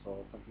gaps or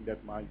something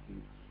that might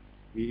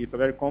be. It's a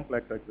very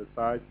complex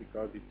exercise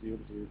because it deals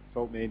with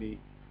so many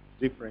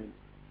different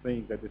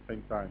things at the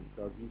same time,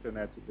 because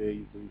internet today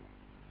is an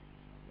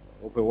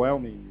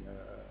overwhelming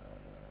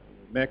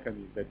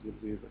mechanism that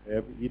deals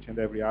with each and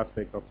every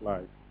aspect of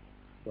life.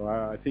 So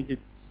I think to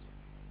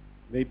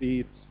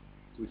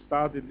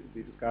start the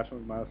discussion,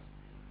 we must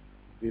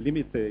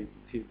delimit the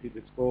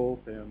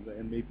scope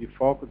and maybe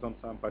focus on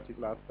some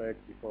particular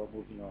aspects before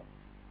moving on.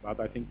 But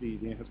I think the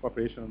enhanced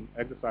cooperation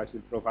exercise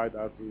will provide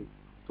us with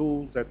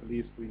tools at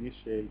least to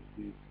initiate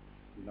this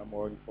in a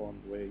more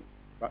informed way.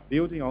 But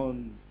building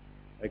on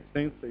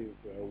extensive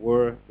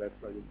work that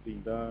is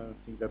being done,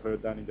 things that were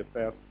done in the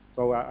past.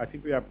 So I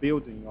think we are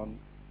building on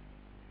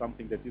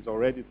something that is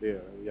already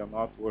there. We are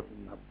not working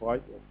in a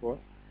void, of course,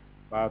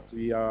 but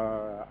we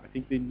are, I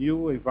think the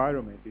new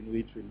environment in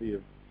which we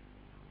live,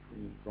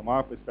 from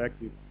our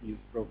perspective, is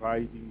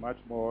providing much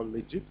more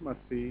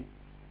legitimacy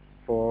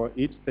for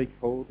each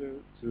stakeholder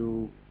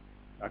to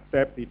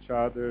accept each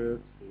other,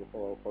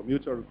 for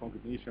mutual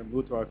recognition,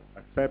 mutual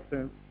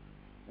acceptance,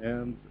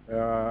 and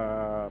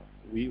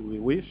we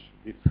wish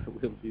this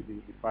will be the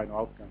final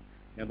outcome.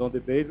 And on the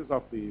basis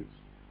of this,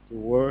 to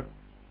work,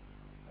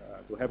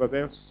 to have a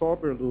very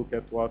sober look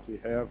at what we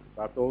have,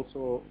 but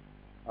also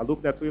a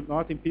look that will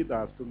not impede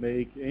us to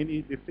make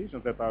any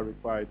decisions that are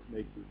required to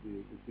make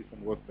the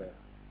system work better.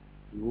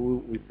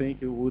 We think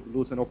we would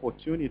lose an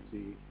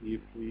opportunity if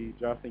we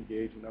just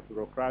engage in a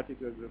bureaucratic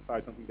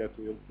exercise, something that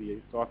will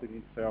be sorted in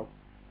itself,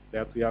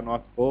 that we are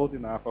not bold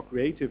enough or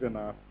creative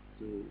enough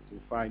to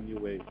find new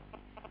ways.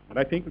 And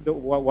I think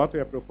what we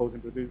are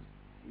proposing to do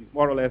is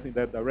more or less in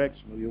that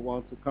direction. We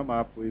want to come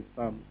up with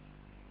some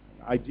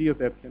ideas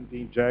that can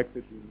be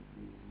injected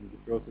in the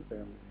process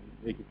and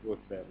make it work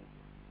better.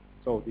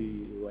 So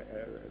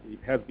it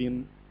has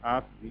been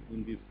asked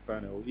in this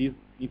panel, is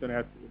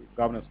internet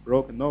governance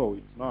broken? No,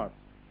 it's not.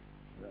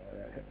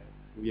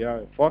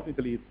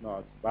 Fortunately, it's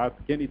not. But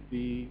can it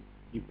be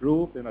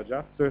improved and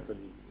adjusted?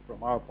 Certainly,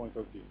 from our point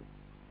of view,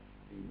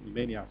 in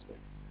many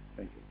aspects.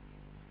 Thank you.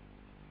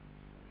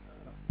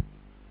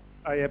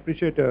 I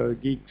appreciate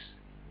Geek's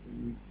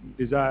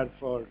desire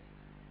for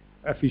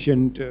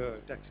efficient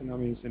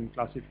taxonomies and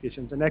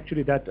classifications, and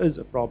actually that is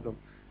a problem.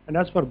 And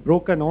as for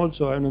broken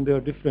also, I mean, there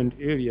are different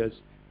areas.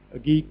 A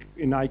Geek,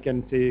 and I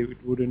can say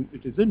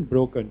it isn't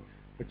broken,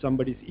 but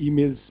somebody's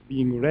emails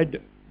being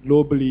read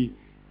globally,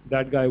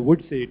 that guy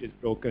would say it is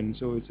broken.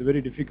 So it's a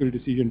very difficult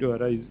decision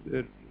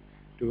to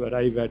to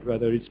arrive at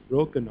whether it's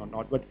broken or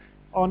not. But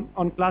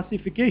on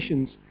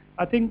classifications,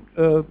 I think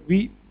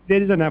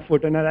there is an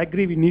effort, and I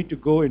agree we need to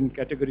go in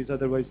categories,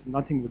 otherwise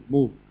nothing would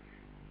move.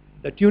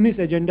 The Tunis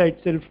agenda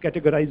itself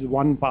categorizes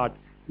one part,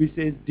 which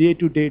says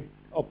day-to-day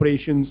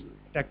operations,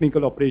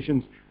 technical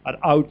operations are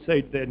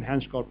outside the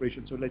enhanced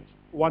cooperation. So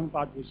one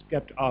part was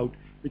kept out,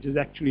 which is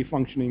actually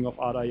functioning of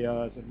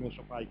RIRs and most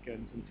of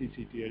ICANNs and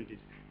CCTLDs.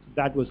 So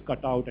that was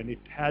cut out, and it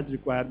has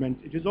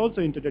requirements. It is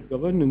also internet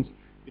governance.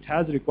 It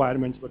has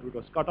requirements, but it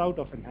was cut out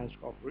of enhanced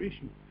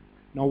cooperation.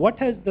 Now, what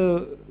has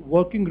the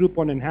working group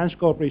on enhanced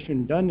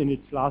cooperation done in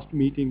its last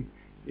meeting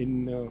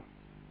in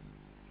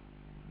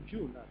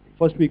June, I think,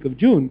 first week of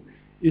June,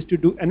 is to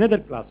do another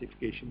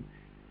classification.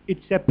 It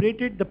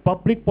separated the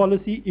public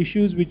policy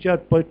issues which are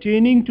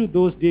pertaining to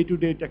those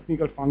day-to-day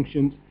technical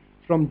functions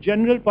from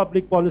general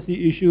public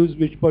policy issues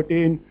which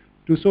pertain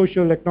to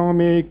social,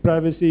 economic,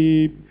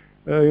 privacy,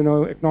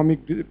 economic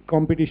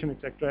competition,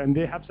 etc. And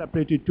they have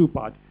separated two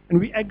parts. And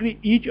we agree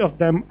each of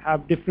them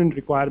have different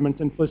requirements,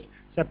 and first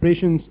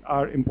separations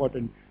are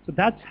important. So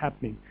that's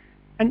happening.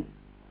 And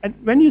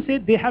when you say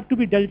they have to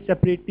be dealt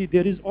separately,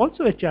 there is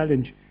also a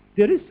challenge.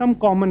 There is some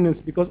commonness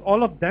because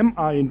all of them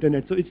are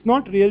internet. So it's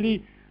not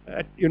really,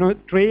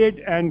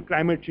 trade and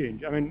climate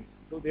change. I mean,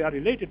 though they are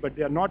related, but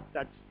they are not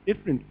that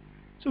different.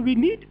 So we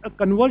need a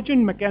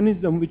convergent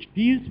mechanism which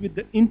deals with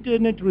the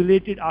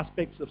internet-related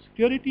aspects of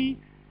security,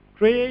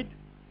 trade,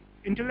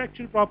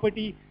 intellectual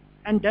property,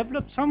 and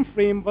develop some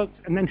frameworks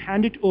and then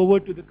hand it over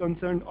to the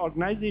concerned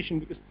organization.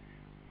 Because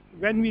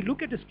when we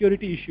look at a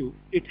security issue,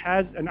 it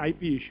has an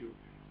IP issue.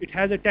 It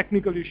has a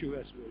technical issue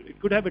as well. It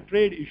could have a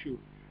trade issue.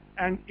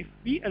 And if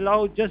we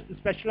allow just the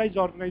specialized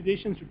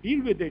organizations to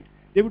deal with it,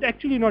 they would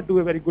actually not do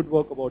a very good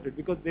work about it,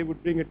 because they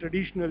would bring a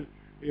traditional,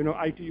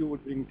 ITU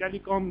would bring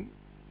telecom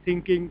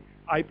thinking,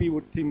 IP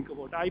would think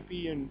about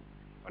IP, and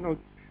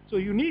so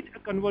you need a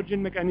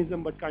convergent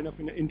mechanism, but kind of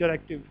in an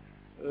interactive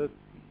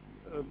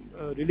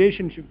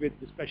relationship with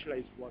the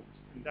specialized ones,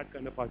 and that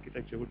kind of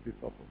architecture would be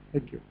proper.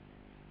 Thank you.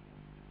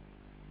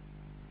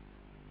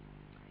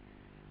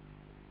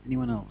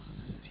 Anyone else?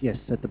 Yes,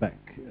 at the back.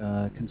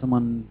 Can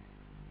someone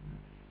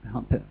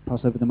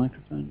pass over the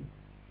microphone?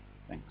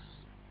 Thanks.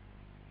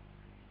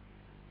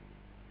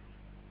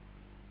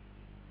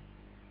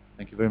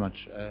 Thank you very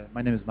much.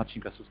 My name is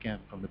Marcin Krasuski. I'm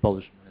from the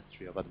Polish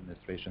Ministry of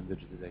Administration and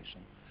Digitization.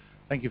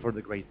 Thank you for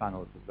the great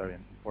panel. It was very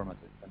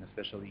informative, and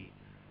especially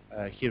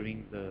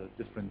hearing the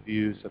different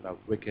views about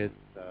WCIT,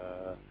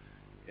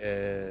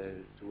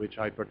 to which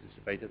I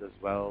participated as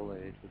well.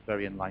 It was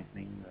very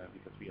enlightening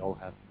because we all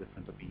have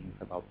different opinions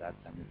about that,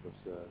 and it was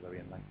very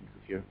enlightening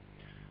to hear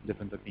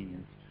different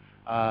opinions.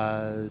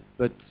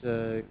 But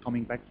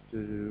coming back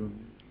to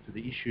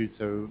the issue,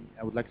 so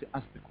I would like to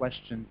ask the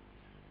question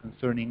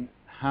concerning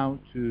how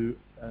to,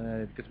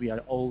 because we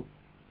are all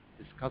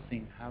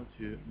discussing how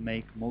to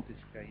make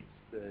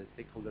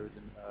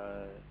multi-stakeholderism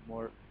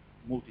more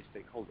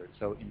multi-stakeholder,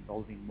 so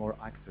involving more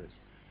actors.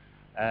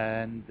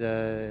 And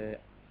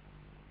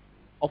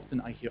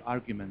often I hear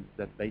arguments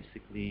that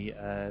basically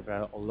there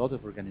are a lot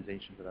of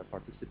organizations that are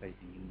participating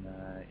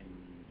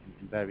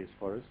in various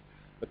forums,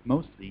 but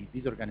mostly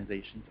these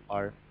organizations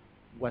are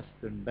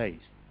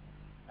Western-based.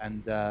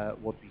 And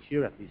what we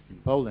hear, at least in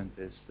Poland,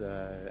 is,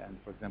 and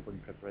for example in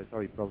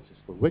preparatory process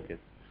for WCIT,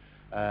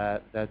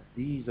 that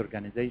these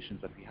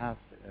organizations that we have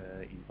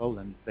in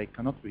Poland, they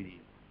cannot really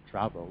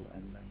travel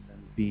and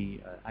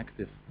be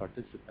active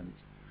participants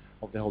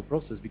of the whole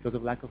process because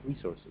of lack of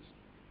resources.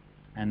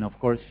 And of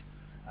course,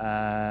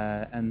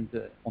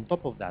 on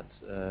top of that,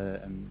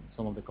 and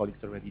some of the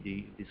colleagues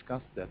already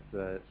discussed that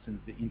since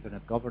the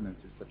internet governance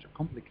is such a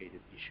complicated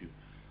issue,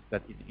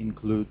 that it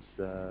includes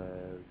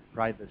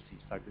privacy,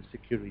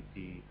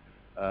 cybersecurity,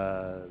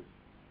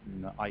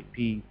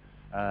 IP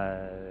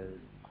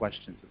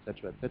questions,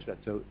 etc., etc.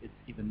 So it's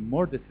even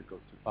more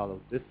difficult to follow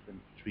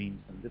different streams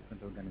and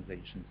different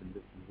organizations and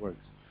different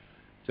works.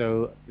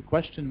 So the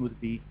question would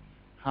be,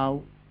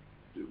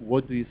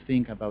 what do you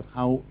think about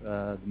how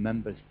the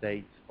member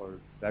states or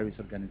various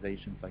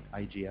organizations like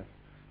IGF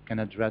can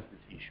address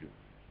this issue?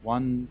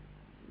 One,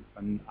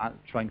 I'm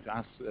trying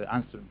to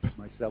answer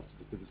myself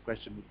to this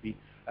question would be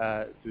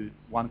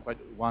one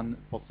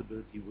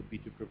possibility would be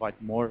to provide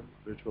more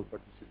virtual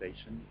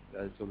participation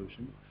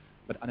solutions,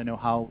 but I don't know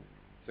how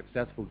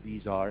successful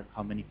these are,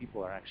 how many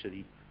people are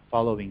actually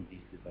following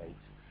these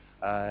debates.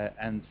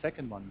 And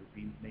second one would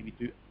be maybe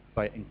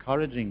by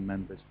encouraging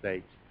member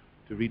states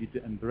to really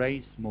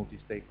embrace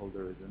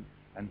multi-stakeholderism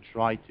and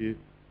try to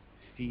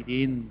feed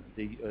in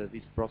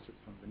this process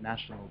from the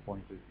national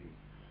point of view.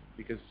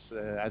 Because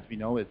as we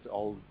know, it's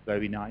all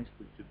very nice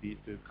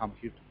to come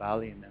here to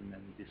Bali and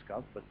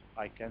discuss, but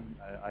I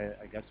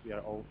guess we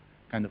are all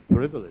kind of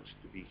privileged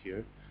to be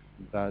here,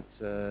 but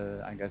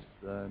I guess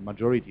the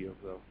majority of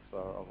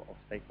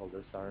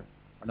stakeholders are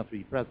not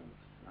really present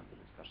at the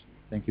discussion.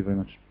 Thank you very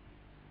much.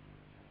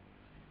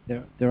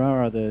 There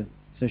are other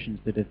sessions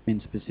that have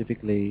been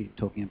specifically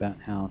talking about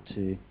how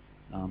to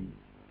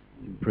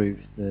improve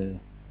the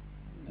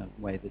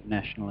way that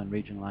national and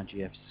regional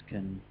IGFs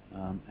can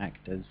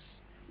act as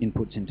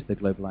inputs into the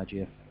global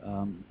IGF,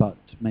 but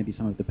maybe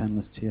some of the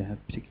panelists here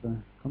have particular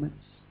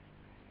comments?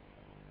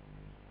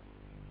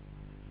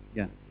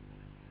 Yeah.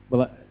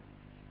 Well,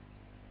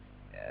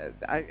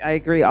 I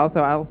agree. Also,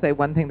 I'll say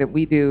one thing that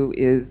we do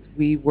is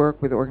we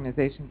work with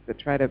organizations that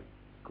try to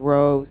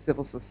grow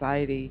civil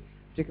society,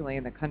 particularly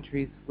in the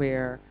countries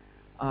where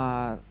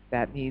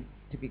that needs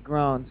to be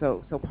grown.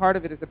 So part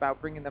of it is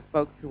about bringing the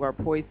folks who are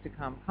poised to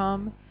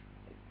come,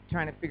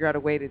 trying to figure out a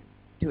way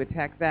to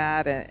attack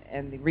that,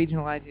 and the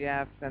regional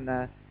IGFs and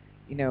the,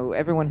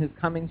 everyone who's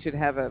coming should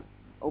have a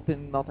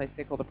open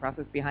multi-stakeholder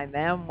process behind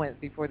them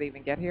before they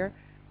even get here.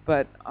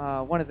 But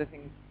one of the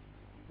things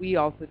we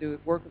also do is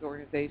work with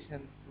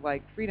organizations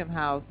like Freedom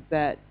House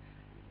that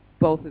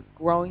both is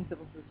growing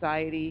civil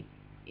society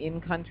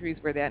in countries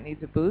where that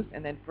needs a boost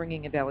and then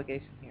bringing a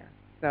delegation here.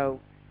 So,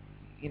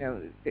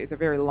 it's a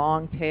very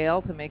long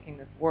tail to making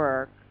this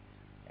work,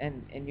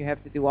 and you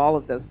have to do all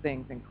of those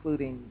things,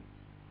 including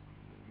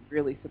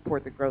really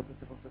support the growth of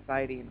civil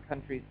society in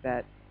countries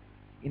that,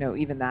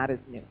 even that is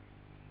new.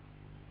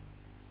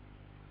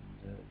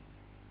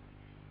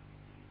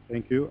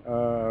 Thank you.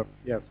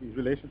 Yes, in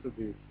relation to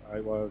this,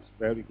 I was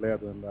very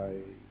glad when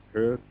I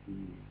heard the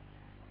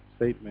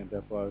statement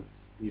that was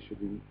issued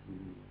in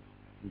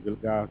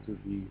regard to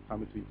how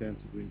much we intend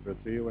to do in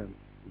Brazil, and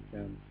we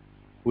can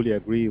fully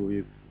agree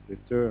with the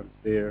terms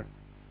there.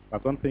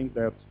 But one thing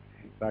that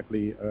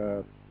exactly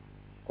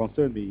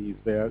concerned me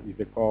is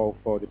the call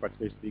for the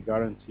participation to be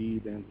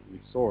guaranteed and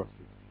resources,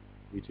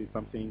 which is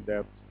something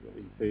that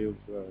entails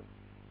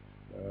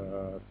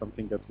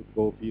something that would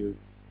go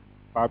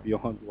far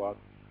beyond what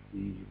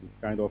the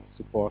kind of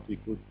support we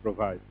could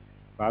provide.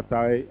 But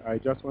I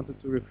just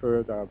wanted to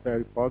refer to a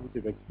very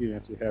positive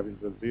experience we have in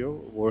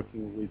Brazil,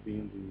 working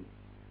within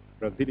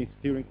the Brazilian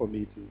Steering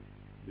Committee.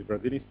 The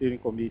Brazilian Steering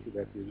Committee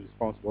that is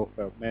responsible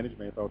for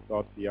management of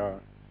 .br,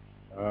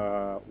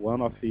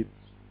 one of its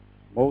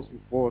most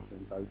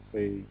important, I would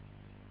say,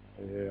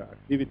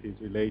 activities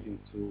relating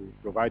to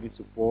providing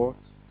support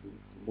to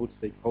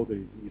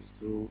multi-stakeholders is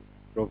to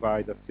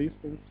provide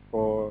assistance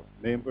for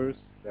members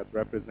that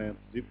represent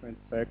different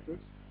sectors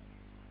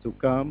to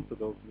come to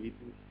those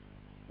meetings.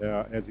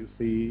 As you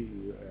see,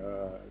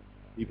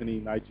 even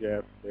in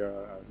IGF, there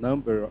are a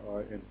number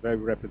and very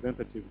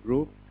representative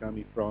groups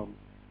coming from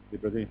the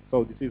Brazilian.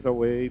 So this is a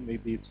way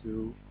maybe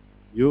to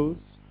use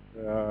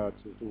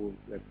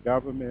that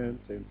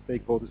government and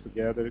stakeholders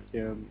together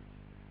can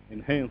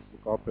enhance the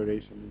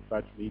cooperation in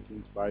such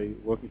meetings by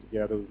working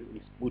together with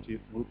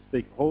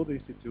multi-stakeholder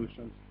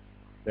institutions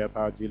that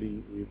are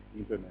dealing with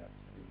internet,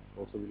 and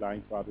also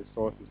relying to other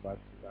sources, but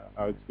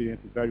our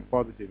experience is very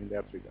positive in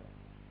that regard.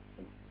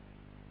 Thank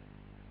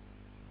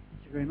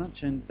you very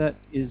much, and that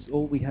is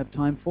all we have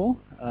time for.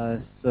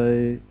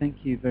 So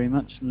thank you very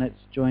much, and let's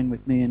join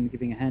with me in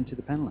giving a hand to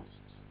the panelists.